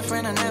 your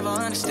boyfriend will never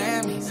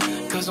understand me,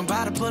 cause I'm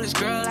about to pull this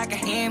girl like a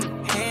hammy.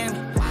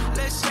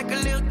 Let's take a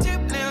little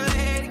dip, little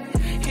lady.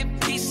 Hit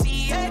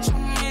PCH,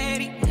 I'm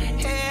ready.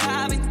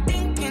 Yeah, I've been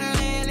thinking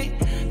lately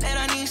that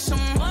I need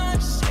someone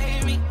to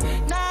save me.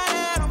 Now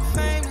that I'm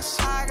famous,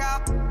 I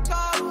got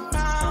all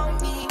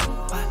around me,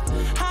 but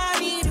I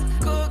need a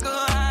good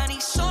girl, I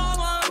need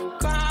someone to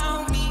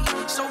ground me.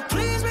 So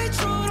please be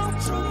true, don't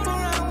fool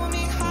around with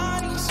me.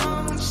 I need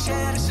someone to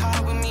share this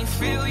heart with me.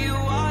 Feel you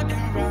up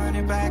and run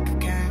it back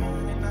again.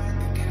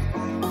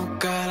 Oh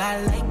girl,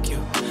 I like you,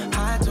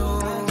 I do.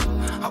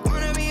 I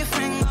wanna be a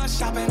friend, go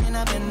shopping in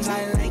a Benz.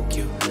 I like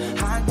you,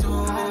 I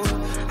do.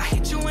 I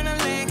hit you in a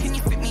lane, can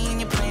you fit me in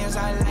your plans?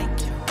 I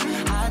like you,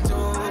 I do.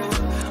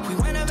 We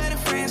went up better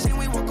friends and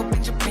we woke up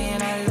in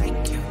Japan. I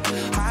like you,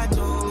 I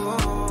do,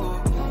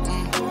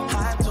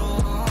 I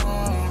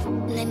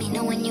do. Let me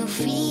know when you're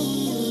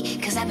free,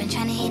 cause I've been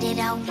trying to hit it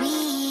out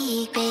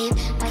weak, babe.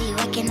 Why you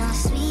acting all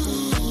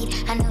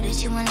sweet? I know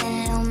that you want a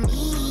little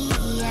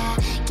me, yeah.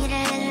 Get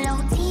a little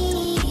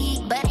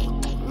OT, but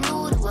ain't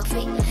new to a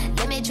freak.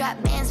 Let me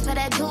drop bands for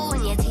that jewel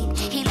in your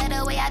teeth. He let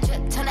the way I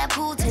drip, turn that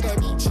pool to the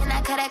beach. And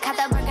I coulda caught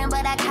the Birkin,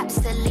 but I cops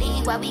the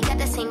lead. Why we got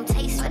the same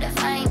taste for the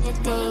finer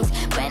things.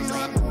 Brand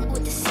new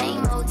with the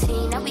same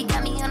routine. Now we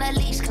got me on a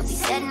leash, cause we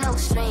said no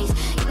strings.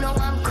 You know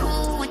I'm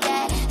cool with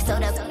that, so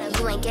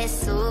you ain't get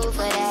sued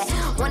for that.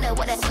 Wonder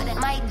what I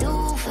might do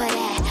for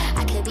that.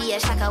 I could be a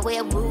shocker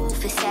where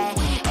roof is at.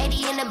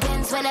 80 in the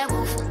Benz when that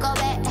roof go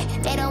back.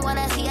 They don't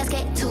wanna see us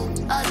get too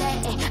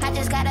upset. I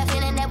just got a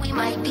feeling that we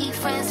might be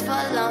friends for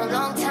a long,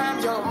 long time.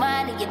 You don't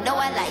mind, and you know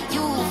I like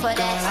you for that.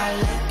 Girl, I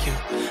like you,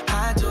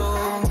 I do.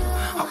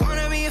 I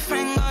wanna be a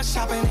friend, go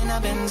shopping in a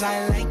Benz.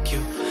 I like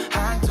you,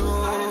 I do.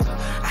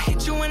 I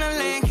hit you in a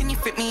lane, can you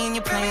fit me in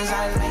your plans?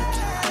 I like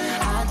you,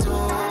 I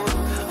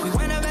do. We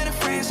went up better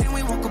friends and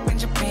we woke up in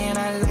Japan.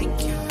 I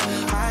like you,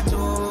 I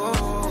do,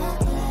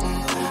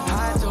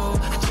 I do.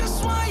 I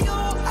just want you,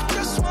 I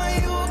just want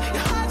you.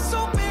 Your heart's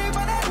so big,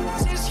 but that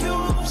is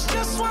huge.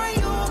 Just want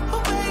you,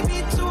 oh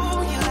baby, do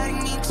you like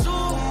me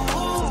too?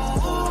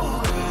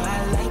 Girl, I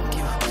like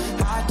you,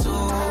 I do.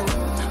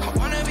 I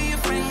wanna be a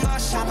friend, go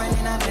shopping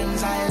in a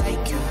Benz. I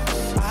like you,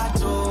 I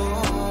do,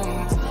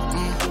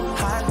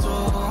 I do.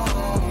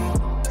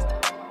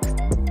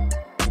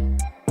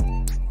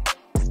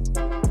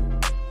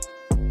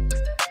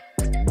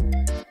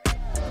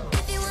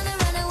 If you wanna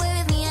run away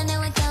with me, I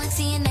know a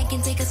galaxy and I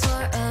can take us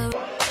for a.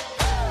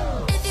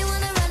 If you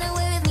wanna run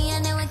away with me, I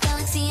know a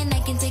galaxy and I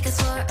can take us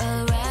for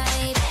a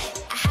ride.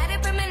 I had a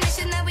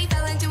premonition that we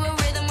fell into a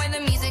rhythm where the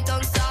music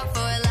don't stop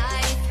for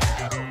life.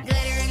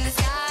 Glitter in the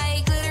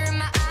sky, glitter in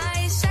my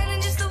eyes,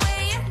 shining just the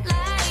way you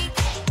like.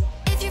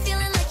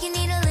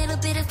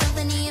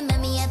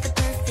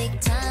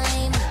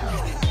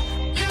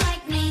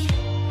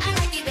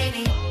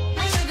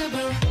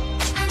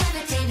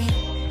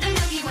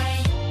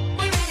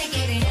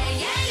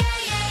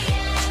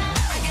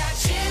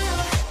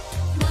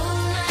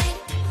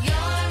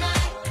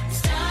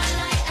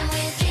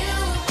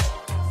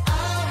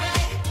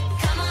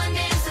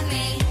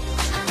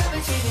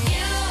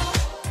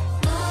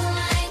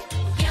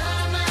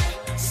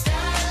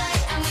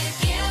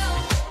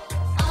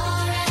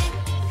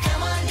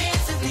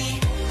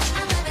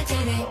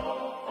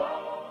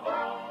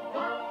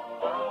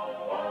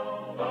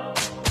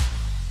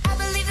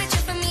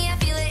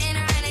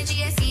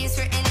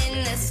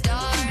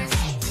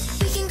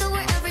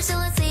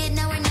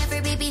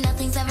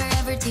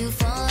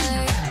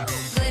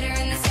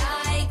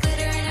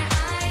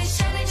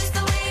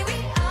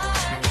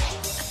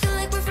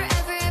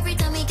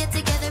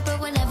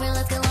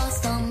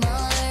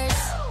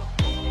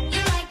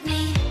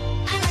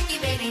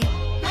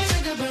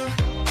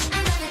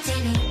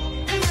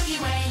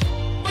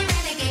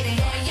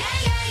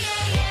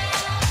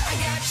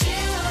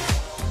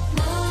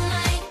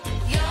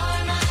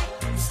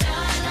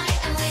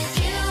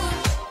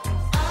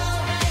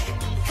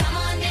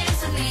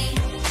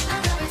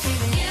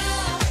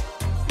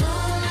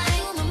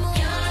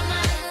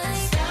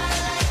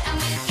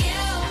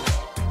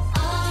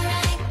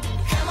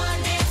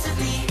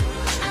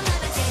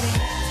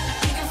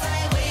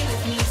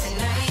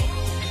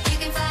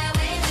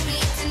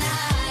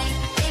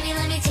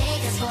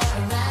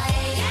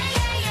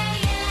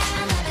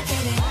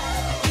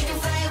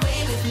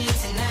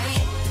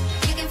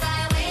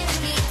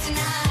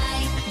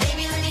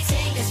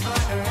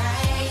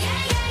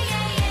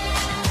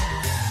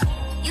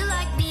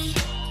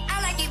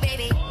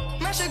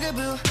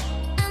 Malibu.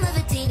 I love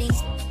it dating.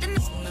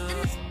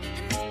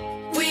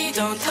 We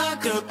don't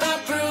talk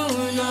about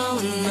Bruno,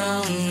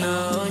 no,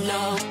 no,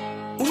 no.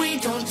 We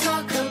don't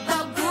talk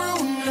about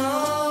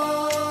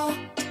Bruno.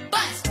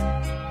 But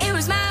it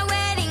was my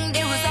wedding,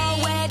 there was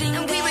our wedding,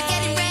 and we were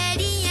getting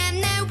ready,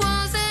 and there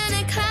wasn't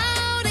a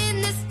cloud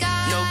in the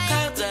sky. No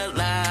clouds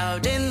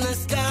allowed in the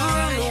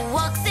sky. Bruno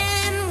walks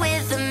in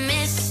with a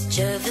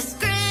mischievous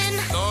grin.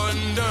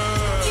 Thunder.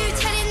 You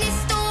telling this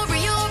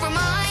story or am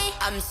I?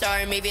 I'm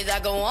sorry, maybe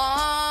that go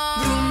on.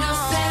 Bruno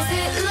says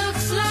it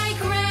looks like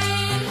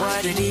rain.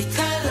 What did he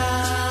tell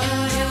us? In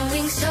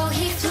doing so,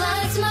 he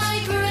floods my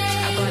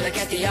brain. I'm gonna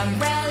get the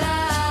umbrella.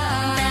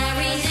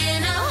 Married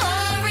in a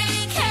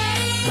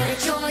hurricane. What a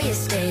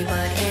joyous day,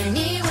 but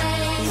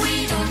anyway,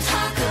 we don't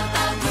talk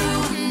about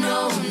Bruno,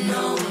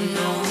 no,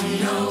 no,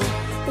 no.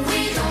 We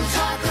don't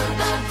talk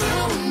about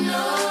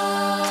Bruno.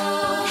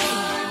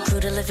 Grew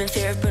to live in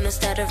fear of Bruno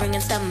stuttering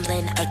and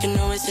stumbling. I can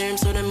always hear him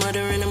sort of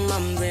muttering and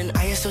mumbling.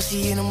 I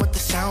associate him with the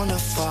sound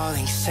of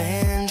falling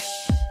sand.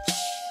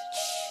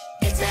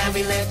 It's a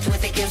heavy lift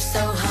with a gift so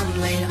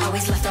humbling.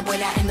 Always left a boy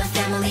out in the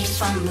family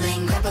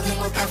fumbling, grappling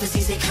with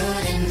prophecies they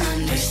couldn't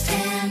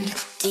understand.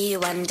 Do you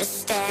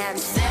understand?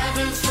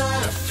 7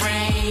 foot of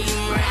frame,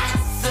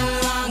 rats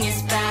along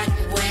his back.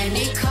 When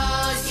he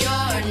calls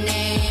your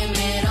name,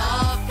 it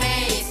all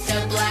fades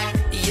to black.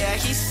 Yeah,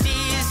 he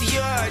sees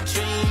your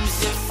dreams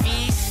and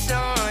feasts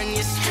on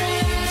your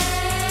screams.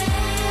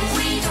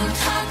 We don't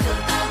talk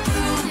about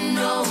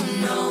Bruno,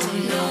 no,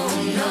 no,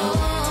 no.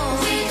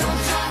 We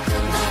don't talk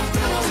about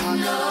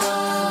Bruno.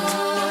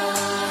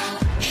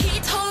 He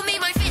told me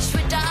my fish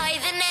would die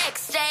the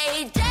next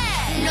day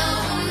dead. No,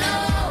 no.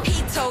 He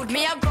told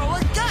me I'd grow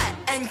a gut,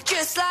 and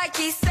just like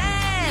he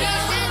said, He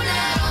said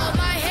no.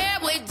 my hair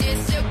would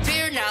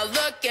disappear. Now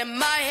look at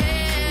my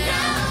hair.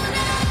 No,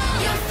 no.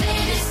 Your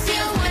fate is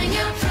sealed when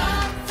your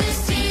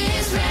prophecy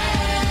is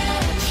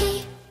read. He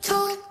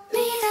told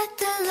me that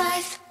the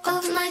life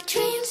of my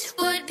dreams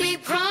would be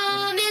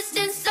promised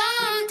and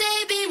someday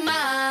be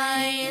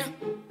mine.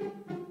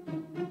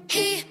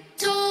 He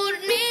told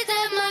me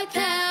that my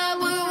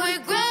power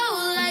would grow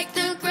like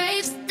the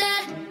grapes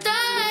that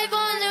thrive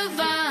on the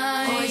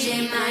vine.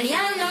 Oye,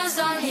 Mariano's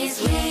on his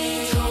way.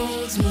 He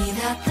told me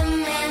that the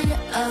man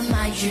of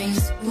my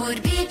dreams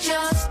would be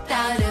just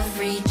out of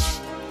reach,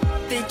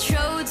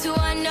 betrothed to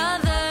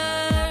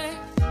another.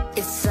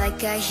 It's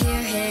like I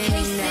hear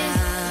him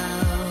now.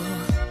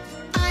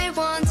 I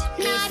want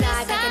not a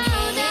sound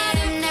that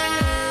him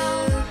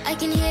now. I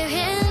can hear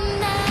him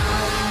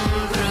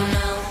now.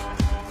 Bruno.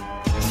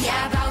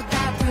 Yeah, about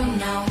that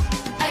Bruno.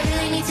 I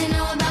really need to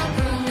know about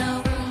Bruno.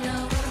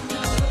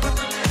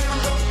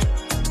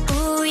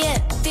 Ooh yeah,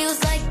 feels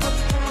like.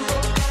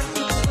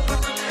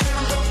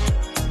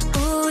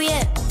 Ooh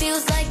yeah,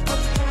 feels like.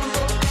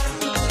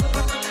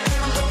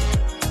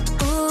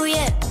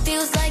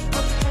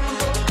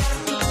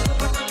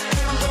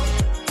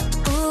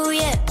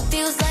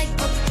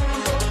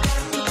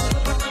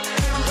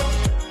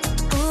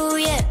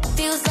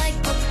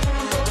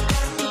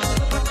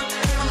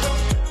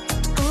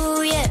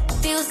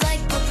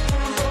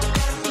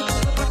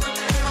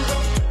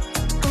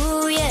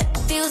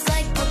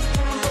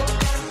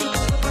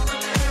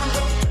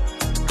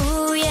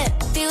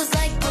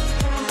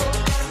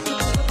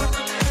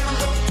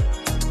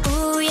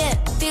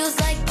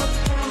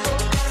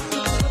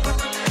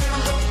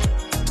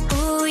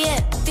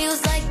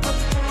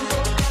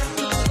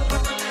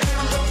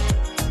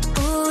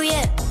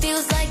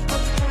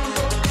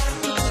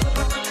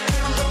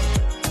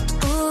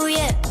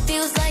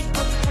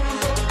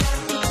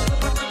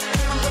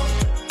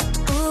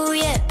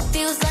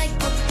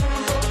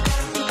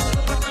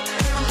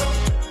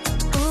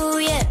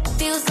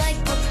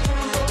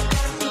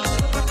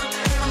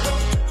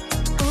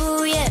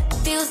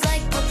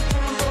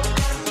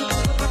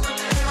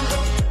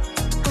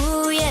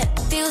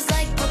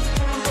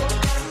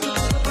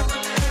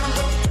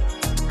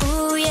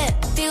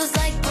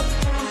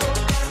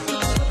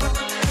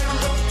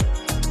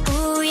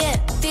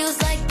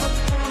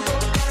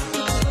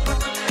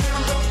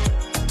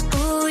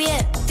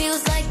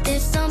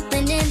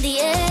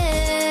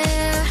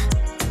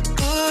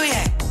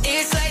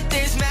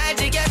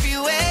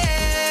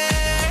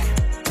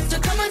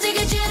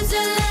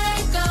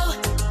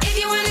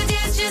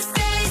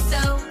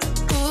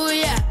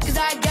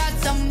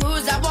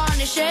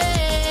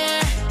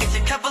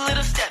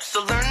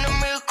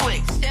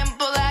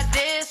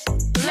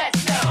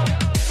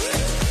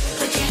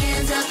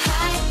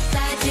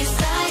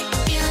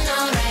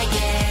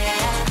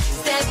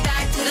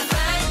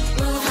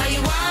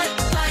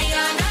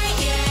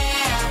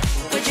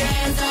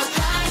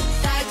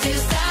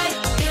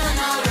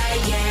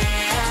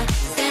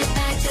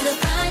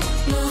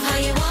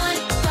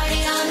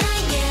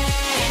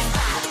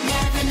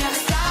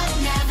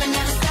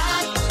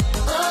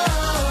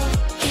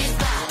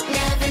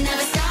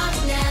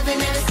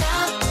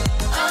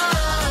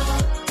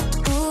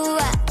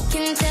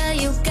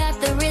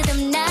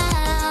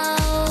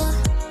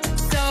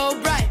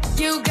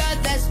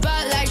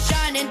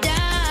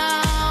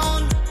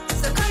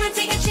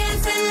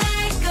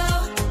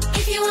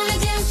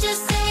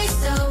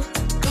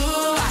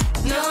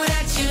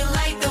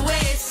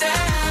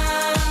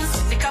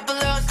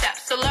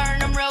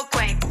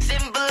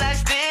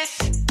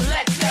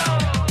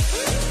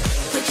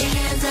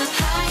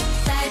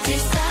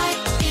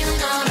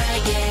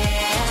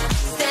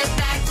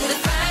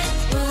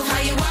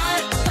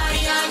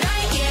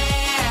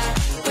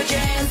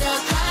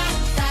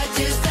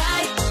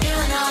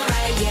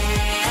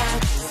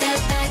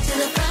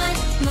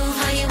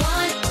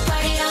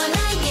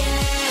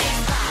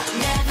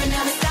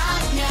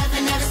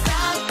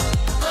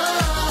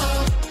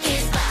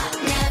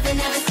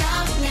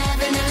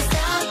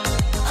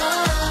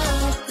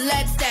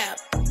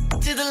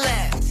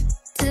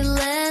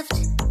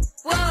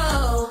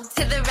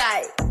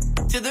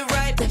 the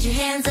right. Put your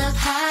hands up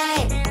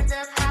high.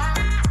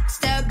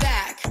 Step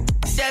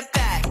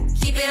back,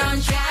 keep it on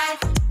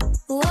track.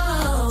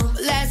 Whoa,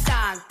 last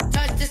time,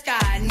 touch the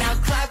sky. Now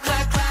clap,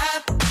 clap,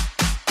 clap.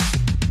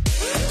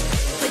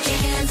 Put your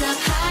hands up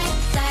high,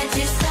 side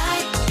to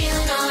side,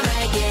 feeling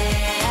alright,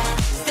 yeah.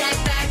 Step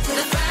back to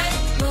the front,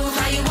 move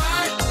how you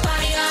want,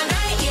 party all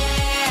night,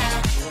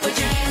 yeah. Put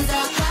your hands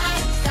up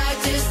high, side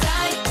to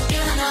side,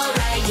 feeling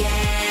alright,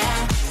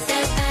 yeah.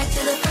 Step back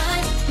to the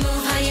front,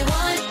 move how you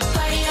want,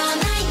 party all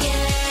night,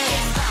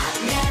 yeah.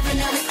 Never,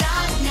 never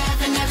stop,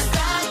 never, never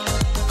stop.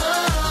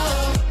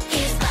 Oh,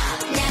 hip hop,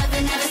 never,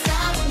 never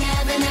stop,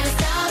 never, never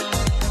stop.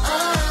 Oh.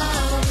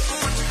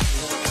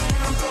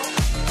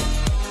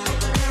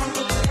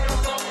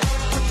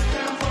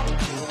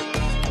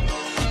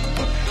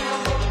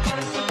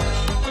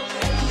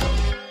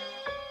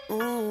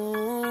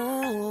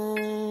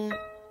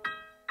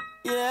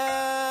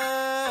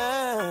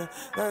 Yeah,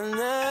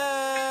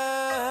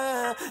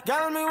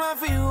 girl, me want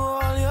for you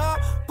all, yo.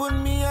 Put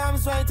me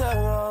arms right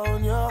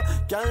around you.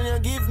 Girl, you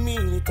give me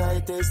the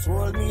tightest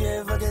hold me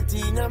ever get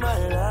in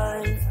my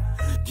life.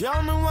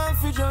 Girl, me want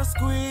for just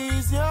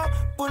squeeze you.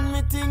 Put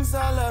me things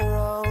all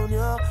around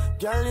you.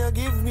 Girl, you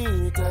give me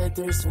the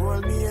tightest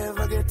hold me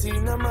ever get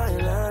in my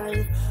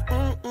life.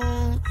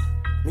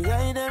 Me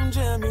hide them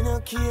jam, me no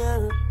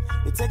care.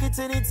 You take it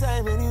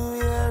anytime,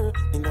 anywhere.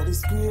 In the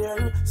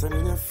square, so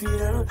me no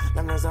fear.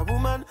 Long as a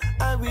woman,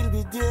 I will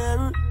be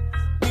there.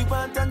 Me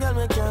want a girl,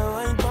 me can't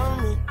wine for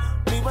me.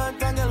 Me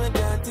want a girl, me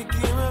can't take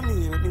care of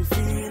me. Let me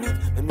feel it,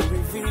 let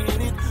me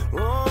feel it.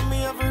 Oh,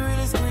 me have to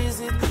really squeeze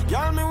it.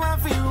 Girl, me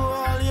want for you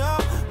all, yo.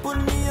 Put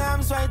me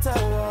arms right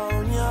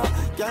around you.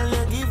 Girl,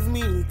 you give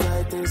me the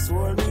tightest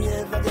hold me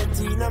ever get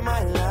in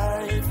my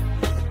life.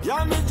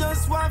 Girl, me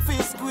just want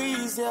to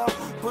squeeze you.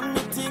 Put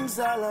me things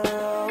all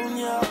around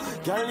you.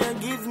 Girl, you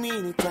give me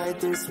the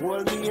tightest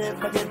hold me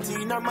ever get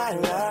in my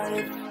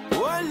life.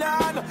 Oh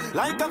Lord,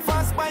 like a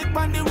fast bike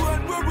on the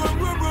road, boom, boom,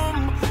 boom,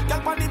 boom.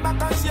 Girl, on the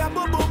back and she a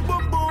boom, boom,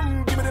 boom,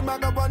 boom. Give me the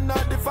maga one,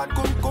 not the fat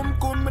cum, cum,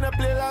 cum. Me the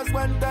play last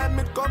one time,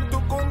 it come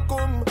to cum,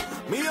 cum.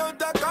 Me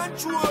out of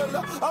control.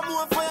 I'm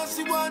more fire,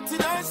 she want in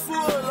her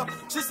soul.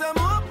 She say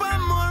more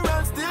and more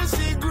and still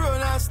she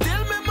grown. And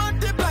still me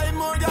multiply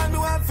more, girl, me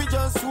want to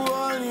just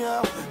hold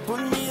ya.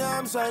 Put me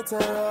arms right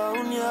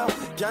around ya.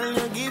 Can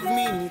you give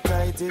me the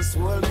tightest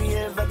hold me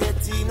ever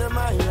get in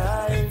my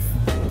life?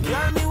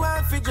 Girl, me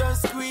want to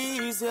just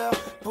squeeze ya.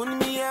 Put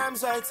me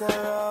arms right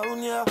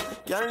around ya.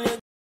 Can you